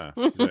something like that?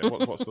 Is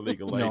it, what's the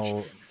legal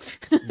age?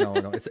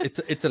 no.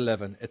 It's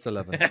 11. It's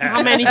 11.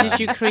 How many did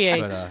you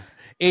create? But,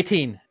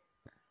 18.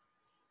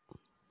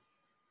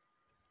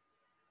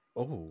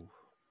 Oh,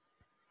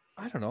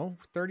 I don't know,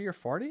 30 or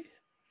 40.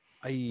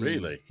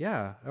 Really?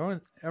 Yeah,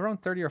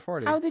 around 30 or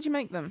 40. How did you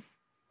make them?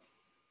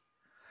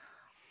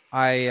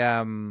 I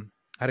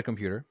had a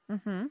computer,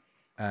 Mm-hmm.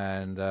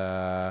 and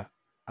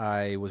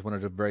I was one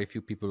of the very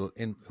few people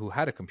who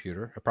had a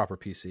computer, a proper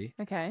PC,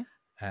 Okay.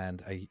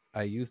 and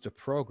I used a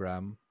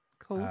program.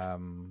 Cool.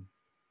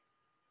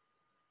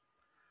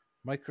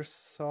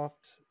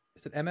 Microsoft,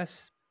 is it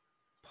MS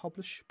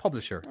Publisher?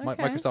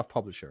 Okay. Microsoft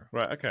Publisher.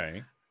 Right,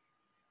 okay.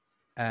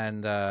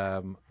 And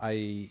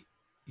I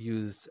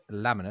used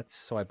laminates.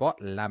 So I bought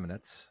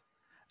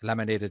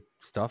laminated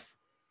stuff.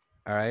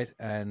 All right.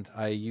 And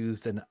I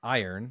used an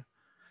iron,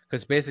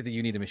 because basically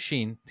you need a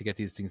machine to get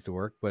these things to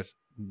work. But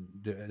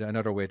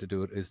another way to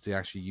do it is to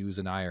actually use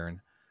an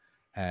iron.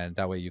 And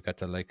that way you get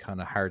to like kind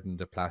of harden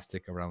the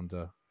plastic around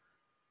the.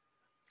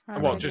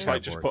 Well, just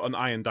put an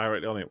iron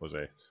directly on it, was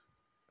it?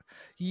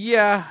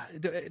 Yeah.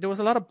 There was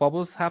a lot of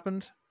bubbles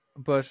happened,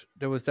 but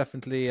there was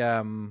definitely.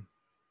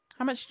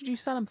 How much did you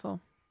sell them for?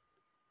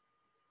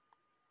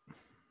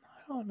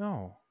 I don't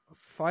know.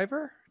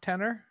 $5,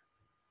 $10?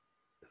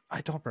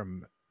 I don't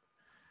remember.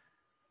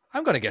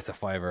 I'm gonna guess a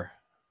 $5.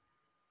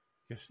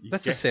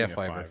 Let's just say a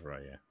 $5.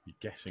 Right? Yeah, you're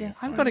guessing.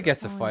 I'm gonna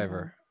guess a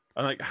 $5.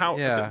 And like, how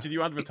Yeah. did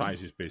you advertise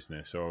his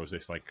business, or was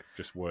this like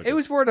just word? It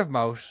was word of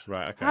mouth.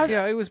 Right. Okay.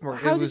 Yeah, it was more.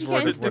 How it did was you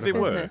word get of into Did the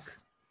it work?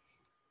 business?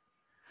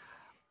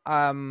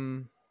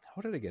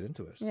 How did I get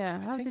into it? Yeah, I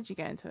how think- did you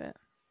get into it?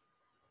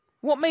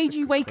 What made a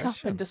you good wake up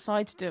question. and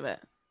decide to do it?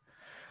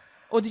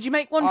 Or did you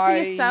make one for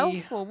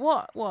yourself, or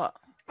what? What?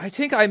 I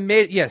think I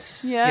made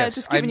yes. Yeah, yes.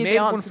 just I giving you made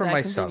the answer one for there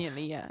myself.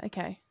 conveniently. Yeah,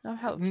 okay, that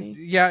helped you.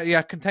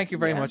 Yeah. Thank you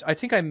very Yeah. much. I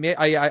think I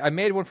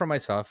made one for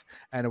myself,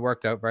 and it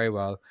worked out very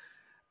well,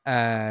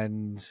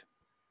 and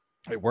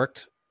it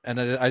worked. And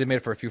I made it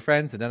for a few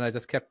friends, and then I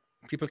just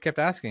people kept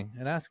asking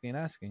and asking and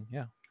asking.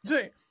 Yeah. Does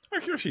it?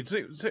 I'm curious.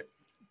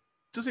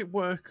 Does it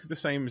work the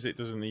same as it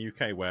does in the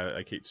UK, where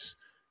like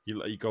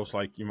you go to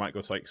like you might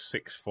go to like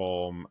sixth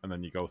form and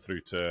then you go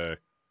through to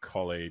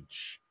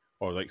college,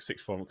 or like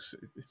sixth form?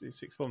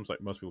 Sixth form's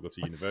like most people go to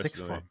What's university. sixth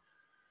don't form?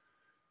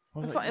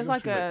 they? It's You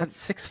like go through, a- What's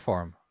sixth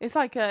form? It's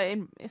like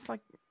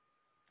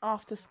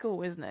after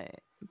school, isn't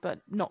it?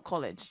 But not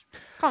college.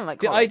 It's kind of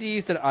like The college.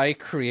 IDs that I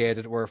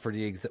created were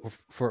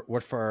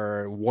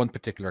for one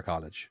particular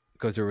college,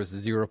 because there was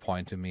 0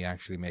 point in me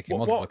actually making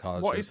multiple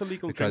colleges. What is the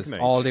legal because drinking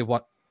age? all they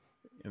want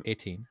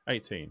 18,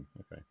 18.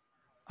 Okay.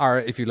 or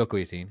if you look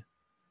 18,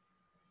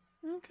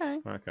 Okay.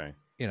 Okay.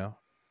 you know,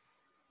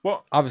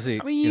 What? obviously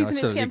Were you using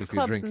it's it to still get illegal into if you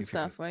clubs drink and if you-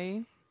 stuff? Were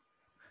you?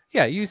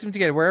 Yeah, use them to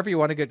get wherever you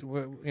want to get,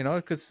 you know,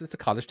 because it's a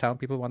college town.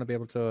 People want to be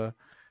able to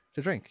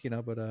drink, you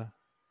know. But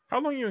How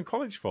long are you in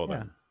college for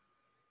then?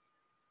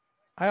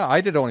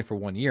 I did only for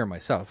 1 year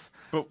myself,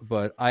 But-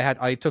 but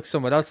I took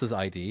someone else's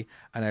ID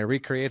and I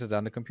recreated it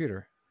on the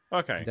computer.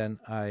 Okay. And then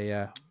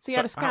So you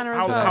had a scanner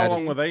how, as well. How did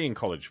long you? were they in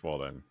college for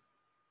then?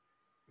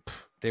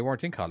 they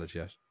weren't in college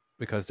yet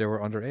because they were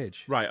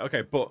underage. Right.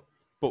 Okay. But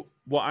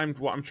what I'm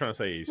trying to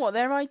say is What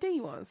their ID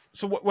was?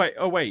 So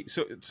wait.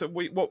 So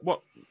wait,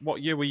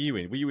 what year were you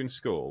in? Were you in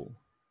school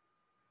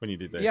when you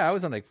did this? Yeah, I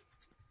was on like,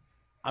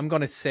 I'm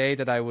gonna say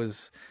that I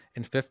was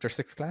in 5th or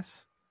 6th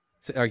class,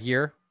 a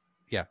year.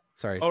 Yeah,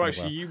 sorry. it's All been a right.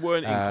 So while. you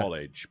weren't in Uh,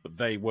 college, but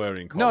they were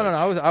in college.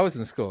 No. I was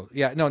in school.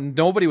 Yeah, no,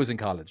 nobody was in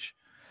college.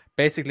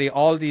 Basically,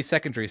 all the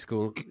secondary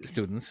school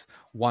students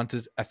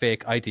wanted a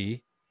fake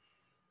ID,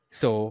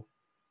 so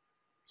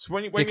So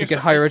when they you could say- get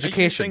higher are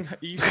education.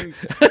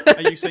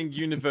 Are you saying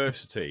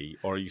university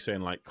or are you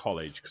saying like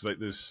college? Because like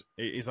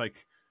it's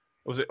like,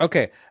 was it?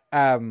 Okay.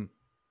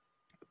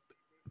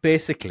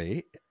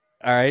 Basically,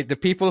 all right, the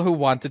people who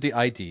wanted the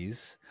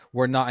IDs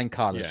were not in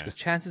college, Yeah. because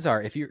chances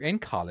are, if you're in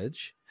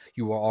college,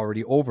 you were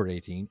already over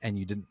 18 and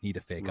you didn't need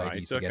a fake ID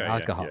Right. to Okay. get Yeah,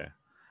 alcohol. yeah.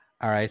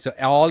 All right, so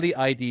all the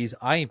IDs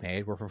I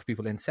made were for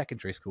people in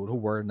secondary school who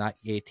were not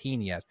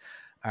 18 yet.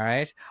 All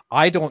right,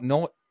 I don't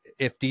know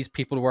if these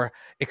people were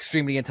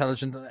extremely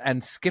intelligent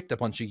and skipped a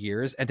bunch of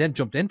years and then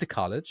jumped into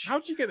college. How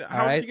did you get it? All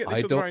How did right, you get I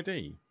this other don't-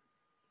 ID?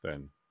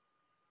 Then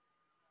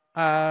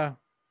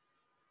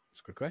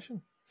It's a good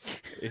question.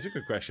 it's a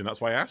good question.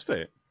 That's why I asked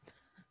it.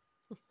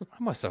 I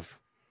must have.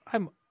 I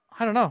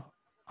don't know.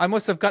 I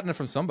must have gotten it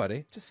from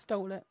somebody, Just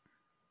stole it.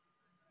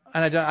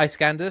 and I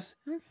scanned it,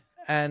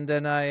 and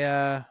then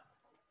I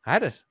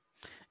had it.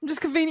 Just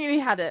conveniently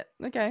had it.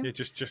 Okay. Yeah,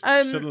 just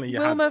Suddenly you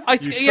Wilma-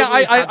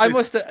 had. I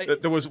must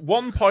have. There was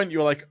one point you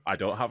were like, I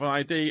don't have an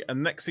ID,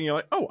 and next thing you're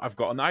like, oh, I've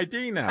got an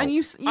ID now. And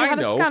you I had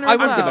a know. scanner I as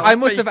must have. well. I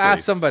must have Fake asked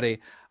this. somebody.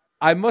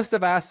 I must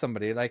have asked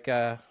somebody. Like,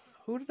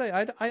 who did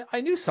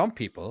I knew some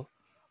people.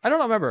 I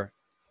don't remember.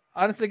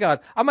 Honestly,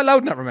 God, I'm allowed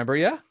to not remember.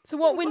 Yeah. So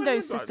what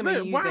Windows system are you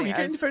using? Wow, you're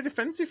getting as- very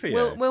defensive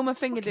here. Wilma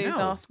Fingerdoos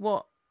hell. asked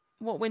what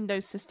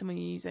Windows system are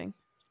you using?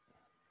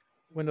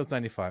 Windows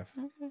 95.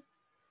 Okay.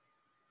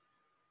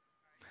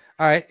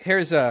 All right.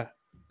 Here's let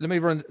me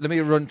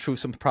run through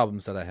some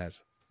problems that I had.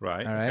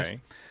 Right. All right.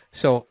 Okay.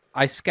 So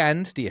I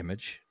scanned the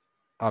image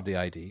of the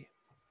ID.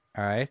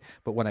 All right.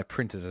 But when I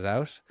printed it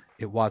out,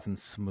 it wasn't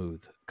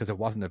smooth because it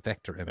wasn't a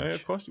vector image.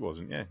 Of course it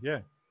wasn't. Yeah. Yeah.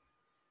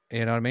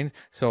 You know what I mean?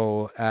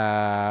 So so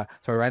I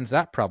ran into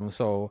that problem.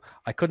 So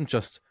I couldn't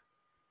just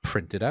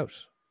print it out.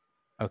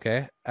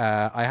 Okay.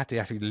 I had to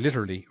actually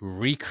literally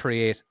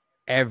recreate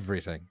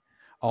everything.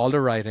 All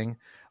the writing,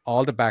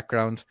 all the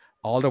background,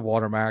 all the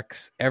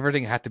watermarks,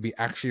 everything had to be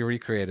actually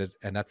recreated,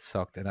 and that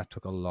sucked, and that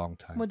took a long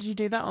time. What did you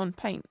do that on?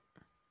 Paint?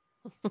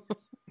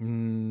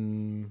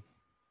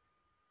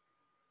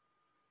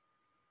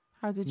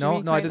 How did you No,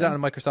 I did that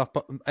them? on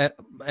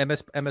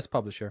Microsoft MS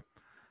Publisher.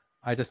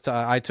 I just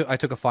I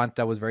took a font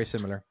that was very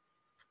similar.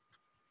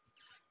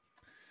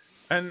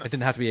 And It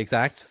didn't have to be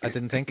exact, I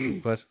didn't think,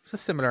 but it was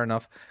just similar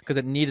enough because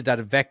it needed that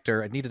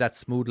vector, it needed that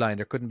smooth line.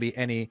 There couldn't be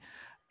any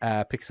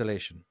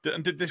pixelation.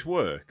 did this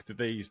work? Did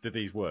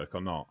these work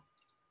or not?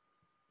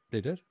 They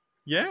did.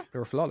 Yeah. They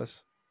were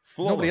flawless.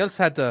 Flawless. Nobody else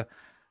had to.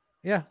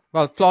 Yeah,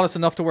 well, flawless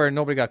enough to where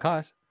nobody got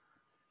caught,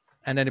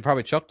 and then they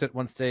probably chucked it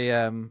once they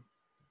didn't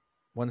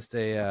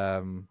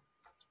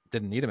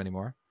need them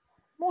anymore.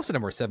 Most of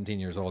them were 17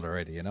 years old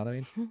already. You know what I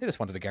mean? They just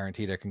wanted to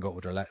guarantee they can go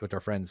out with their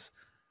friends.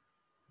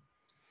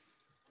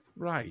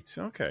 Right.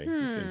 Okay.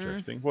 That's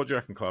interesting. What do you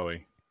reckon,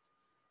 Chloe?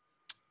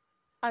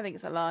 I think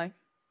it's a lie.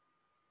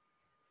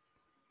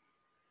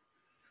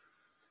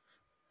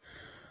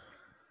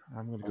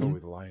 I'm going to go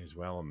with lie as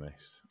well on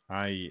this.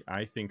 I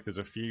think there's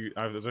a few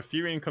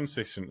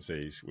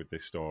inconsistencies with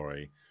this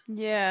story.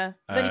 Yeah.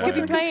 Then you What's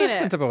could be playing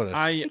Inconsistent it.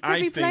 about it. You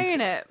could be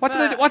playing it.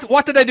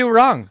 What did I do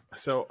wrong?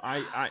 So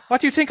I What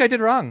do you think I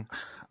did wrong?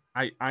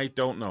 I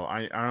don't know.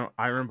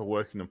 I remember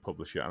working on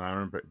Publisher, and I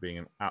remember it being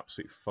an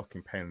absolute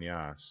fucking pain in the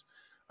ass.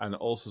 And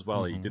also as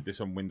well, he did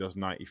this on Windows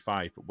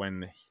 95. But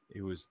when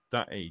he was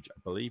that age, I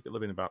believe it would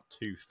have been about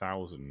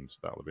 2000.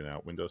 That would have been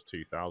out. Windows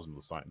 2000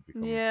 was starting to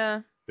become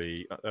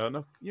the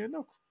no.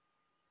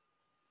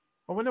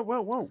 Oh no,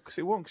 well, because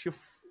it won't. Because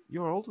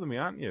you're older than me,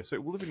 aren't you? So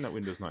it will have been that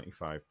Windows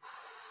 95.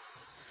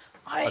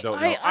 I don't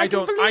know. I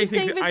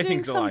think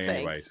it's a lie,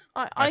 anyways.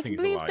 I can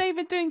believe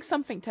David doing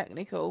something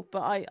technical,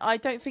 but I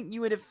don't think you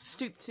would have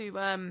stooped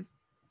to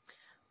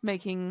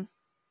making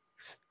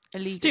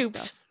illegal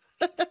stuff.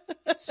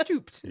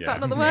 Stooped. Is that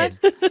not the word?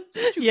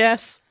 Stooped.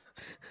 Yes.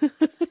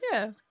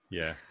 Yeah.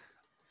 Yeah.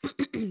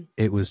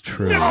 It was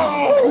true. You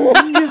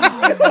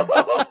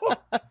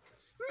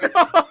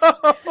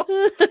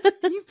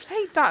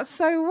played that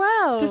so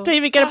well. Does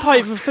David get a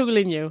point for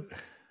fooling you?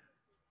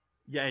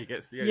 Yeah, he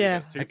gets 2 points. Yeah,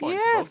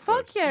 for both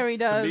fuck of us. yeah, he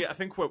does. I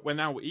think we're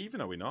now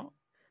even, are we not?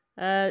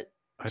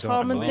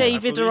 Tom and I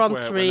David believe are on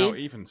we're 3. now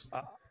even.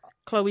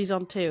 Chloe's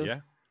on 2. Yeah.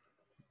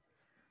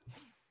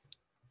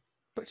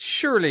 But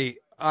surely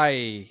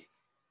I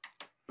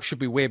should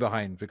be way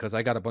behind because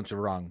I got a bunch of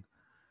wrong.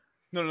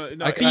 No.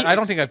 I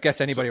don't think I've guessed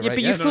anybody right but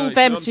yet. you fooled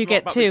them, so you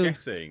get about 2. the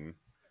guessing.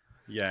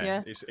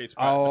 Yeah. It's the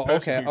Oh,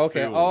 person who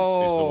okay.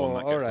 fools is the one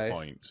that Oh, gets alright. the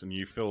points, and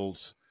you fooled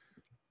us.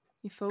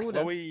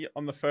 Chloe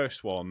on the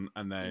first one,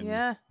 and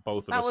then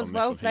both of That us was on this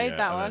well one played, here,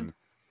 that and one. then-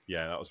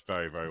 yeah, that was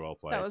very, very well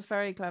played. That was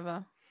very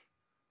clever.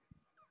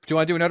 Do you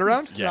want to do another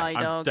round? Yeah, Sly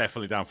I'm dog.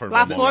 definitely down for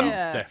Last one more one? round.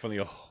 Yeah. Definitely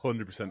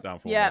 100% down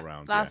for Yeah, one more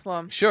round. last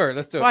one. Sure,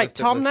 let's do it. Right, Let's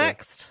do it, Tom let's do it.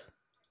 next.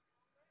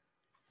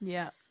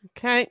 Yeah.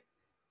 Okay.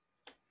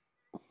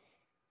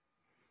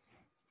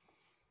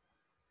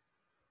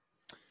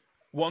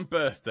 One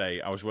birthday,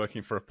 I was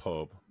working for a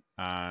pub,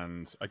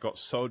 and I got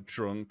so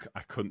drunk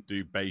I couldn't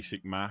do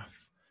basic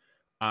math.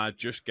 I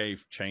just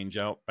gave change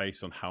out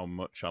based on how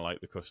much I like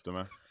the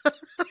customer.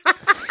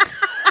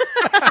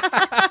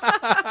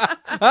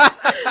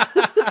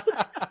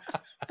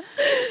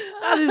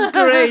 That is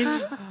great.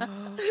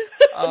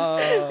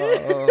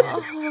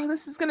 Oh,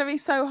 this is going to be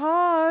so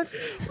hard.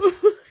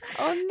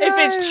 Oh, no. If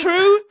it's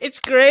true, it's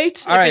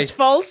great. All if right. it's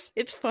false,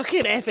 it's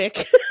fucking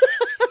epic.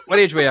 What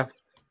age were you?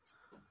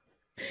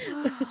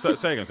 So,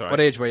 say again, sorry. What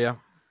age were you?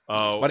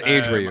 Oh, What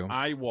age were you?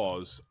 I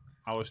was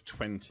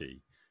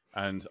 20,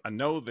 and I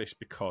know this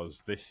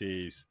because this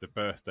is the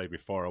birthday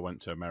before I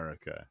went to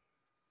America.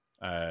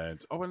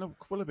 And well, no,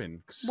 will have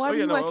been. Why were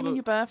you working on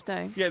your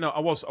birthday? Yeah, no,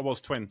 I was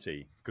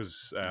 20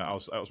 because that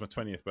was my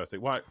 20th birthday.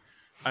 Why?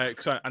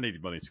 Because I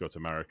needed money to go to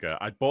America.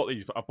 I bought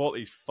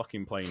these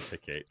fucking plane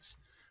tickets,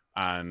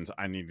 and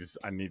I needed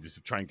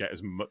to try and get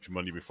as much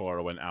money before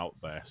I went out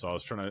there. So I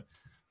was trying to.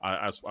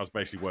 I was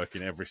basically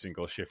working every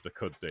single shift I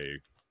could do,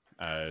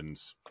 and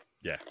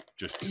yeah,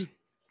 just.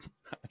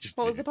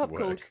 What was the needed to pub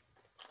work.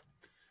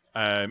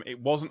 called?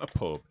 It wasn't a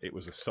pub; it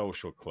was a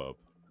social club.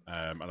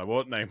 And I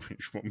won't name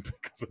which one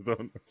because I don't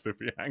know if they'll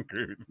be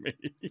angry with me.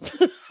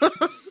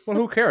 Well,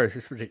 who cares?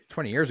 This was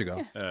 20 years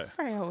ago. Yeah,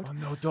 very old. Oh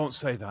no, don't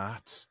say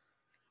that.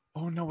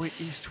 Oh no, it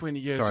is 20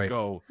 years Sorry.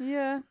 ago.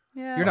 Yeah.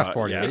 You're not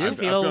 40, yeah, are you? I'll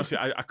be honest,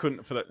 I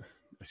couldn't for that.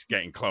 It's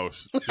getting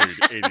close, dude.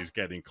 It is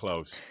getting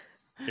close.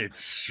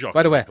 It's shocking.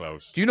 By the way,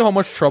 close. do you know how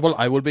much trouble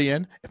I will be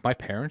in if my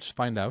parents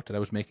find out that I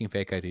was making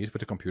fake IDs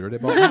with the computer they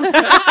bought me?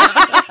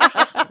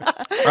 All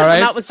right.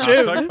 That was true.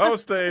 Hashtag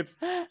posted.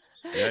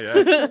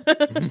 Yeah.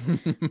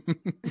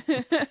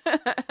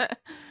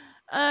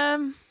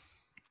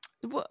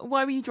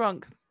 Why were you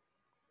drunk?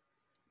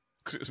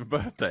 Because it was my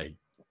birthday.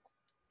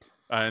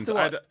 And So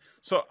what?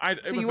 so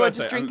you were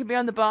just drinking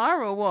behind the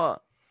bar, or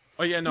what?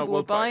 Oh yeah, no. People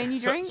were buying you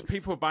drinks. Some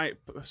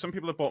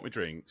people had bought me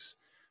drinks,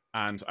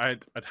 and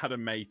I'd had a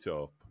mate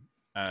up,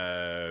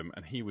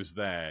 and he was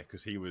there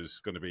because he was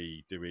going to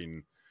be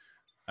doing.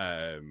 He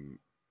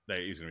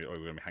was going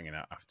to be hanging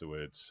out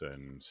afterwards,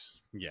 and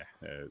yeah.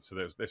 So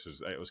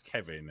it was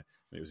Kevin, and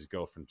it was his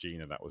girlfriend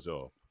Gina that was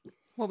up.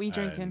 What were you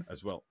drinking?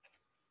 As well?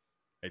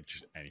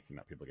 Just anything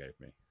that people gave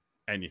me.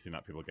 Anything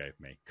that people gave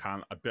me.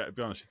 I'll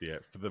be honest with you,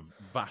 for the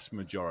vast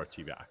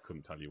majority of it, I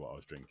couldn't tell you what I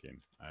was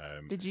drinking.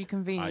 Did you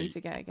conveniently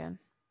forget again?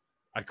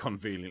 I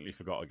conveniently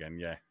forgot again,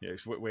 yeah.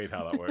 It's weird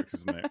how that works,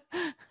 isn't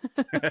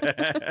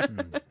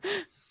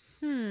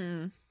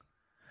it?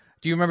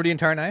 Do you remember the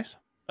entire night?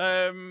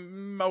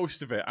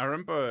 Most of it. I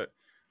remember at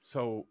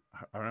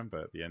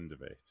the end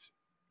of it,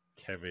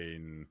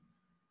 Kevin,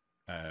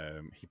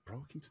 he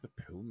broke into the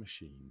pill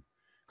machine.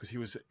 Because he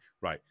was,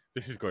 right,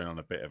 this is going on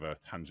a bit of a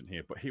tangent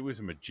here, but he was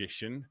a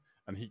magician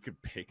and he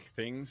could pick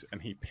things,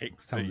 and he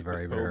picked this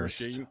pill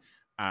machine,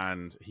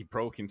 and he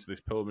broke into this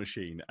pill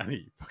machine and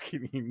he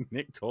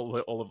nicked all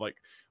of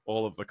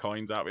the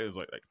coins out. It was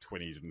like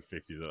 20s and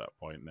 50s at that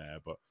point there,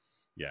 but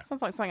yeah.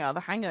 Sounds like something out of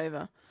The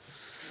Hangover.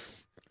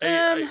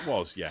 It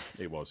was, yeah,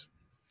 it was.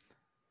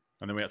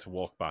 And then we had to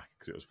walk back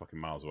because it was fucking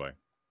miles away.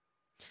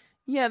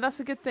 Yeah, that's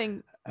a good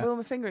thing.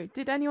 Wilma Fingery,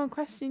 did anyone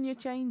question your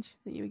change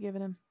that you were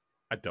giving him?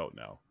 I don't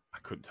know. I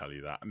couldn't tell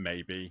you that.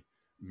 Maybe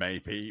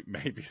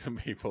some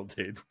people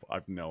did, but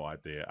I've no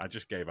idea. I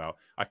just gave out.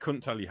 I couldn't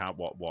tell you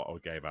what I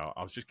gave out.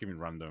 I was just giving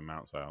random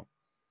amounts out.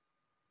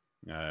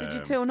 Did you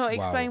till not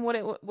explain what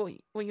you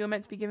were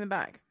meant to be giving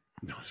back?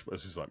 No, I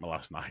suppose this is like my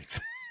last night.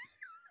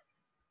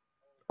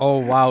 Oh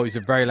wow, it's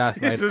your very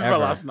last night. This is my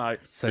last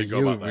night. So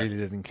you really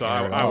didn't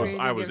care. So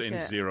I was really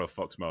in zero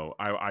fucks mode.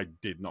 I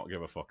did not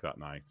give a fuck that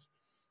night.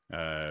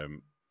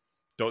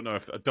 Don't know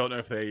if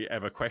they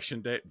ever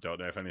questioned it. Don't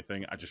know if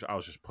anything. I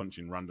was just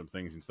punching random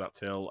things into that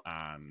till,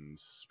 and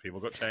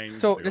people got changed.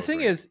 So the thing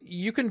is,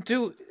 you can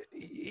do,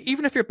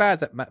 even if you're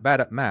bad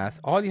at math,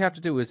 all you have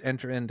to do is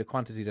enter in the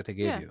quantity that they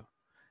gave you.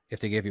 If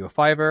they gave you a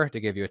 $5, they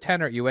gave you a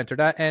 $10, you enter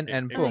that in,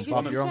 and boom,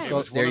 Bob your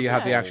uncle. There you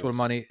have the actual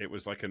money. It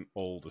was like an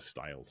older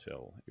style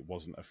till. It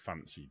wasn't a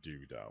fancy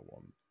doodah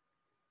one.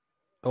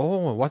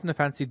 Oh, it wasn't a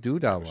fancy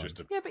doodah one.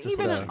 But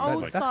even an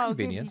old style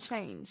gives you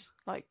change,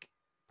 like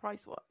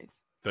price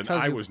wise. Then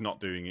I was not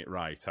doing it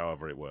right.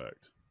 However, it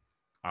worked.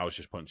 I was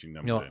just punching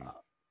numbers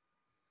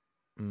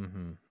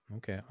in.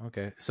 Okay.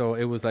 So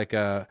it was like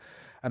a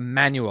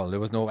manual. There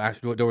was no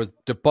actual. There was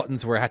the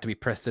buttons where it had to be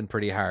pressed in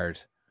pretty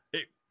hard.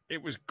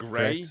 It was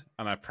grey,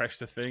 and I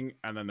pressed a thing,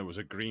 and then there was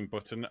a green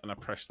button, and I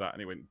pressed that,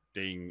 and it went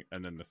ding,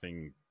 and then the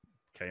thing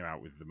came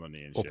out with the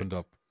money and opened shit.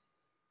 up.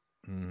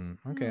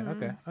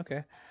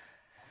 Okay.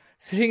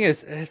 So the thing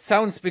is, it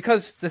sounds,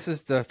 because this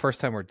is the first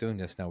time we're doing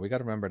this now, we got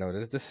to remember now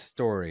that this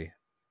story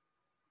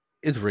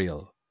is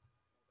real.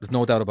 There's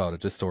no doubt about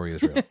it. This story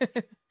is real.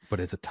 But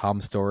is it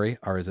Tom's story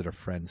or is it a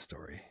friend's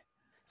story?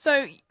 So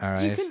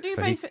you can do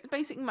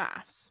basic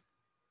maths,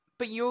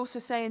 but you're also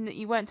saying that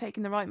you weren't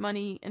taking the right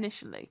money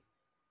initially.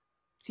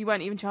 So you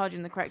weren't even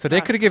charging the correct. So they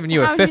could have given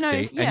you a 50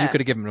 and you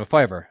could have given them a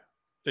 $5.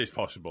 It's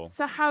possible.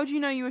 So how do you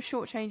know you were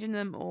shortchanging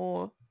them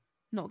or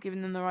not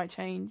giving them the right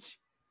change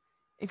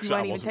if you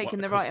weren't even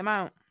taking the right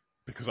amount?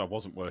 Because I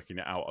wasn't working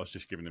it out. I was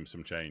just giving them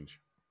some change.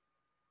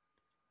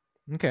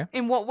 Okay.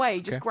 In what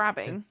way? Just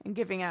grabbing and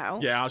giving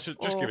out? Yeah, I was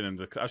just giving them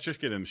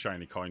the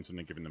shiny coins and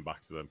then giving them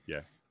back to them.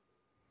 Yeah.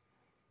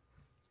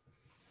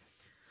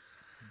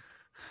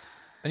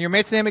 And your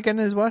mate's name again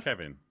is what?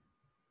 Kevin.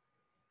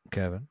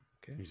 Okay.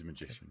 He's a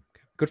magician.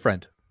 Okay. Good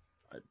friend.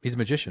 He's a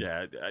magician.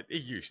 Yeah, he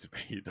used to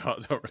be. I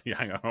don't really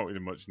hang out with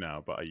him much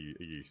now, but I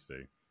used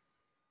to.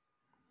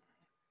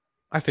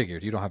 I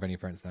figured you don't have any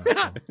friends now.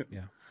 So,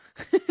 yeah.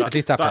 At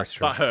least that part's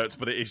true. That hurts,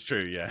 but it is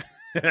true. Yeah.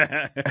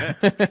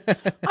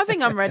 I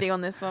think I'm ready on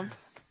this one.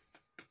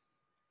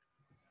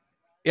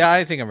 Yeah,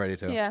 I think I'm ready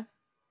too. Yeah,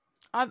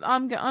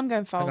 I'm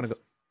going false.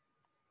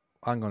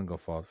 I'm going to go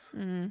false.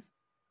 Mm.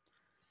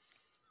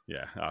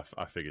 Yeah,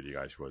 I figured you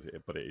guys would,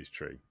 but it is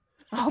true.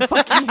 Oh,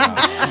 fuck you.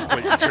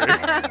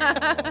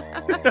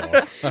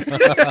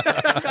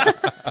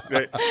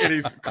 It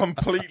is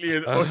completely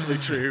and utterly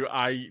true.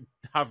 I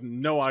have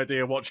no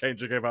idea what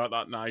change I gave out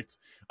that night.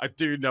 I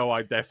do know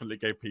I definitely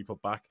gave people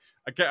back.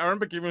 I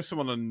remember giving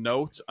someone a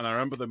note, and I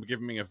remember them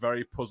giving me a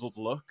very puzzled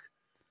look.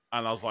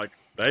 And I was like,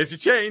 "There's your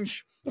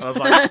change." And I was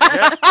like,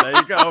 "Yeah, there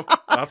you go.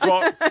 That's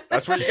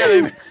what you're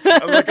getting." And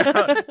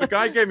the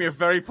guy gave me a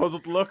very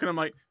puzzled look, and I'm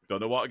like,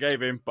 "Don't know what I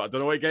gave him, but I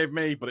don't know what he gave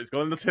me. But it's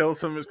gone in the till.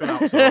 Some of it's gone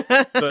out. So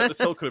the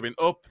till could have been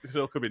up. The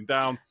till could have been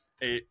down.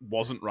 It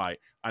wasn't right.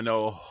 I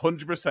know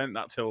 100%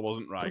 that till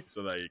wasn't right.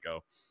 So there you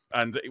go."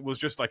 And it was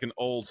just like an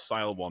old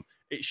style one.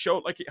 It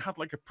showed like it had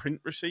like a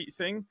print receipt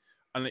thing,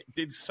 and it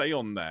did say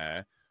on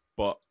there,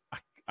 but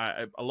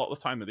a lot of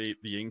the time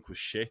the ink was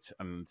shit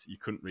and you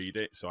couldn't read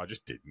it, so I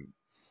just didn't.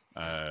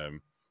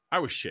 I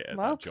was shit at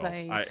Well that job.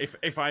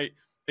 played.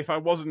 If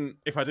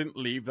I didn't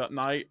leave that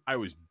night, I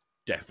was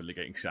definitely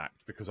getting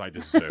sacked because I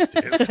deserved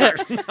to get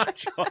sacked from that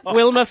job.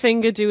 Wilma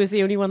Fingerdew is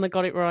the only one that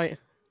got it right.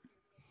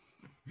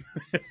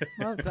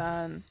 Well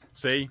done.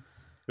 See,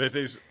 this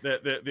is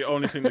the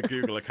only thing that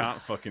Googler can't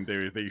fucking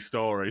do is these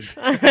stories.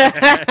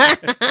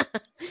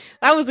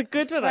 That was a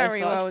good one.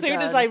 Very I thought. well as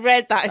soon as done. I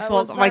read that, I That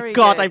thought, was "Oh my very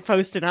god, good. I'm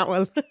posting that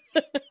one."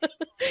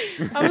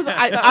 That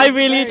I was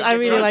really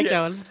very good. like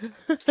Yeah.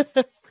 that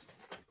one.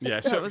 Yeah,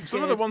 so was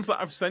some of the good. ones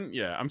that I've sent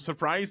you, I'm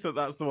surprised that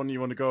that's the one you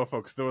want to go for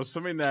because there was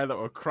some in there that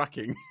were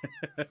cracking.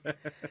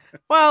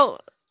 Well,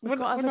 We've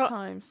got other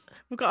times.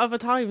 We've got other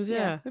times,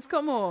 yeah. We've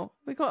got more.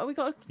 We got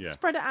to Yeah.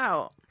 spread it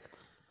out.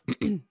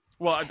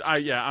 Well,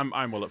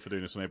 I'm well up for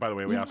doing this one. By the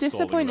way, we You've are stalling a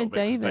little disappointed bit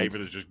 'cause David.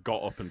 David has just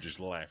got up and just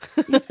left.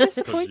 You've 'Cause,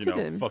 disappointed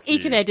him. fuck He you,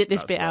 can edit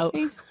this that's bit what- out.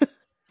 He's Yeah,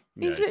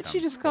 he literally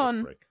can. just What a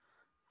gone. prick.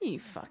 You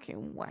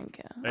fucking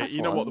wanker.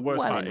 You know what the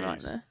worst part Right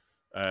is?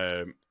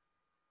 there.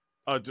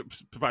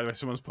 By the way,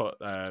 someone's put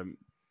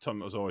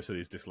Tom has always said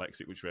he's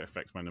dyslexic, which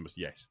affects my numbers.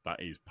 Yes,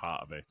 that is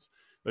part of it.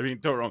 I mean,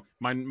 don't get me wrong,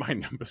 my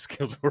number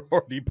skills are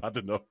already bad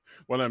enough.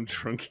 When I'm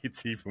drunk,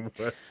 it's even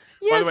worse.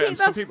 Yeah, By the way, see, and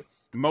that's-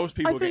 most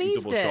people I are getting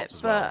believed double it, shots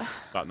as well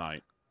but- that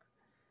night.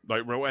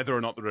 Like whether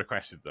or not they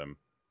requested them.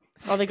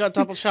 Oh, they got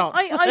double shots.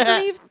 I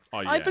believed Oh,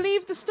 I yeah.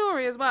 believed the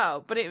story as well,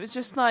 but it was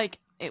just like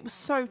it was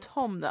so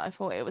Tom that I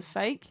thought it was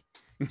fake.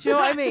 Do you know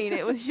what I mean?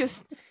 It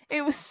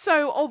was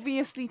so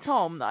obviously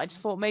Tom that I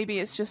just thought maybe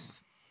it's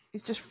just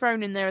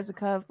thrown in there as a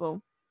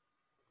curveball.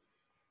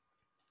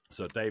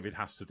 So David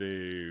has to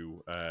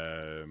do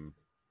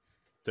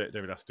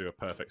David has to do a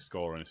perfect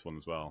score on this one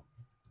as well.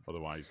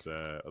 Otherwise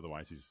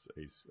he's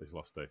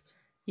lost it.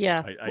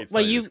 Yeah. I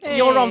Well, say this-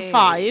 you're on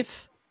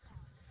 5.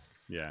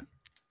 Yeah,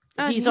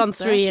 And He's on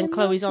 3 and back in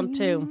Chloe's on love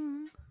 2.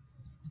 me.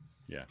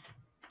 yeah.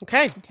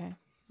 Okay. Okay.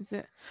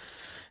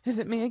 Is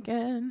it me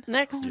again?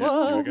 Next Yeah, you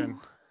one.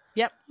 again.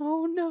 Yep.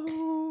 Oh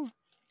no.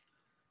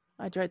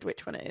 I dread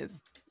which one it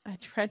is. I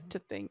dread to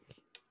think.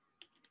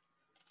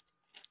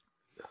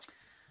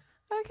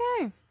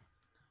 Okay.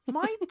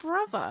 My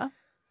brother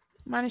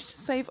managed to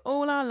save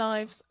all our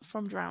lives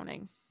from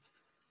drowning.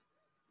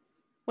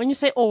 When you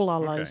say all our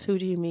Okay. lives, who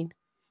do you mean?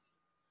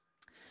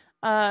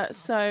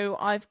 So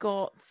I've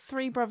got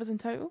 3 brothers in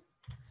total,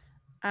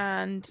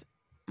 and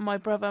my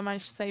brother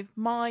managed to save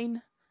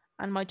mine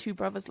and my 2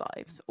 brothers'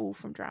 lives, all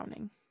from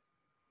drowning.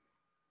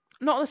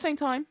 Not at the same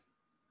time,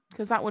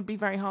 because that would be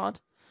very hard.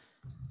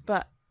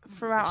 But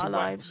throughout our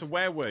lives. So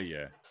where were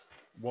you?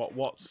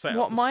 What set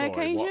What, up the my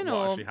story? occasion, what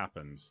or- actually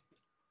happens?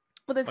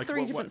 Well, there's Like,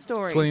 3 what- different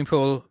stories. Swimming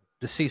pool,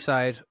 the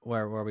seaside.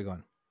 Where are we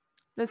going?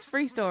 There's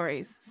 3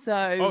 stories.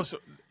 So, Oh, so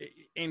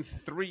in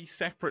 3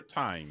 separate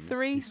times.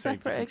 3 he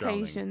saved you separate from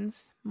drowning.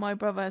 occasions, my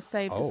brother has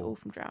saved us Oh. all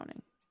from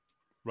drowning.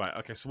 Right.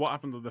 Okay. So what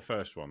happened to the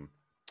first one?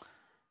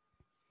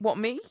 What,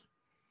 me?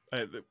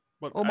 Well,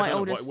 Or I my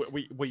don't know,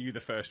 oldest? were you the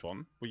first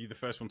one? Were you the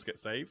first one to get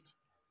saved?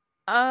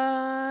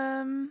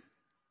 No,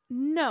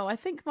 I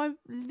think my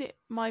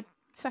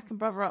second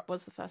brother up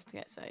was the first to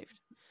get saved.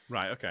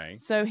 Right. Okay.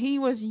 So he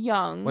was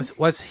young.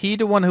 Was he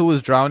the one who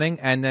was drowning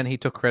and then he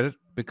took credit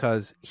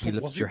because he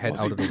lifted Was your head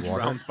was out of the he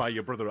water? drowned by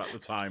your brother at the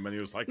time, and he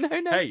was like, No.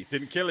 "Hey,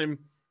 didn't kill him.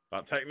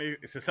 That technically,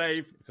 it's a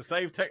save. It's a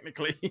save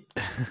technically."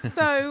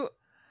 So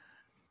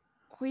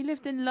we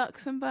lived in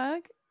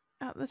Luxembourg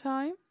at the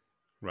time.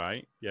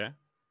 Right. Yeah.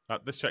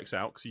 This checks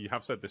out because you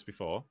have said this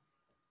before.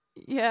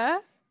 Yeah.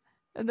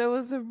 And there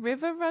was a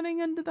river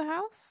running under the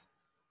house.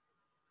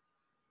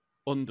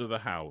 Under the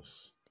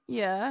house.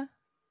 Yeah.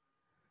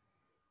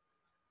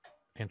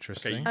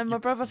 Interesting. And my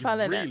brother fell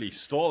in it. Really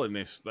stalling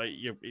this. Like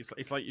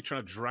it's like you're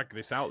trying to drag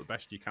this out the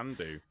best you can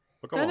do.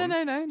 But go on.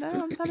 No,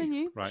 I'm telling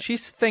you. Right.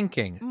 She's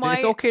thinking. My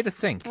It's okay to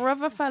think.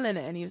 Brother fell in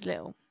it and he was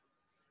little.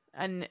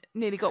 And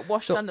nearly got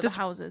washed So under this- the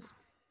houses.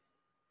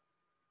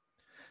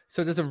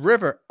 So there's a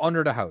river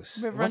under the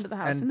house. River under the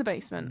house, and in the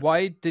basement.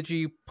 Why did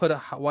you put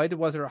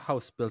was there a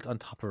house built on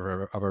top of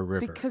a river?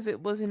 Because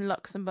it was in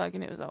Luxembourg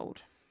and it was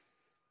old.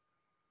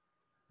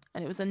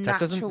 And it was a that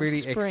natural doesn't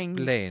really spring.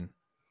 explain.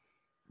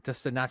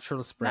 Just a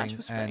natural spring,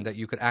 Natural spring. and that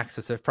you could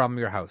access it from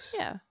your house.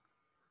 Yeah.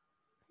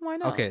 Why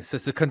not? Okay, so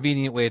it's a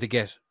convenient way to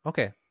get.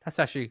 Okay, that's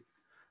actually.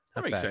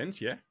 That not makes bad.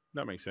 sense. Yeah.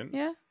 That makes sense.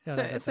 Yeah. Yeah,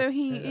 So that- so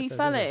he that- that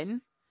fell is.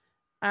 in,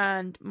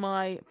 and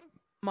my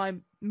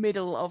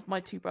middle of my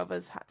 2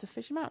 brothers had to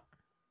fish him out,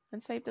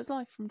 and saved his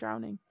life from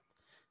drowning,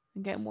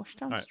 and getting washed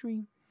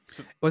downstream.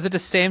 Was it the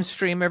same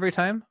stream every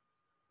time?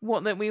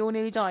 What, that we all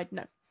nearly died?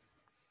 No,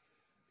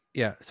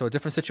 Yeah, so a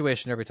different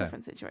situation every time.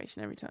 different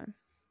situation every time.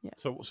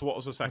 So what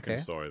was the second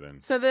Okay. story then?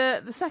 So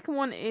the second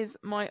one is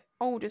my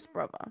oldest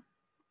brother.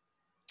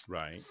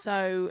 Right.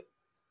 So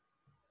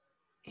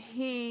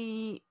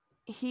he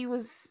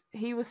was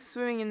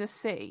swimming in the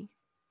sea.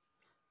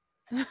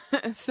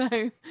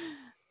 So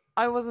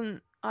I was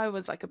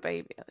like a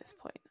baby at this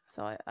point.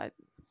 So I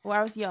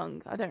was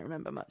young. I don't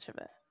remember much of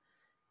it.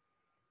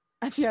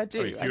 Actually, I do.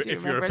 I mean, I do if you're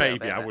remember a little baby,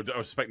 bit I of it. would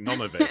expect none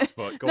of it.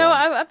 But go No,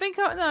 on. I think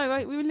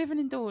we were living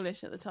in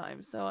Dawlish at the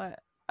time, so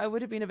I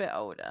would have been a bit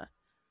older.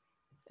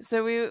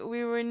 So we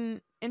were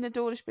in the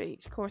Dawlish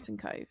Beach, Corton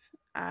Cove,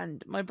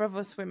 and my brother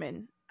was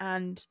swimming,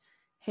 and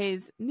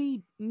his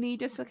knee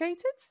dislocated.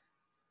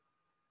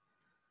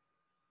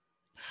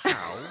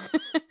 How?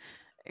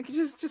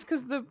 just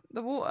because the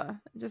water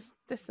just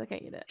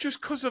dislocated it.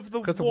 Just because of the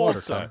 'Cause the water.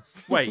 water, sorry.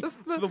 Wait, Just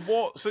so the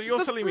water. So you're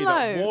the telling me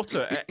that flow.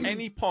 water at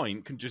any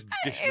point can just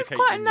dislocate It's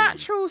quite a your knee?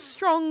 natural,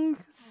 strong.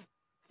 It's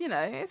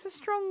a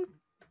strong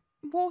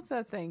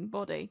water thing.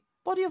 Body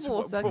of So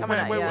water but coming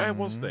at you. where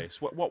was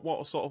this?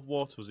 What sort of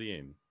water was he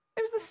in?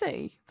 It was the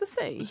sea. The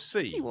sea. The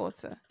sea?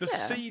 Water. The Yeah.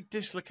 sea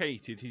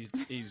dislocated his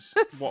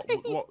The sea.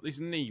 what his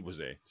knee was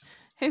it?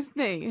 His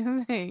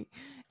knee.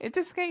 It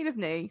dislocated his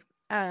knee,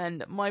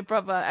 and my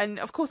brother, and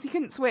of course he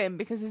couldn't swim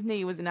because his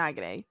knee was in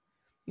agony.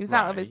 He was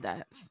out of his Right.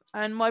 depth,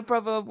 and my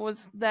brother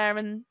was there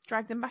and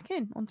dragged him back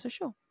in onto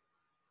shore.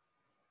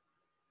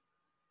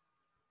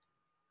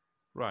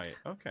 Right.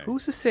 Okay.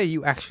 Who's to say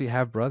you actually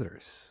have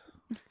brothers?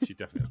 She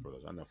definitely has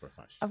brothers. I know for a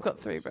fact. I've got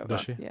 3 brothers.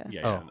 Does she? Yeah.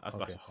 Yeah, Oh,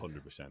 that's okay.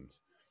 100%.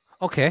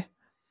 Okay.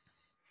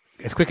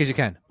 As quick as you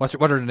can. What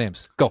are the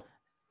names? Go.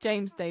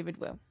 James, David,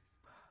 Will.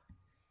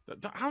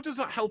 How does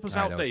that help us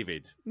I out, know.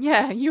 David?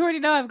 Yeah, you already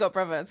know I've got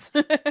brothers.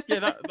 Yeah,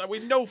 that we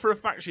know for a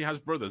fact she has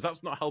brothers.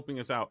 That's not helping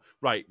us out.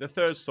 Right, the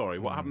third story.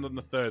 What happened on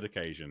the third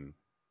occasion?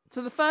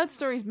 So the third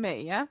story's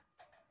me, yeah?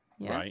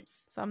 Yeah. Right,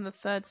 So I'm the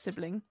third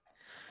sibling.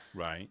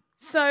 right.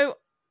 So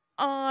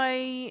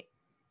I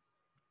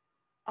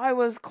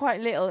was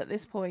quite little at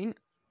this point,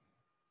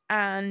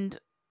 and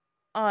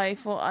I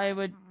thought I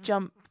would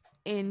jump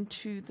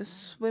into the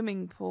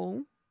swimming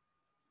pool,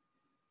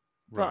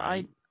 but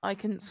Right. I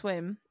couldn't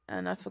swim,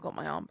 and I forgot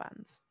my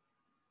armbands.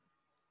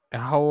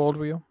 How old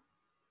were you?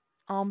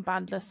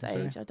 Armbandless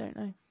Sorry? age, I don't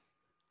know.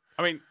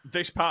 I mean,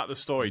 this part of the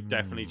story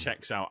definitely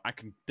checks out. I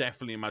can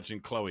definitely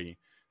imagine Chloe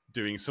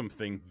doing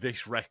something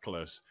this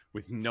reckless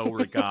with no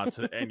regard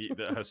to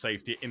her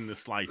safety in the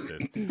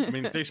slightest. I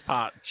mean, this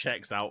part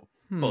checks out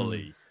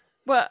fully.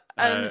 But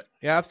Yeah,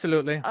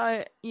 absolutely.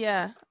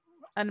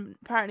 and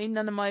apparently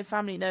none of my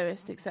family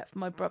noticed except for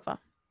my brother,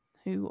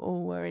 who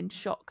all were in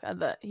shock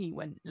that he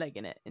went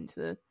legging it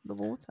into the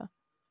water.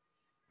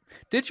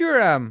 Did your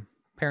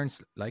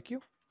parents like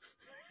you?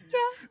 Yeah,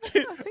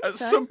 I think At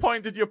so. some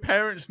point, did your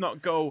parents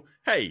not go,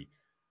 "Hey,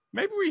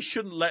 maybe we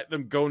shouldn't let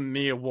them go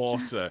near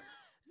water"?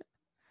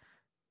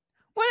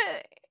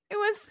 Well, it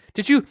was.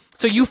 Did you?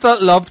 So you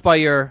felt loved by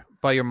your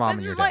mom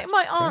and your dad?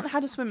 My aunt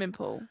had a swimming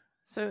pool,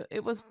 so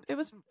it was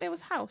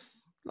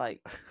house.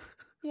 Like,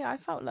 yeah, I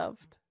felt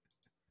loved.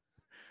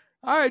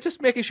 All right,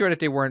 just making sure that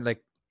they weren't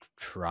like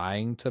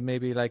trying to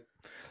maybe like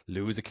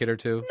lose a kid or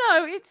two.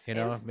 No, it's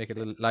Make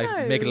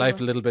it life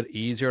a little bit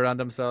easier on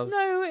themselves.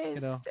 No,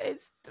 it's know.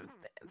 it's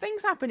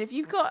things happen. If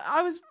you've got,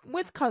 I was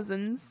with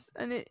cousins,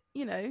 and it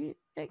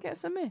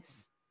gets a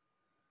miss.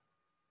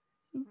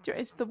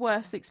 It's the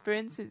worst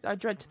experience. I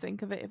dread to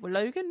think of it if we're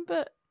Logan,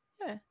 but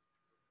yeah,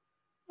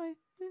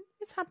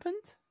 it's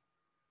happened.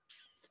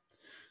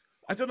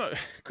 I don't know,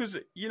 because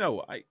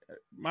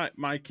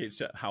my kids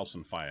set house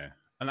on fire,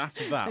 and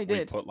after that They we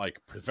did. put like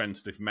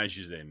preventative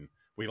measures in.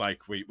 We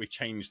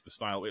changed the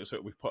style, so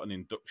we put an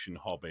induction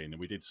hob in, and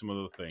we did some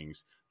other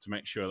things to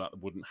make sure that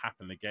wouldn't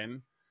happen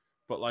again.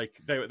 But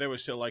like they were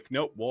still like,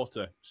 nope,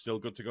 water, still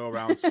good to go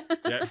around.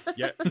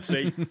 yeah, the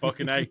sea,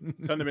 fucking A,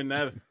 send them in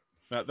there.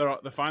 They're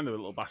fine, the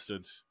little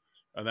bastards.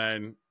 And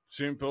then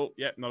swimming pool,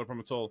 yeah, not a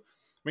problem at all.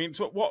 I mean,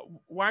 so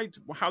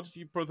how did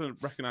your brother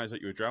recognise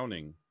that you were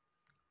drowning?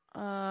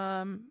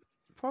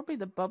 Probably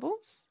the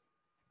bubbles.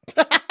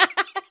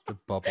 The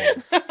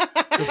bubbles.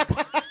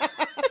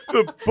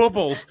 The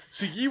bubbles.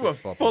 So you were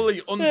bubbles.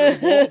 fully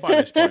underwater by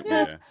this point,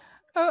 were you?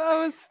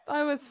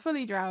 I was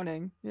fully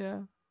drowning. Yeah.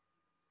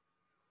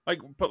 What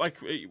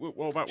about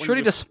when Surely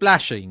you the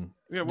splashing.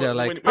 yeah, they're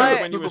when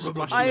like, you were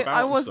splashing I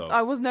about was and stuff?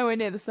 I was nowhere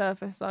near the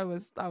surface. I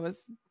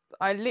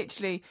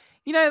literally,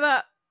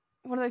 that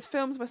one of those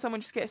films where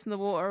someone just gets in the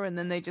water and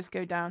then they just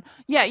go down.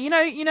 Yeah,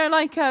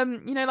 like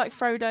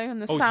Frodo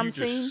and the Oh, Sam you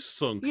scene. just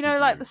sunk. You did know,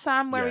 like you? the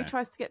Sam where he Yeah.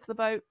 tries to get to the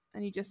boat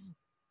and he just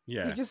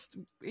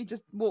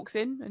walks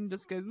in and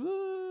just goes.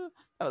 "Whoa."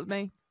 That was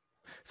me.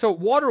 So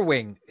water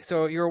wing.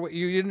 So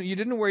you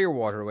didn't wear your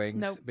water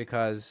wings Nope.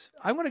 because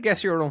I'm going to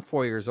guess you're around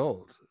 4 years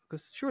old.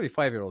 Because surely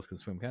 5-year-olds can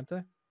swim, can't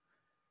they?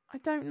 I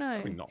don't know.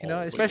 I mean, not You know,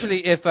 all, but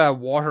especially if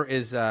water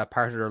is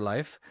part of their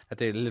life, that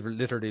they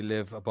literally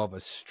live above a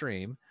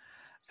stream,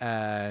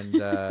 and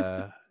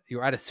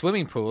you're at a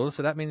swimming pool,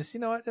 so that means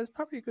that's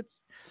probably a good.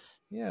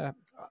 Yeah,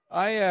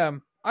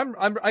 I'm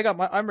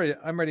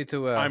ready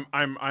to.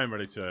 I'm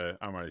ready to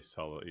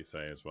tell what you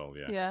say as well.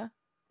 Yeah. Yeah.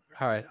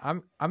 All right,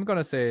 I'm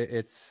gonna say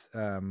it's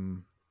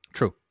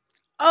true.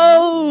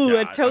 Oh, Yeah, I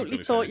I'm totally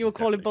gonna say thought this you were is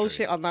calling definitely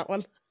bullshit true. on that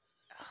one.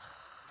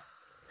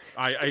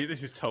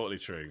 This is totally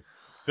true.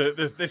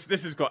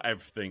 This has got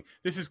everything.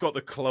 This has got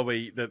the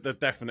Chloe, the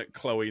definite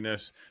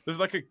Chloe-ness. There's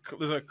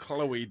a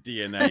Chloe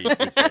DNA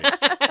with this,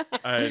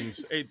 and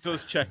it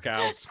does check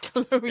out.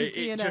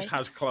 It just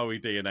has Chloe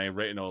DNA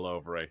written all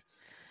over it.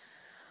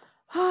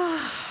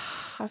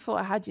 I thought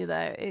I had you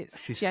though.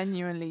 It's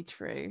genuinely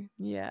true.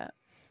 Yeah.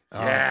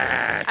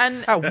 Yes.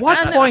 And at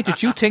what point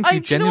did you think you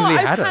genuinely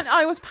had us?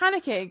 I was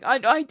panicking.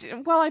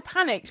 I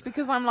panicked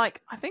because I'm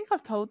like, I think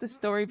I've told this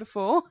story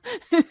before.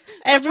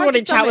 Everyone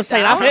in chat was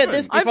saying, I've heard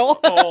this before.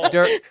 Yeah,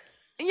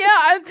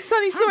 I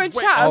suddenly saw in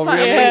chat. I was like,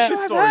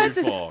 I'm sure I've heard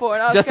this before.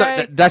 And I was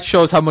that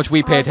shows how much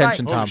we pay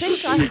attention, Tom. I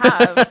think I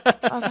have.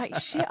 I was like,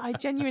 shit, I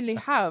genuinely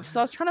have.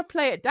 So I was trying to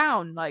play it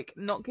down, like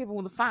not give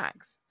all the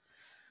facts.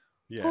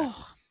 Yeah.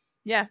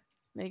 Yeah,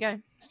 there you go.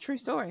 It's a true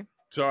story.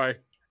 Sorry.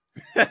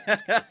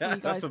 That's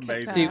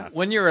amazing. See,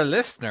 when you're a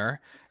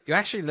listener, you're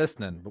actually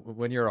listening. But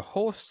when you're a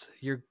host,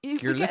 you're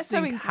get listening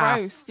so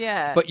engrossed,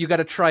 yeah. But you got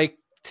to try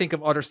think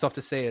of other stuff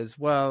to say as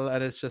well,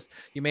 and it's just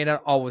you may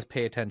not always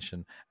pay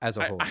attention as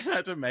a host. I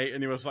had a mate,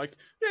 and he was like,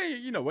 "Yeah,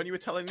 you know, when you were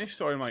telling this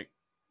story, I'm like."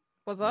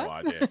 Was I? No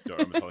idea. Don't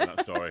remember telling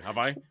that story. Have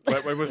I?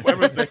 Where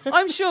was this?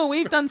 I'm sure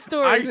we've done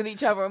stories with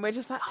each other and we're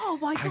just like, oh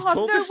my God,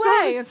 no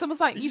way. And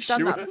someone's like, you've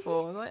done that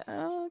before. I'm like,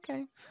 oh,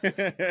 okay.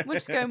 We're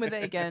just going with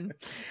it again.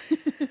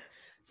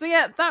 So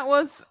yeah, that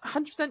was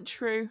 100%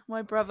 true.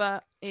 My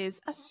brother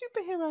is a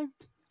superhero.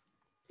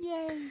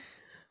 Yay.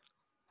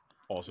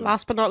 Awesome.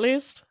 Last but not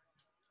least,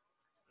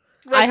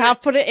 I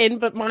have put it in,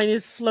 but mine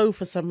is slow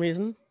for some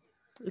reason.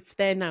 It's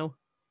there now.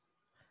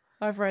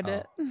 I've read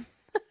it.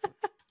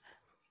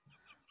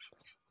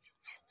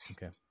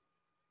 Okay.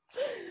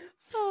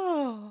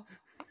 Oh.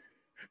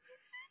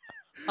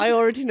 I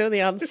already know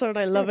the answer and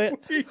I love it.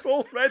 We've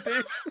already.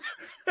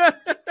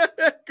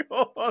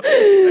 Go on.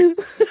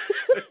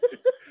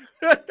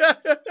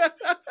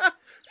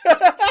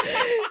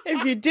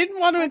 If you didn't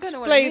want to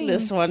explain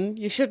this one,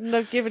 you shouldn't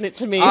have given it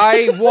to me.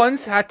 I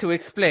once had to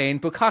explain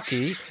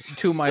Bukake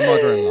to my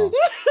mother-in-law.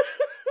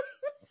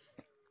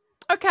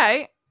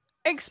 Okay.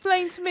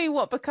 Explain to me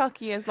what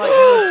Bukake is like to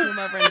your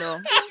mother-in-law.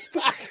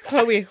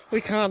 Chloe,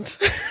 we can't.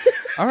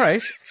 All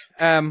right.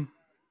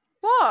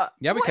 What?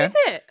 Yeah, we what can. Is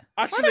it?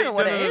 Actually, I don't know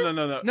what it is.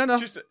 No.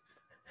 Just,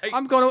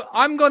 I'm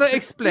gonna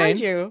explain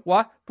you.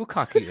 what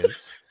Bukake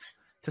is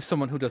to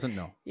someone who doesn't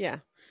know. Yeah.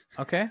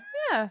 Okay.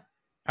 Yeah.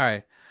 All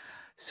right.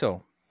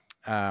 So,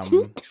 have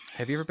you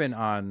ever been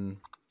on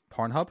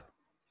Pornhub?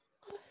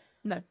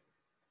 No.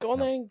 Go on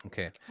then.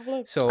 Okay. Have a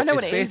look. So I know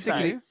it's what it is,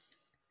 basically. though.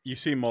 You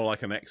seem more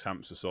like an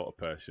ex-hamster sort of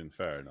person.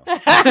 Fair enough.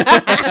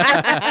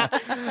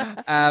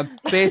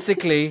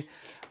 Basically,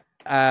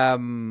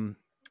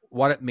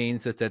 what it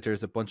means is that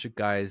there's a bunch of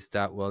guys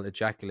that will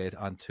ejaculate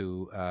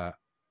onto a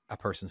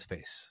person's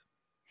face.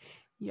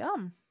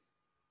 Yum.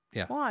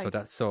 Yeah. Why? So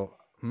that's so.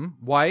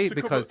 Why? To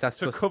Because cover, that's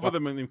to just cover what,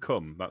 them in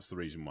cum. That's the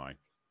reason why.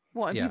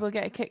 What? And Yeah. people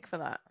get a kick for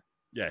that?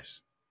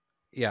 Yes.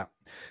 Yeah.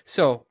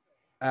 So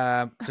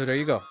there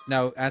you go.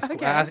 Now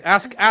Okay.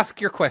 ask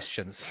your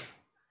questions.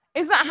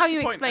 Is that Just how to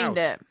you point explained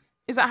out, it?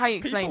 Is that how you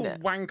explained People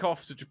it? wank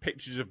off to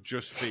pictures of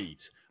just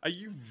feet. Are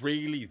you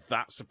really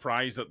that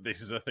surprised that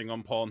this is a thing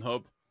on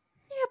Pornhub?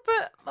 Yeah,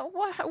 but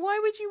why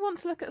would you want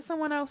to look at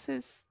someone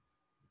else's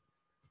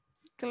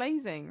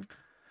glazing?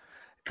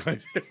 Now,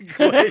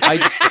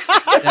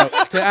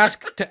 to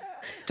answer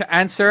to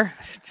answer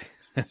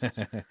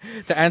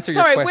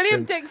Sorry, your question.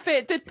 William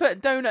Dickfit did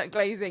put donut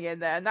glazing in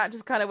there, and that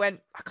just kind of went.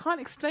 I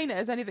can't explain it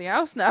as anything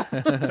else now.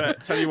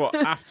 Tell you what,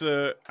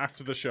 after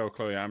the show,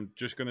 Chloe, I'm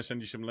just going to send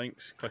you some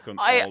links. Click on.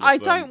 I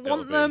don't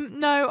want them.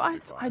 No,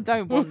 I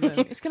don't want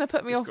them. It's going to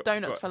put me off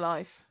donuts for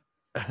life.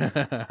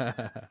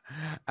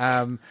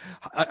 I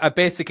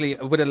basically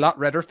with a lot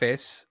redder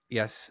face,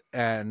 yes,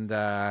 and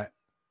yeah.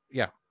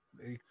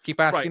 Keep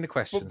asking the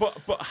questions.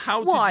 But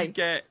how Why? did you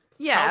get?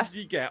 Yeah. How did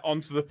you get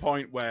onto the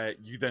point where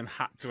you then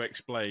had to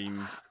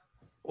explain?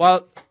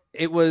 Well,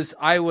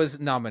 I was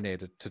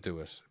nominated to do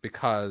it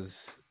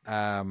because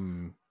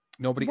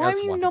nobody Why else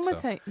were you wanted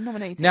to.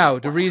 nominated? Now,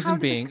 the How reason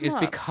did this being come is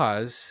up?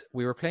 because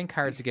we were playing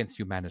Cards Against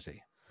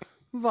Humanity.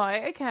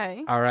 Right.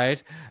 Okay. All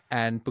right,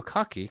 and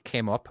Bukake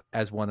came up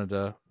as one of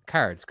the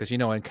cards because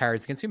in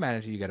Cards Against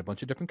Humanity you get a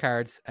bunch of different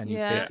cards and you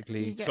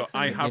basically. you get So some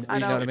I have you know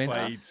what I recently mean?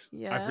 played.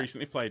 Yeah. I've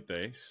recently played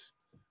this,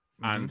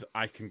 and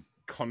I can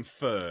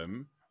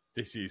confirm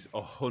this is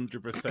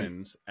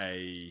 100%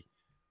 a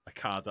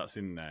card that's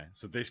in there.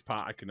 So this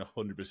part I can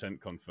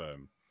 100%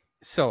 confirm.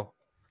 So,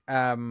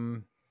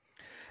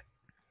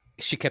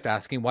 she kept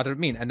asking, "What did it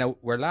mean?" And now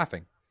we're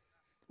laughing.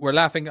 We're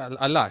laughing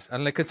a lot.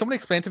 And like, could someone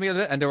explain to me?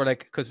 And they were like,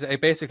 because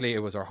basically it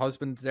was her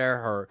husband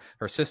there,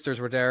 her sisters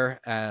were there,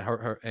 and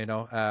her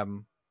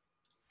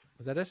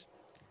was that it?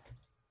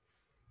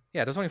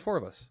 Yeah, there's only 4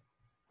 of us.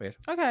 Wait.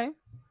 Okay.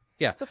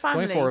 Yeah, So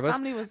family. only 4 of us,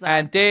 Family was there.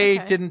 and they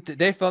Okay. didn't.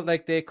 They felt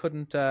like they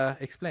couldn't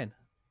explain.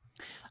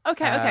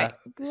 Okay.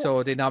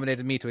 So they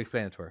nominated me to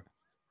explain it to her.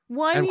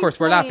 Why? And of course,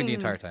 we're laughing the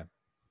entire time.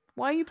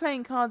 Why are you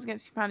playing Cards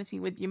Against Humanity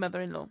with your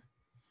mother-in-law?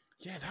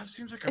 Yeah, that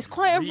seems like It's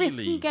quite really... a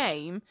risky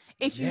game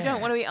if you Yeah.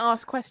 don't want to be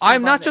asked questions.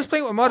 I'm not like just this,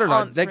 playing with or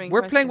motherland. Like, answering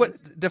we're playing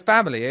questions. with the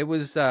family. It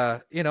was,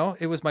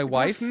 it was my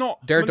wife, That's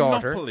not their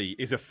daughter. Monopoly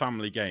is a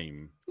family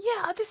game.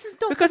 Yeah, this is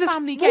not Because a it's,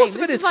 family game. most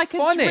of This it is is like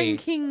funny. a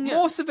drinking.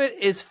 Most of it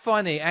is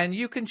funny, and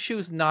you can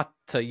choose not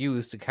to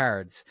use the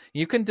cards.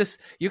 You can just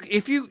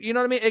if you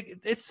know what I mean.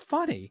 It's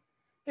funny.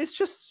 It's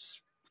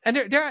just and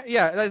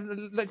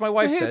like my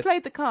wife So who said,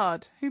 played the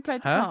card? Who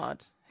played the Huh?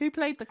 card? Who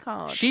played the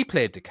card? she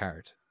played the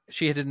card.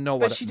 She didn't know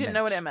what but it she didn't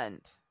know what it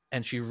meant.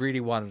 and she really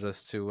wanted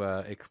us to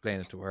explain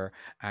it to her,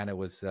 and it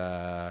was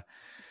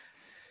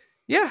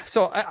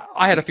so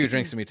I had a few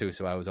drinks in me too,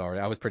 so I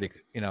was pretty,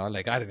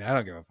 like I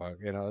don't give a fuck,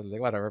 like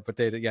whatever, but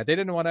they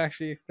didn't want to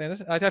actually explain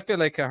it. I feel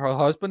like her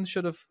husband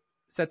should have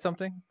said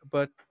something,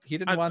 but he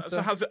didn't want to.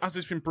 So has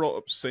this been brought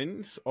up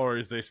since, or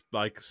is this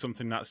like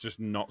something that's just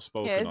not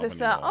spoken Yeah, is of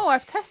this? anymore? Oh,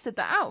 I've tested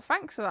that out.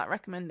 Thanks for that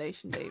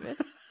recommendation, David.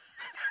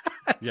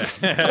 Yeah.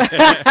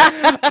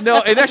 No,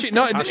 it actually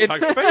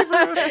Hashtag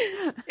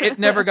favourite. it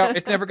never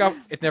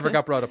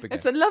got brought up again.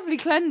 It's a lovely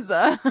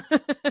cleanser.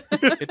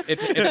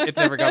 It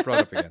never got brought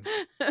up again.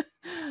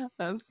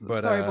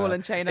 Sorry, ball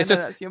and chain. I know it's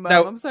just- that's your mum.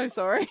 now- I'm so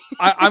sorry.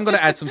 I'm going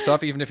to add some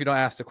stuff, even if you don't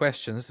ask the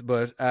questions.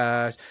 But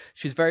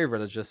she's very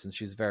religious, and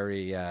she's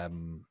very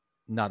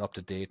not up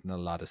to date in a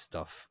lot of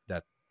stuff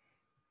that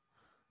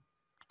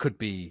could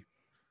be,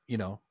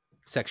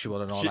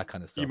 sexual and all that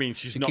kind of stuff. You mean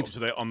she's She not keeps-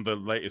 up to date on the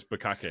latest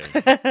Bukake?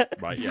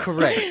 Right, yeah.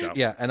 Correct. Checks out.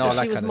 Yeah, and So all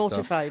that she was kind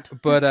mortified. of stuff.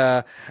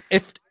 But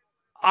if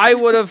I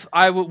would have,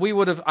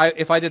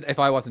 if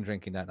I wasn't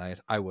drinking that night,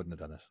 I wouldn't have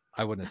done it.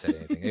 I wouldn't have said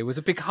anything. It was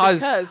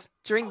because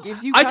drink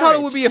gives you. I thought it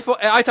courage. would be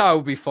I thought it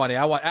would be funny.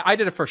 I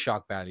did it for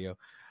shock value.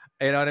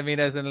 You know what I mean?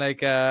 As in,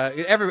 like,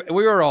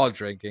 we were all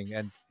drinking,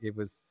 and it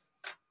was.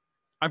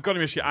 I've got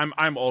to admit,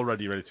 I'm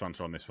already ready to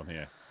answer on this one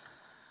here.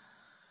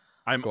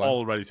 I'm Go on.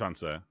 all ready to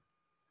answer.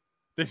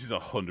 This is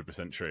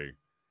 100% true.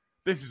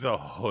 This is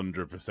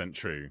 100%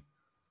 true.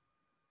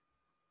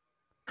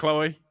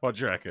 Chloe, what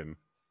do you reckon?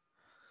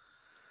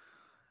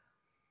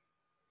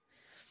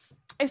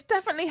 It's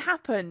definitely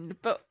happened,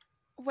 but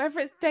whether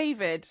it's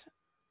David,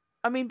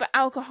 but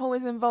alcohol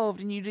is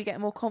involved, and you do get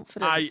more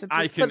confidence.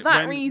 For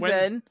that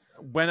reason,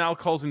 when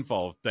alcohol's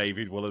involved,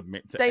 David will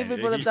admit to David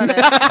anything. will have done it.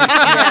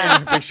 Yeah.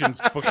 Ambitions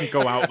fucking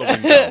go out the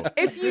window.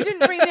 If you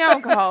didn't bring the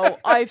alcohol,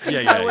 I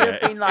think I would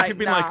have been like, If you'd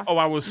been nah, like, oh,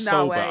 I was no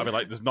sober, way. I'd be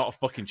like, there's not a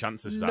fucking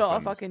chance this Not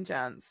happened. a fucking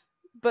chance.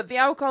 But the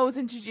alcohol was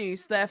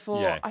introduced,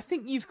 therefore, Yeah. I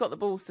think you've got the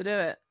balls to do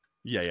it.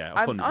 Yeah,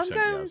 I'm 100%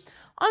 going. yes.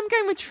 I'm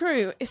going with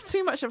true. It's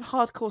too much of a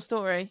hardcore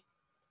story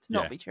to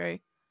not Yeah. be true.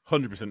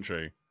 100%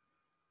 true.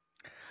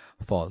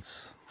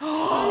 False.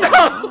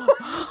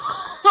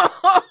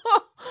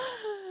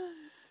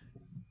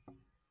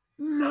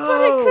 No!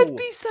 But it could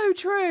be so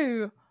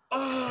true.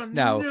 Oh,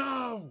 Now-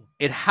 no!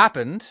 It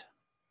happened,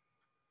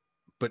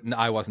 but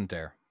I wasn't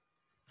there.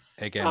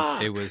 Again,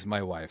 Fuck. it was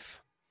my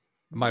wife.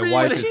 My Really?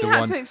 wife But is she the had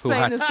one to who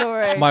explain had. the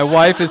story. My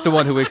wife is the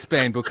one who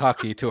explained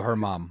Bukake to her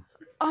mom.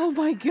 Oh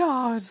my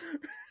god.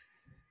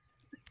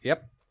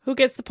 Yep. Who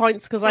gets the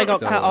points because I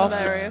got That cut was off?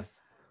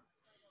 Hilarious.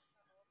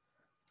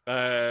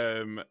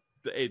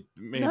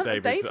 Me No, and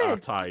David are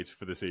David. tied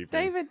for this evening.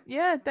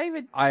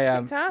 David I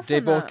am. kicked ass They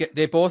on both. that.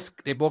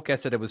 They both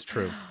guessed that it was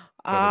true.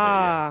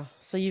 Ah, yes.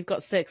 so you've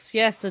got 6.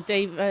 Yes, so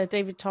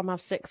David, Tom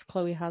have 6.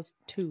 Chloe has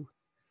 2.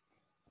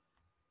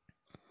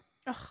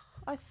 Ugh,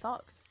 I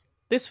sucked.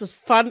 This was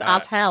fun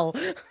as hell.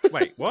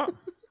 Wait, what?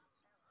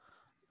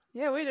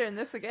 Yeah, we're doing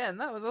this again.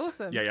 That was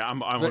awesome. Yeah, I'm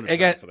But 100%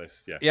 again- for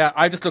this. Yeah. Yeah,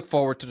 I just look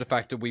forward to the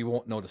fact that we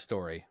won't know the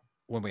story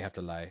when we have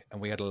to lie, and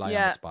we had to lie on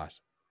Yeah. the spot.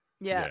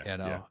 Yeah. You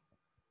know.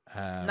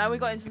 Now we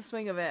got into the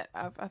swing of it.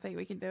 I think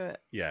we can do it.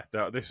 Yeah,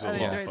 this is a I lot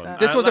of enjoyed fun. that.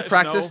 This was a Let us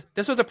know- practice.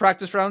 This was a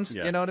practice round.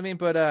 Yeah. You know what I mean?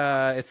 But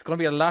it's going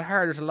to be a lot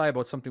harder to lie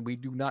about something we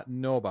do not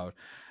know about.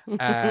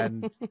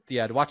 And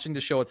watching the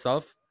show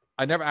itself,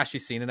 I never actually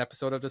seen an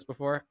episode of this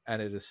before,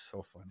 and it is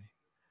so funny.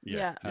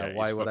 Yeah.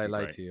 Why it's would I fucking lie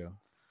great. to you?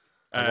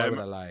 Why would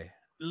I Um, lie?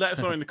 Let us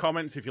know in the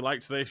comments if you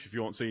liked this. If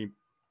you want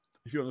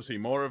to see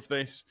more of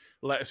this,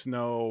 let us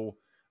know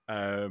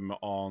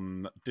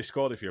on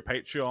Discord if you're a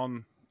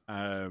Patreon.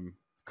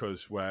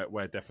 Because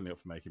we're definitely up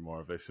for making more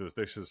of this.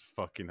 This is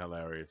fucking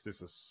hilarious.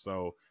 This is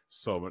so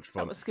much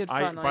fun. That was good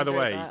fun. By the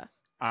way, that.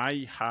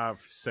 I have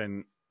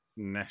sent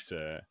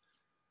Nessa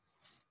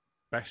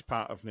best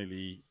part of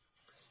nearly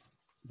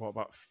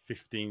about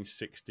 15,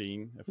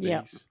 16 of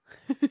these.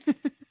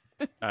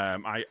 Yeah.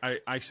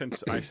 I sent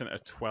her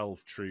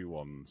 12 true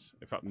ones.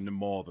 In fact,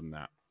 more than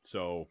that.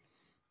 So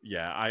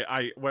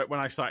yeah, when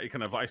I started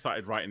I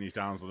started writing these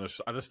down, and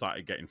I just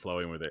started getting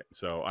flowing with it.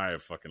 So I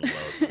have fucking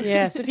loads.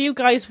 Yeah, so if you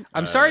guys...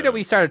 I'm sorry that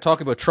we started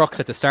talking about trucks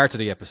at the start of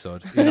the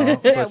episode. You know,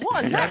 Yeah, but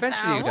what? That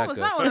eventually it what got was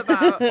good. that one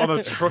about? On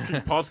a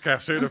trucking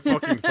podcast, who'd have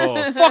fucking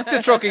thought? Fuck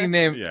the trucking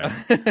name. Yeah,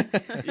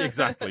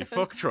 exactly.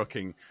 Fuck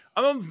trucking.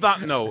 And on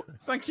that note,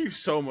 thank you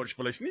so much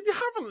for listening. If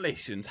you haven't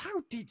listened,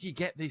 how did you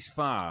get this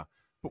far?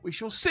 But we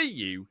shall see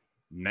you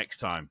next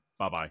time.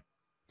 Bye-bye.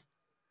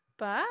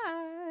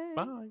 Bye.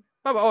 Bye.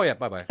 Oh yeah,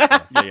 bye bye.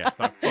 Yeah. That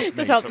fucked me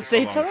Just have so to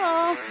say long.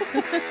 ta-ra.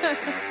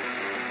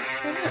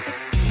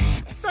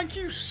 Thank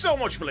you so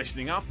much for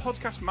listening. Our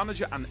podcast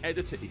manager and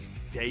editor is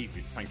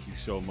David. Thank you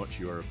so much.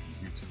 You are a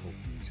beautiful,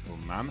 beautiful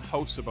man.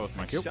 Hosts are both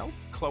myself,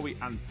 Chloe,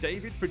 and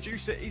David.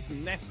 Producer is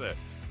Nessa.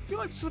 If you'd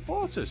like to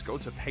support us, go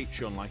to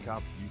Patreon like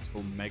our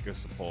beautiful mega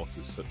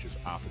supporters such as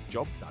Arthur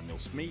Job, Daniel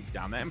Smee,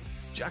 Dan M,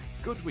 Jack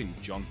Goodwin,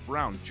 John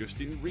Brown,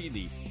 Justin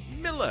Reedy,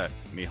 Miller,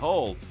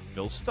 Mihal,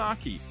 Phil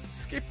Starkey,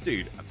 Skip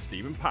Dude, and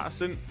Stephen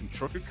Patterson and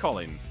Trucker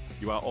Colin.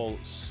 You are all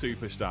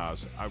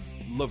superstars. I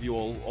love you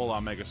all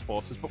our mega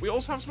supporters. But we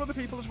also have some other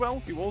people as well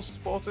who also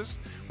support us.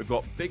 We've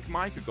got Big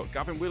Mike, we've got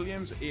Gavin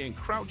Williams, Ian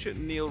Croucher,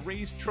 Neil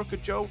Rees, Trucker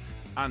Joe,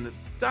 and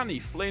Danny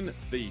Flynn,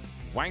 the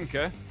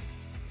wanker.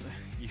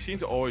 You seem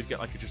to always get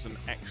like just an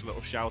extra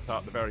little shout out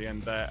at the very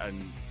end there,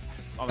 and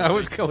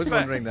honestly, I was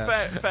wondering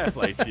that. Fair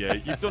play to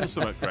you. You've done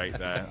something great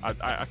there.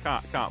 I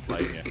can't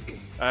blame you.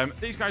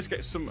 These guys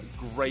get some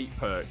great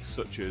perks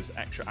such as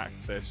extra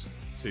access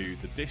to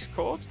the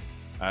Discord.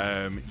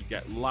 You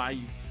get live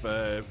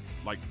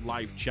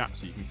chat,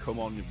 so you can come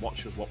on and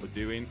watch us what we're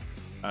doing.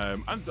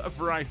 And a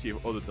variety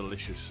of other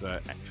delicious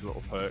extra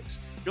little perks.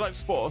 If you'd like to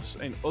support us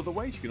in other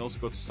ways, you can also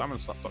go to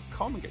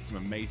salmonslap.com and get some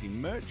amazing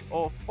merch,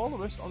 or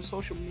follow us on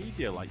social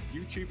media like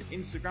YouTube,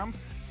 Instagram.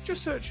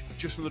 Just search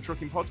Just Another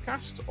Trucking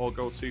Podcast, or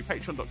go to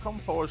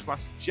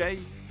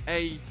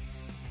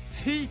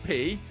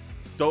patreon.com/JATP.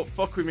 Don't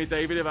fuck with me,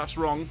 David, if that's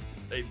wrong.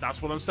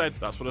 That's what I've said.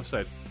 That's what I've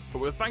said. But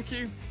we'll thank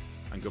you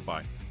and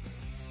goodbye.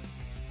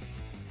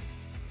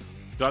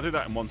 Did I do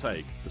that in one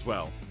take as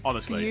well?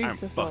 Honestly,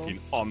 Beautiful. I'm fucking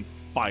on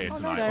fire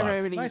tonight.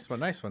 Very Nice one.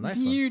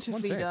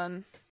 beautifully done.